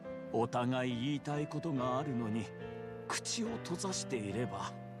お互い言いたいことがあるのに口を閉ざしていれ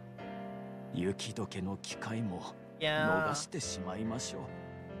ば、雪解けの機会も逃してしまいましょう。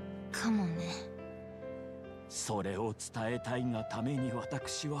かもね。それを伝えたいがために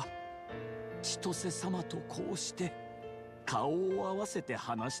私は千歳様とこうして顔を合わせて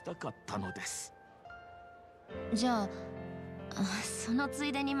話したかったのです。じゃあ、そのつ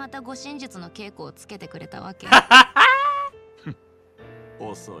いでにまた護身術の稽古をつけてくれたわけ？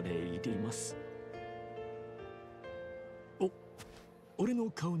恐れ入ります。俺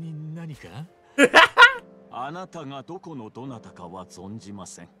の顔に何か？あなたがどこのどなたかは存じま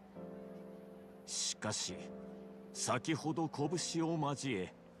せん。しかし先ほど拳を交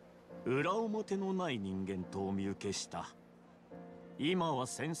え裏表のない人間とお見受けした。今は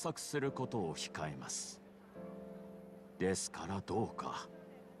詮索することを控えます。ですからどうか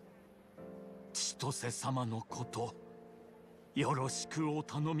千歳様のことよろしくお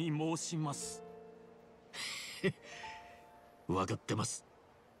頼み申します。分かってます。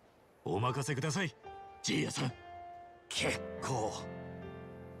お任せください、ジーヤさん。結構。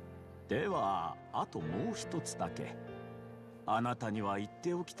ではあともう一つだけあなたには言っ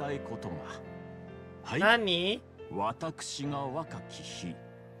ておきたいことが。はい。何？私が若き日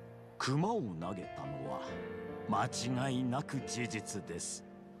熊を投げたのは間違いなく事実です。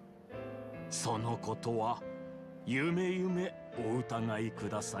そのことは夢夢お疑いく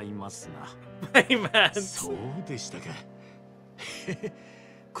ださいますな。そうでしたか。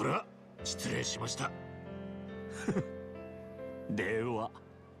これは失礼しました。では。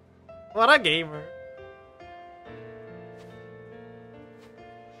What a gamer.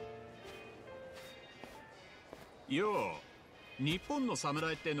 よう、日本の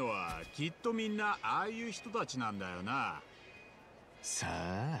侍ってのはきっとみんなああいう人たちなんだよな。さ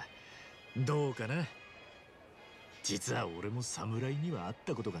あ、どうかな。実は俺も侍には会っ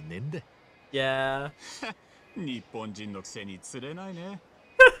たことがねえんだ。Yeah. 日本人のくせに釣れないね。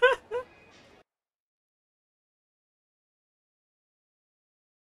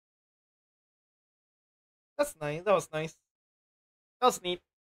That's nice. That was nice. That was neat.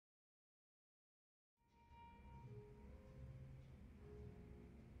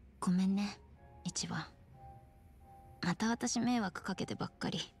 ごめんね、一番。また私迷惑かけてばっか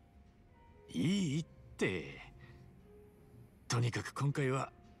り。いいって。とにかく今回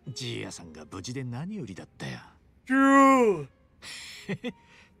はジーヤさんが無事で何よりだったよ。True.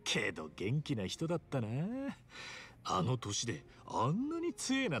 けど元気な人だったな。あの年であんなに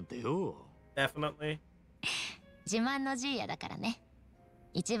強えなんてよ。Definitely. 自慢のジーヤだからね。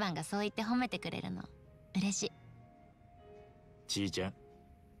一番がそう言って褒めてくれるの嬉しい。ちーちゃん、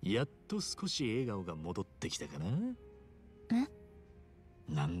やっと少し笑顔が戻ってきたかな。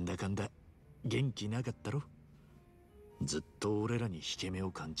なんだかんだ元気なかったろ。ずっと俺らに引け目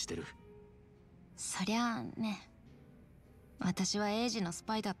を感じてる。そりゃあね、私はエイジのス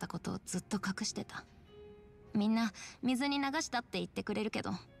パイだったことをずっと隠してた。みんな水に流したって言ってくれるけ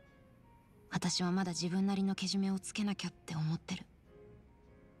ど、私はまだ自分なりのけじめをつけなきゃって思ってる。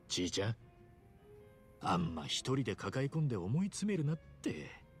ちーちゃん、あんま一人で抱え込んで思い詰めるなっ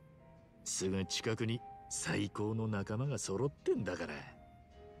て。すぐ近くに最高の仲間が揃ってんだから。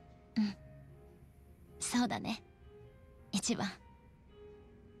うん、そうだね、一番。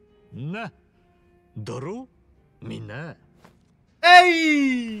な、だろみんな。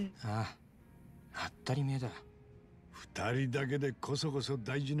えい！ああ、当たり前だ。二人だけでこそこそ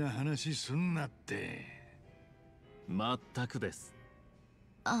大事な話すんなって。まったくです。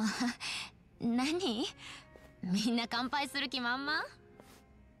あ、何？みんな乾杯する気満々？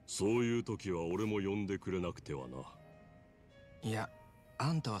そういう時は俺も呼んでくれなくてはな。いや、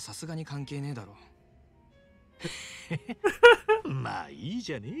あんたはさすがに関係ねえだろ。まあいい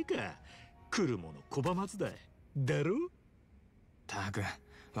じゃねえか。来るもの拒まずだ。だろ？たく、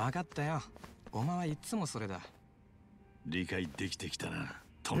分かったよ。お前はいつもそれだ。理解できてきたな、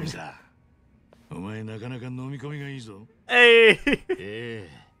トミさん。お前なかなか飲み込みがいいぞ。えい！ええ、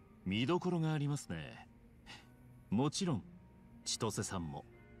見どころがありますね。もちろん千歳さんも。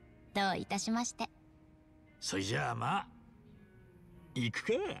どういたしまして。それじゃあまあ行く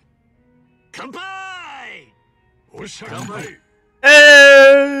か。乾杯！おっしゃ、乾杯。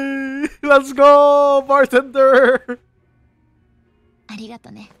Hey! Let's go, bartender! ありがと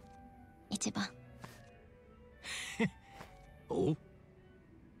ね。一番。お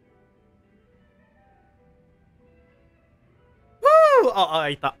Oh,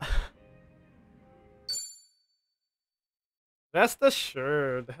 I thought. Rest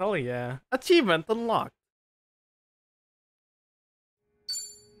assured. Hell yeah. Achievement unlocked.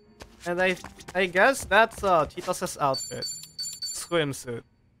 And I guess that's Cheetah's outfit. Swimsuit.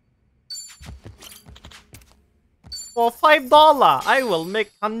 For $5, I will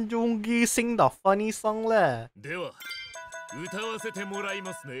make Hanjungi sing the funny song le. では歌わせてもらい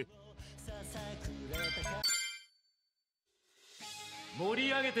ますね。盛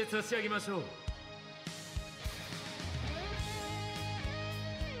り上げて差し上げましょう。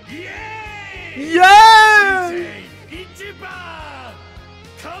イエーイ！イエーイ！一番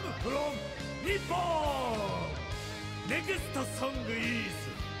Come from 日本 Next song is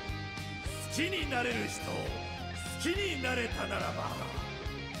好きになれる人好きになれたならば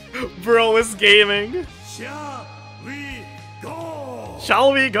Bro is gaming. Shall we go?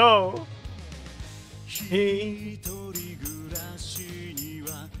 Shall we go? 一人暮らしに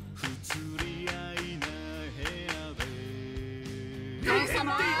は不釣り合いな部屋で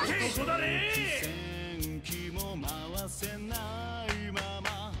様ここだね洗機も回せないま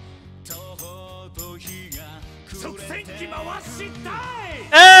ま徒歩と日が食洗機回したい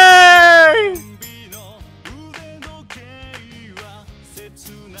Hey!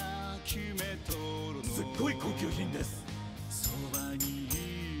 すっごい高級品です。そばに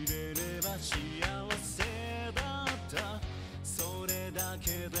入れれば幸せだった。それだ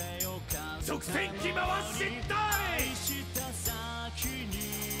けでよかった。食洗機回したい。した先に。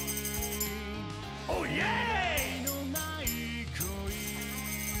おイエーイ。のない恋。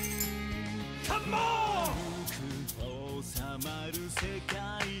カモン。収まる世界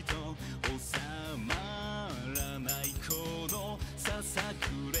と収まらないこのささく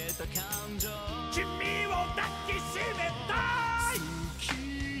れた感情。君を抱きしめたい好き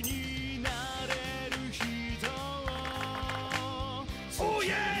になれる人好きに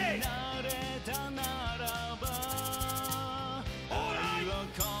なれたならば愛は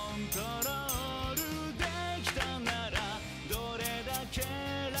コントロールできたならどれだけ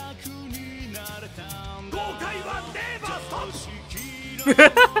楽になれたんだ後悔はネバーストップ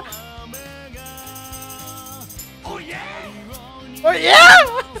おいえOh yeah!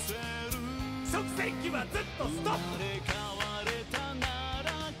 食洗機はずっとストップ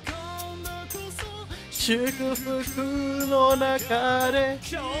祝福の中で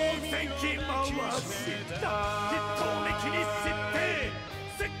食洗機回した一等目気にして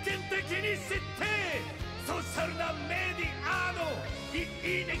世間的に知ってソーシャルなメディアのい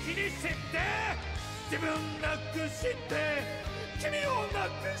いね気にして自分なくして君をな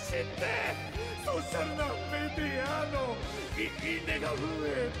くしてソーシャルなメディアのいいねが増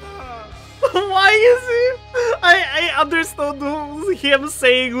えた Why is he? I understood him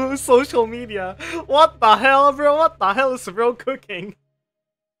saying social media. What the hell, bro? What the hell is bro cooking?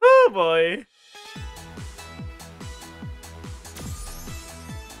 Oh boy.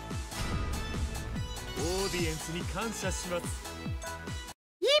 オーディエンスに感謝します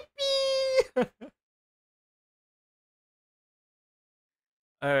Yippee!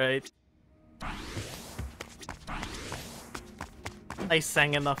 Alright. I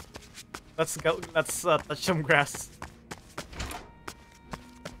sang enough. Let's go. Let's touch some grass.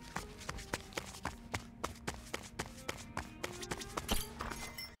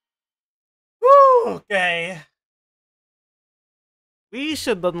 Woo, okay. We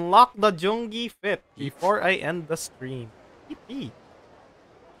should unlock the Jungi fit before I end the stream. Yippee.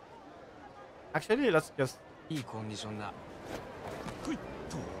 Actually, let's just. いいコンディションだ。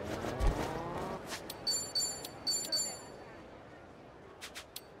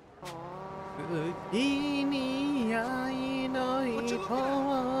月に愛の人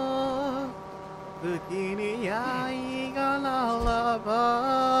は月に愛がなら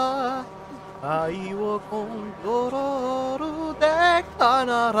ば愛をコントロールできた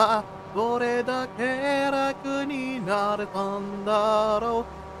ならどれだけ楽になれたんだろ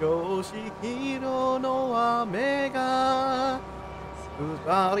う標識色の雨が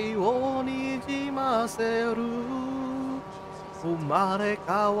二人をにじませる生まれ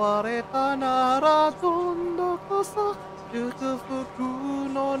変われたなら今度こそ祝福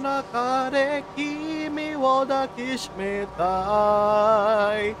の中で君を抱きしめ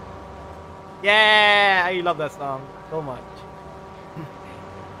たい Yeah! I love that song so much.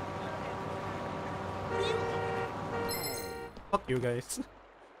 Fuck you guys.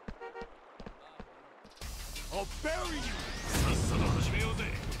 I'll bury you! さっさと始めようぜ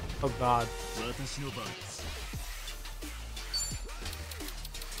Oh god. 私の番です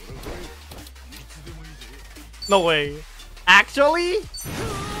No way. Actually?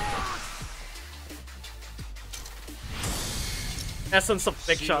 Essence of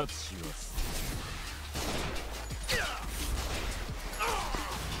big shots.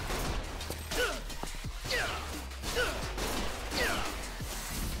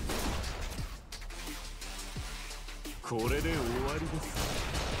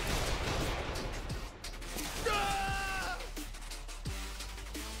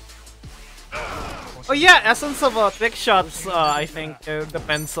 Oh yeah, essence of trick shots, I think,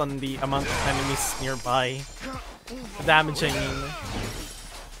 depends on the amount of enemies nearby. The damage, I mean.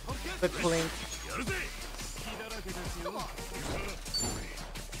 Quick link.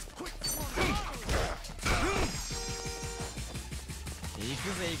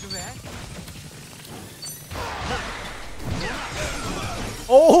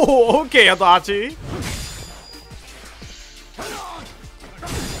 Oh, okay, Adachi.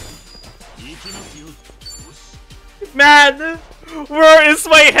 Man, where is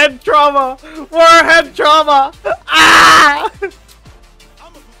my head trauma? Where head trauma? Ah!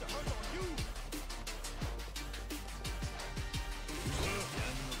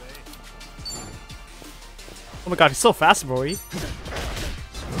 Oh my god, he's so fast, boy.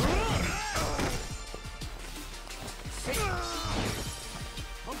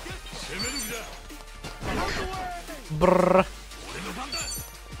 Brrr.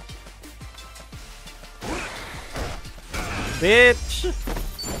 Bitch!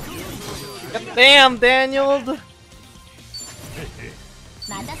 God damn, Daniel!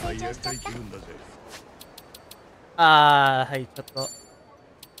 Hey, chatto.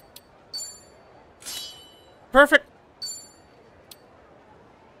 Perfect!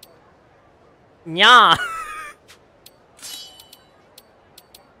 Nya!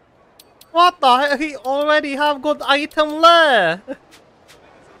 What the heck? He already have good item left!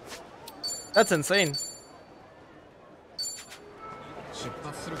 That's insane.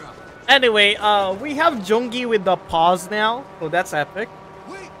 Anyway, we have Jongi with the pause now, so that's epic.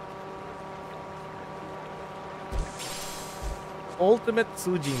 Ultimate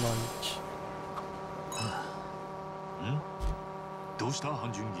Sujimon.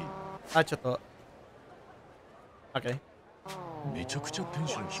 Ah, chatto. Okay. めちゃくちゃテン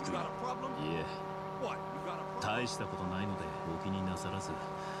ション低いな。いえ、大したことないのでお気になさらず。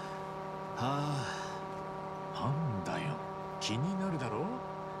はあ、なんだよ。気になるだろ？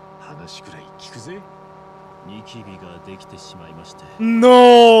話くらい聞くぜ。ニキビができてしまいまして。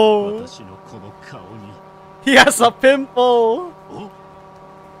No! 私のこの顔に。He has a pimple! お？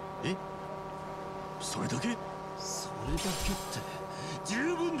え？それだけ？それだけって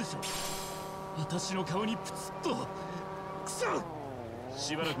十分でしょ。私の顔にプツッと。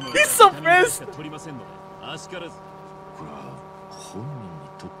しばらくの間 He's so pressed! 取りませんので、あしからず。これは本人に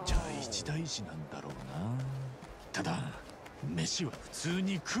とっちゃ一大事なんだろうな。ただ、飯は普通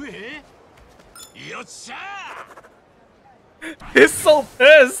に食え。よっしゃー He's so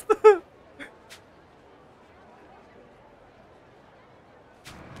pissed!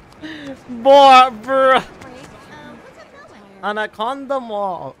 Boy, bruh! Anaconda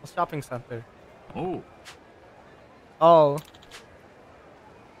Mall shopping center. Oh. Oh.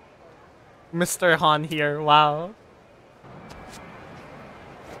 Mr. Han here, wow.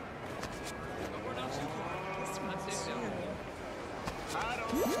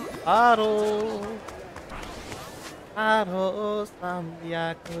 Aro. Aro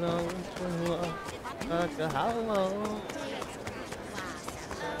samyaku no uchu wo takahao.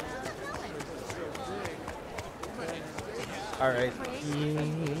 Alright.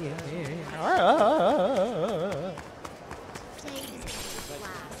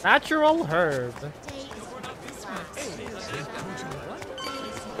 Natural herb.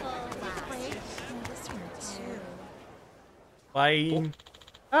 Fine.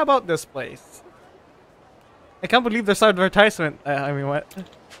 How about this place? I can't believe there's advertisement. I mean, what?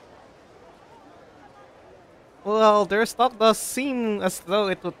 Well, their stock does seem as though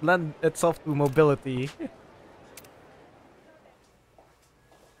it would lend itself to mobility.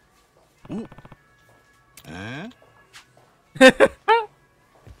 Ooh. Eh?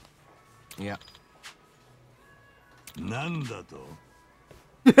 Yeah. なんだと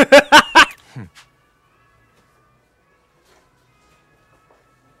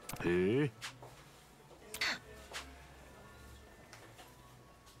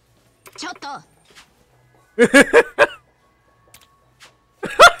ちょっと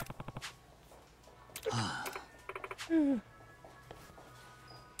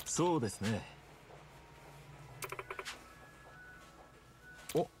そうですね。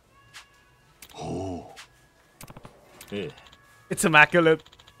おほう。ええ。It's immaculate.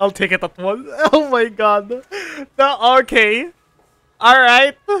 I'll take it at once. Oh my god. Okay.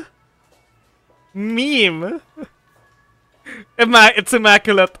 Alright. Meme. It's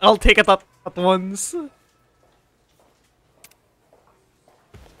immaculate. I'll take it at once.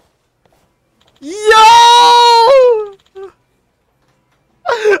 Yo!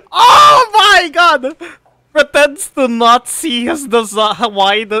 Oh my god! Pretends to not see his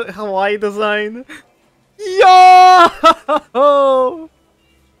Hawaii design. Yo!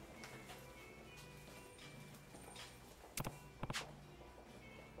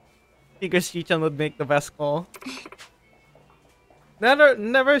 Figures Chichan would make the best call.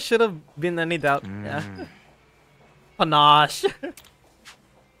 Never should have been any doubt. Yeah. Panache.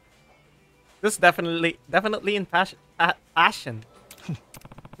 This definitely in passion.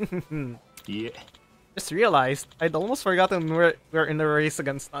 Yeah. Just realized I'd almost forgotten we're in a race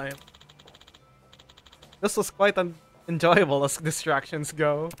against time. This was quite enjoyable as distractions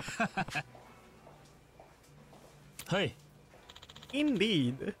go. Hey.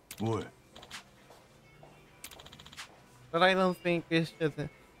 Indeed. What? But I don't think we should.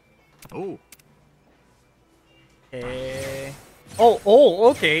 Oh. Okay. Oh,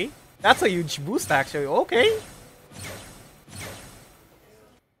 okay. That's a huge boost, actually. Okay.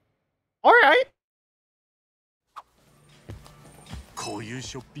 Alright. こういう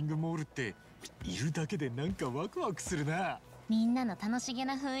ショッピングモールっているだけでなんかワクワクするな。みんなの楽しげ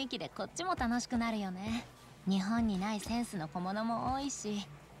な雰囲気でこっちも楽しくなるよね。日本にないセンスの小物も多いし、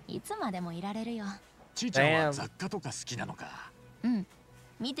いつまでもいられるよ。ちーちゃんは雑貨とか好きなのか。うん。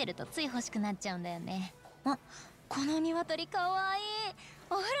見てるとつい欲しくなっちゃうんだよね。あ、この鶏かわいい。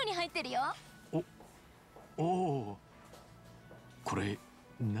お風呂に入ってるよ。おお。これ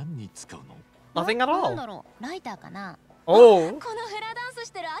何に使うの？ Nothing at all. なんだろう、ライターかな。Oh. このフラダンスし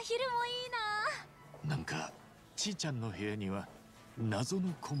てるアヒルもいいな。なんかちーちゃんの部屋には謎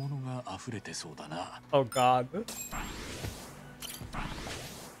の小物が溢れてそうだな。Oh God.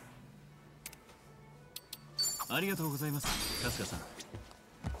 ありがとうございます、カスカさん。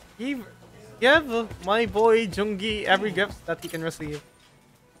Give my boy Jungi every gift that he can receive.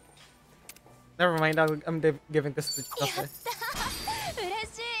 Never mind, I'm giving this to Chase. やった。嬉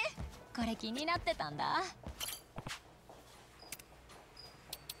しい。これ気になってたんだ。あ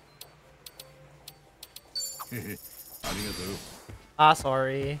りがとう。Ah,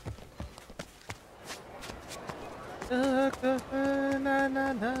 sorry.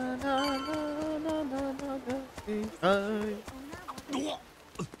お、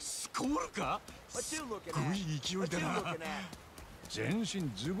スコールか？すごい勢いだな。全身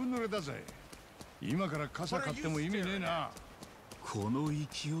ずぶ濡れだぜ。今から傘買っても意味ねえな。この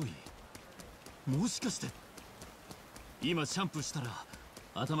勢い、もしかして今シャンプーしたら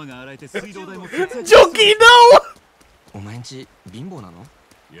頭が洗えて水道代も節約。ジョキお前んち貧乏なの？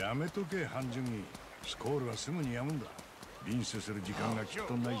やめとけ、半純に。スコールはすぐにやむんだ。リンスする時間がきっ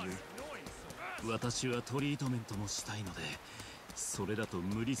とないぜ。私はトリートメントもしたいので、それだと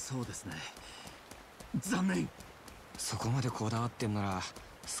無理そうですね。残念。そこまでこだわってんなら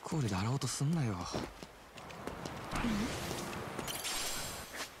スコールで洗おうとすんなよ。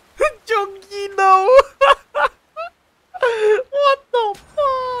ジョキノWhat the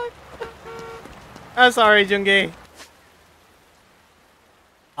fuck? I'm sorry, Jungi.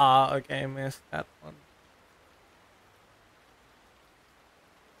 Ah, okay, I missed that one.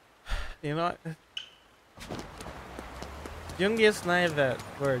 You know what? Jungi is not that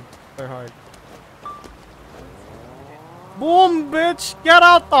word. They're hard. Boom, bitch! Get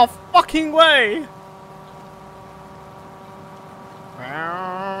out the fucking way!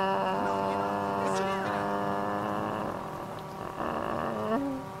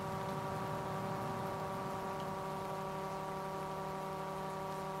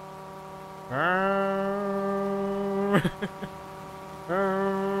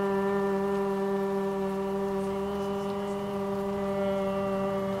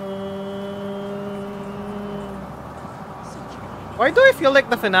 Why do I feel like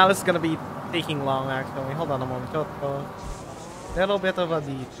the finale is gonna be taking long actually? Hold on a moment. Little bit of a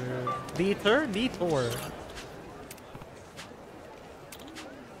detour. Detour.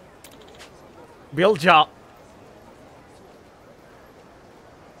 Build job.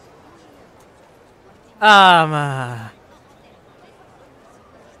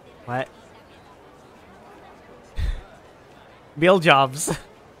 What? Build jobs.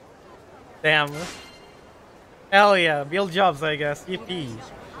 Damn. Hell yeah, build jobs, I guess. Yippee.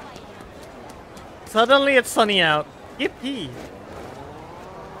 Suddenly it's sunny out. Yippee.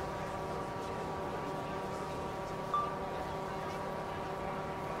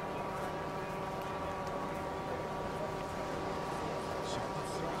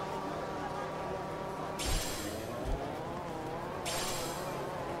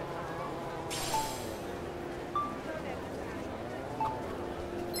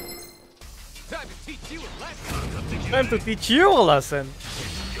 Time to teach you a lesson.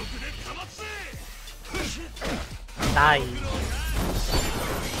 Die.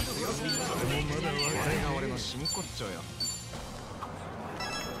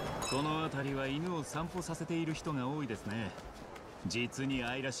 この辺りは犬を散歩させている人が多いですね。実に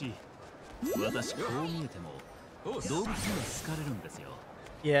愛らしい。私こう見えても動物には好かれるんですよ。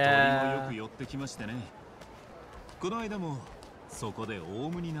鳥もよく寄ってきましてね。この間もそこでオ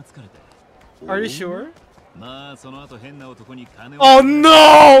ウムに懐かれて。Are you sure? まあその後変な男に金を。Oh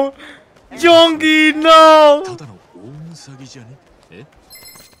no! Jongi, no! ただのオウム詐欺じゃねえ。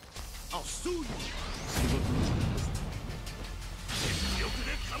あ、そういう。仕事の時間です。よく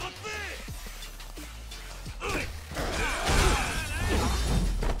でかまって。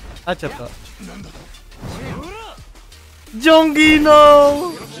あ、ちょっと。Jongi,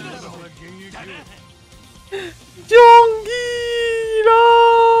 no! Jongi, no!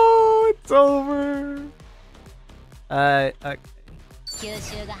 It's over. Okay. 吸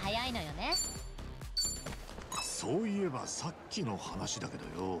収が早いのよね。そういえばさっきの話だけど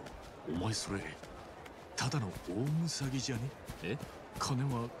よ、お前それただのオウム詐欺じゃねえ。金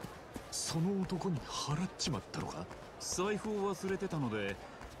はその男に払っちまったのか。財布を忘れてたので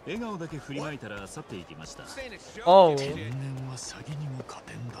笑顔だけ振りまいたら去っていきました。Oh. 天然は詐欺にも勝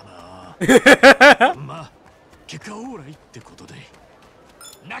てんだな。まあ結果オーライってことで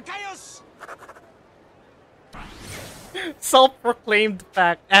仲良し。Self-proclaimed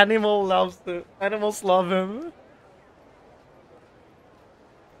fact. Animals love him.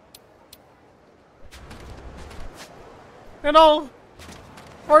 You know,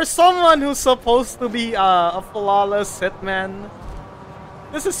 for someone who's supposed to be a flawless hitman,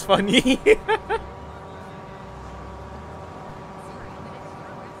 this is funny.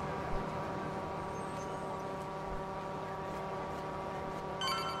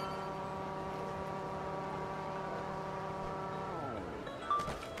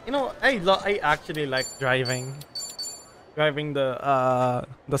 You know, I actually like driving the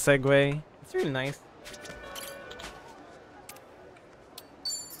Segway. It's really nice.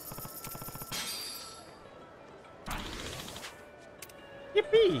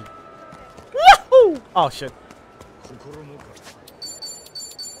 Yippee! Woohoo! Oh shit.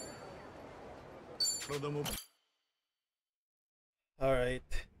 Alright.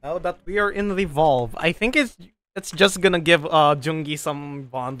 Now that we are in Revolve, I think it's just gonna give Jungi some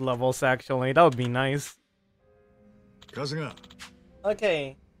bond levels actually. That would be nice.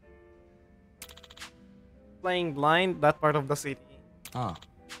 Okay. Playing blind, that part of the city. Ah.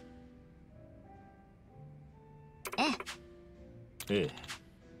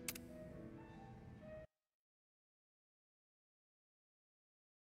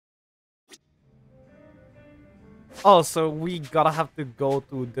 Oh, so we gotta have to go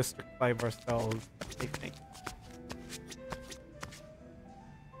to District 5 ourselves, I think.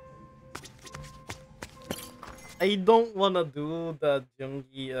 I don't wanna do the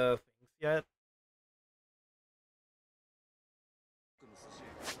Jungi things yet.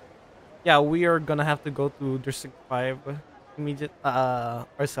 Yeah, we are gonna have to go to District 5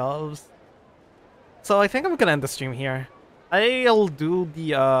 ourselves. So I think I'm gonna end the stream here. I'll do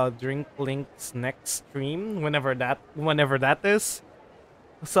the Drink Links next stream whenever that is.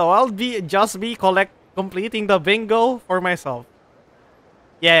 So I'll be completing the bingo for myself.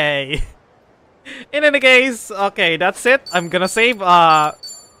 Yay! In any case, okay, that's it. I'm gonna save. I'm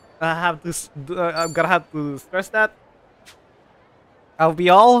gonna have to stress that. I'll be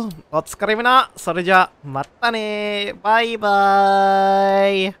all. お疲れ様。それじゃ、またね。バイバ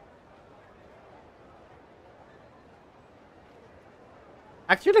イ。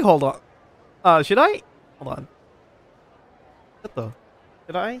Actually, hold on. Should I? Hold on.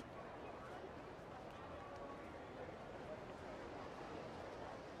 Should I?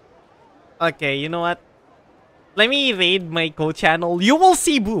 Okay, you know what? Let me raid my co-channel. You will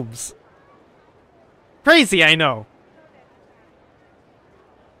see boobs. Crazy, I know.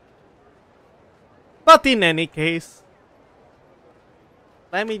 But in any case,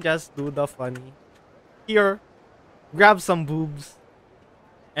 let me just do the funny. Here, grab some boobs.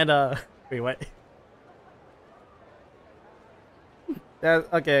 And wait, what?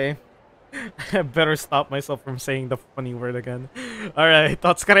 Okay. I better stop myself from saying the funny word again. Alright,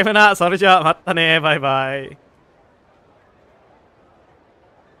 お疲れ様。それじゃあまたね。バイバイ。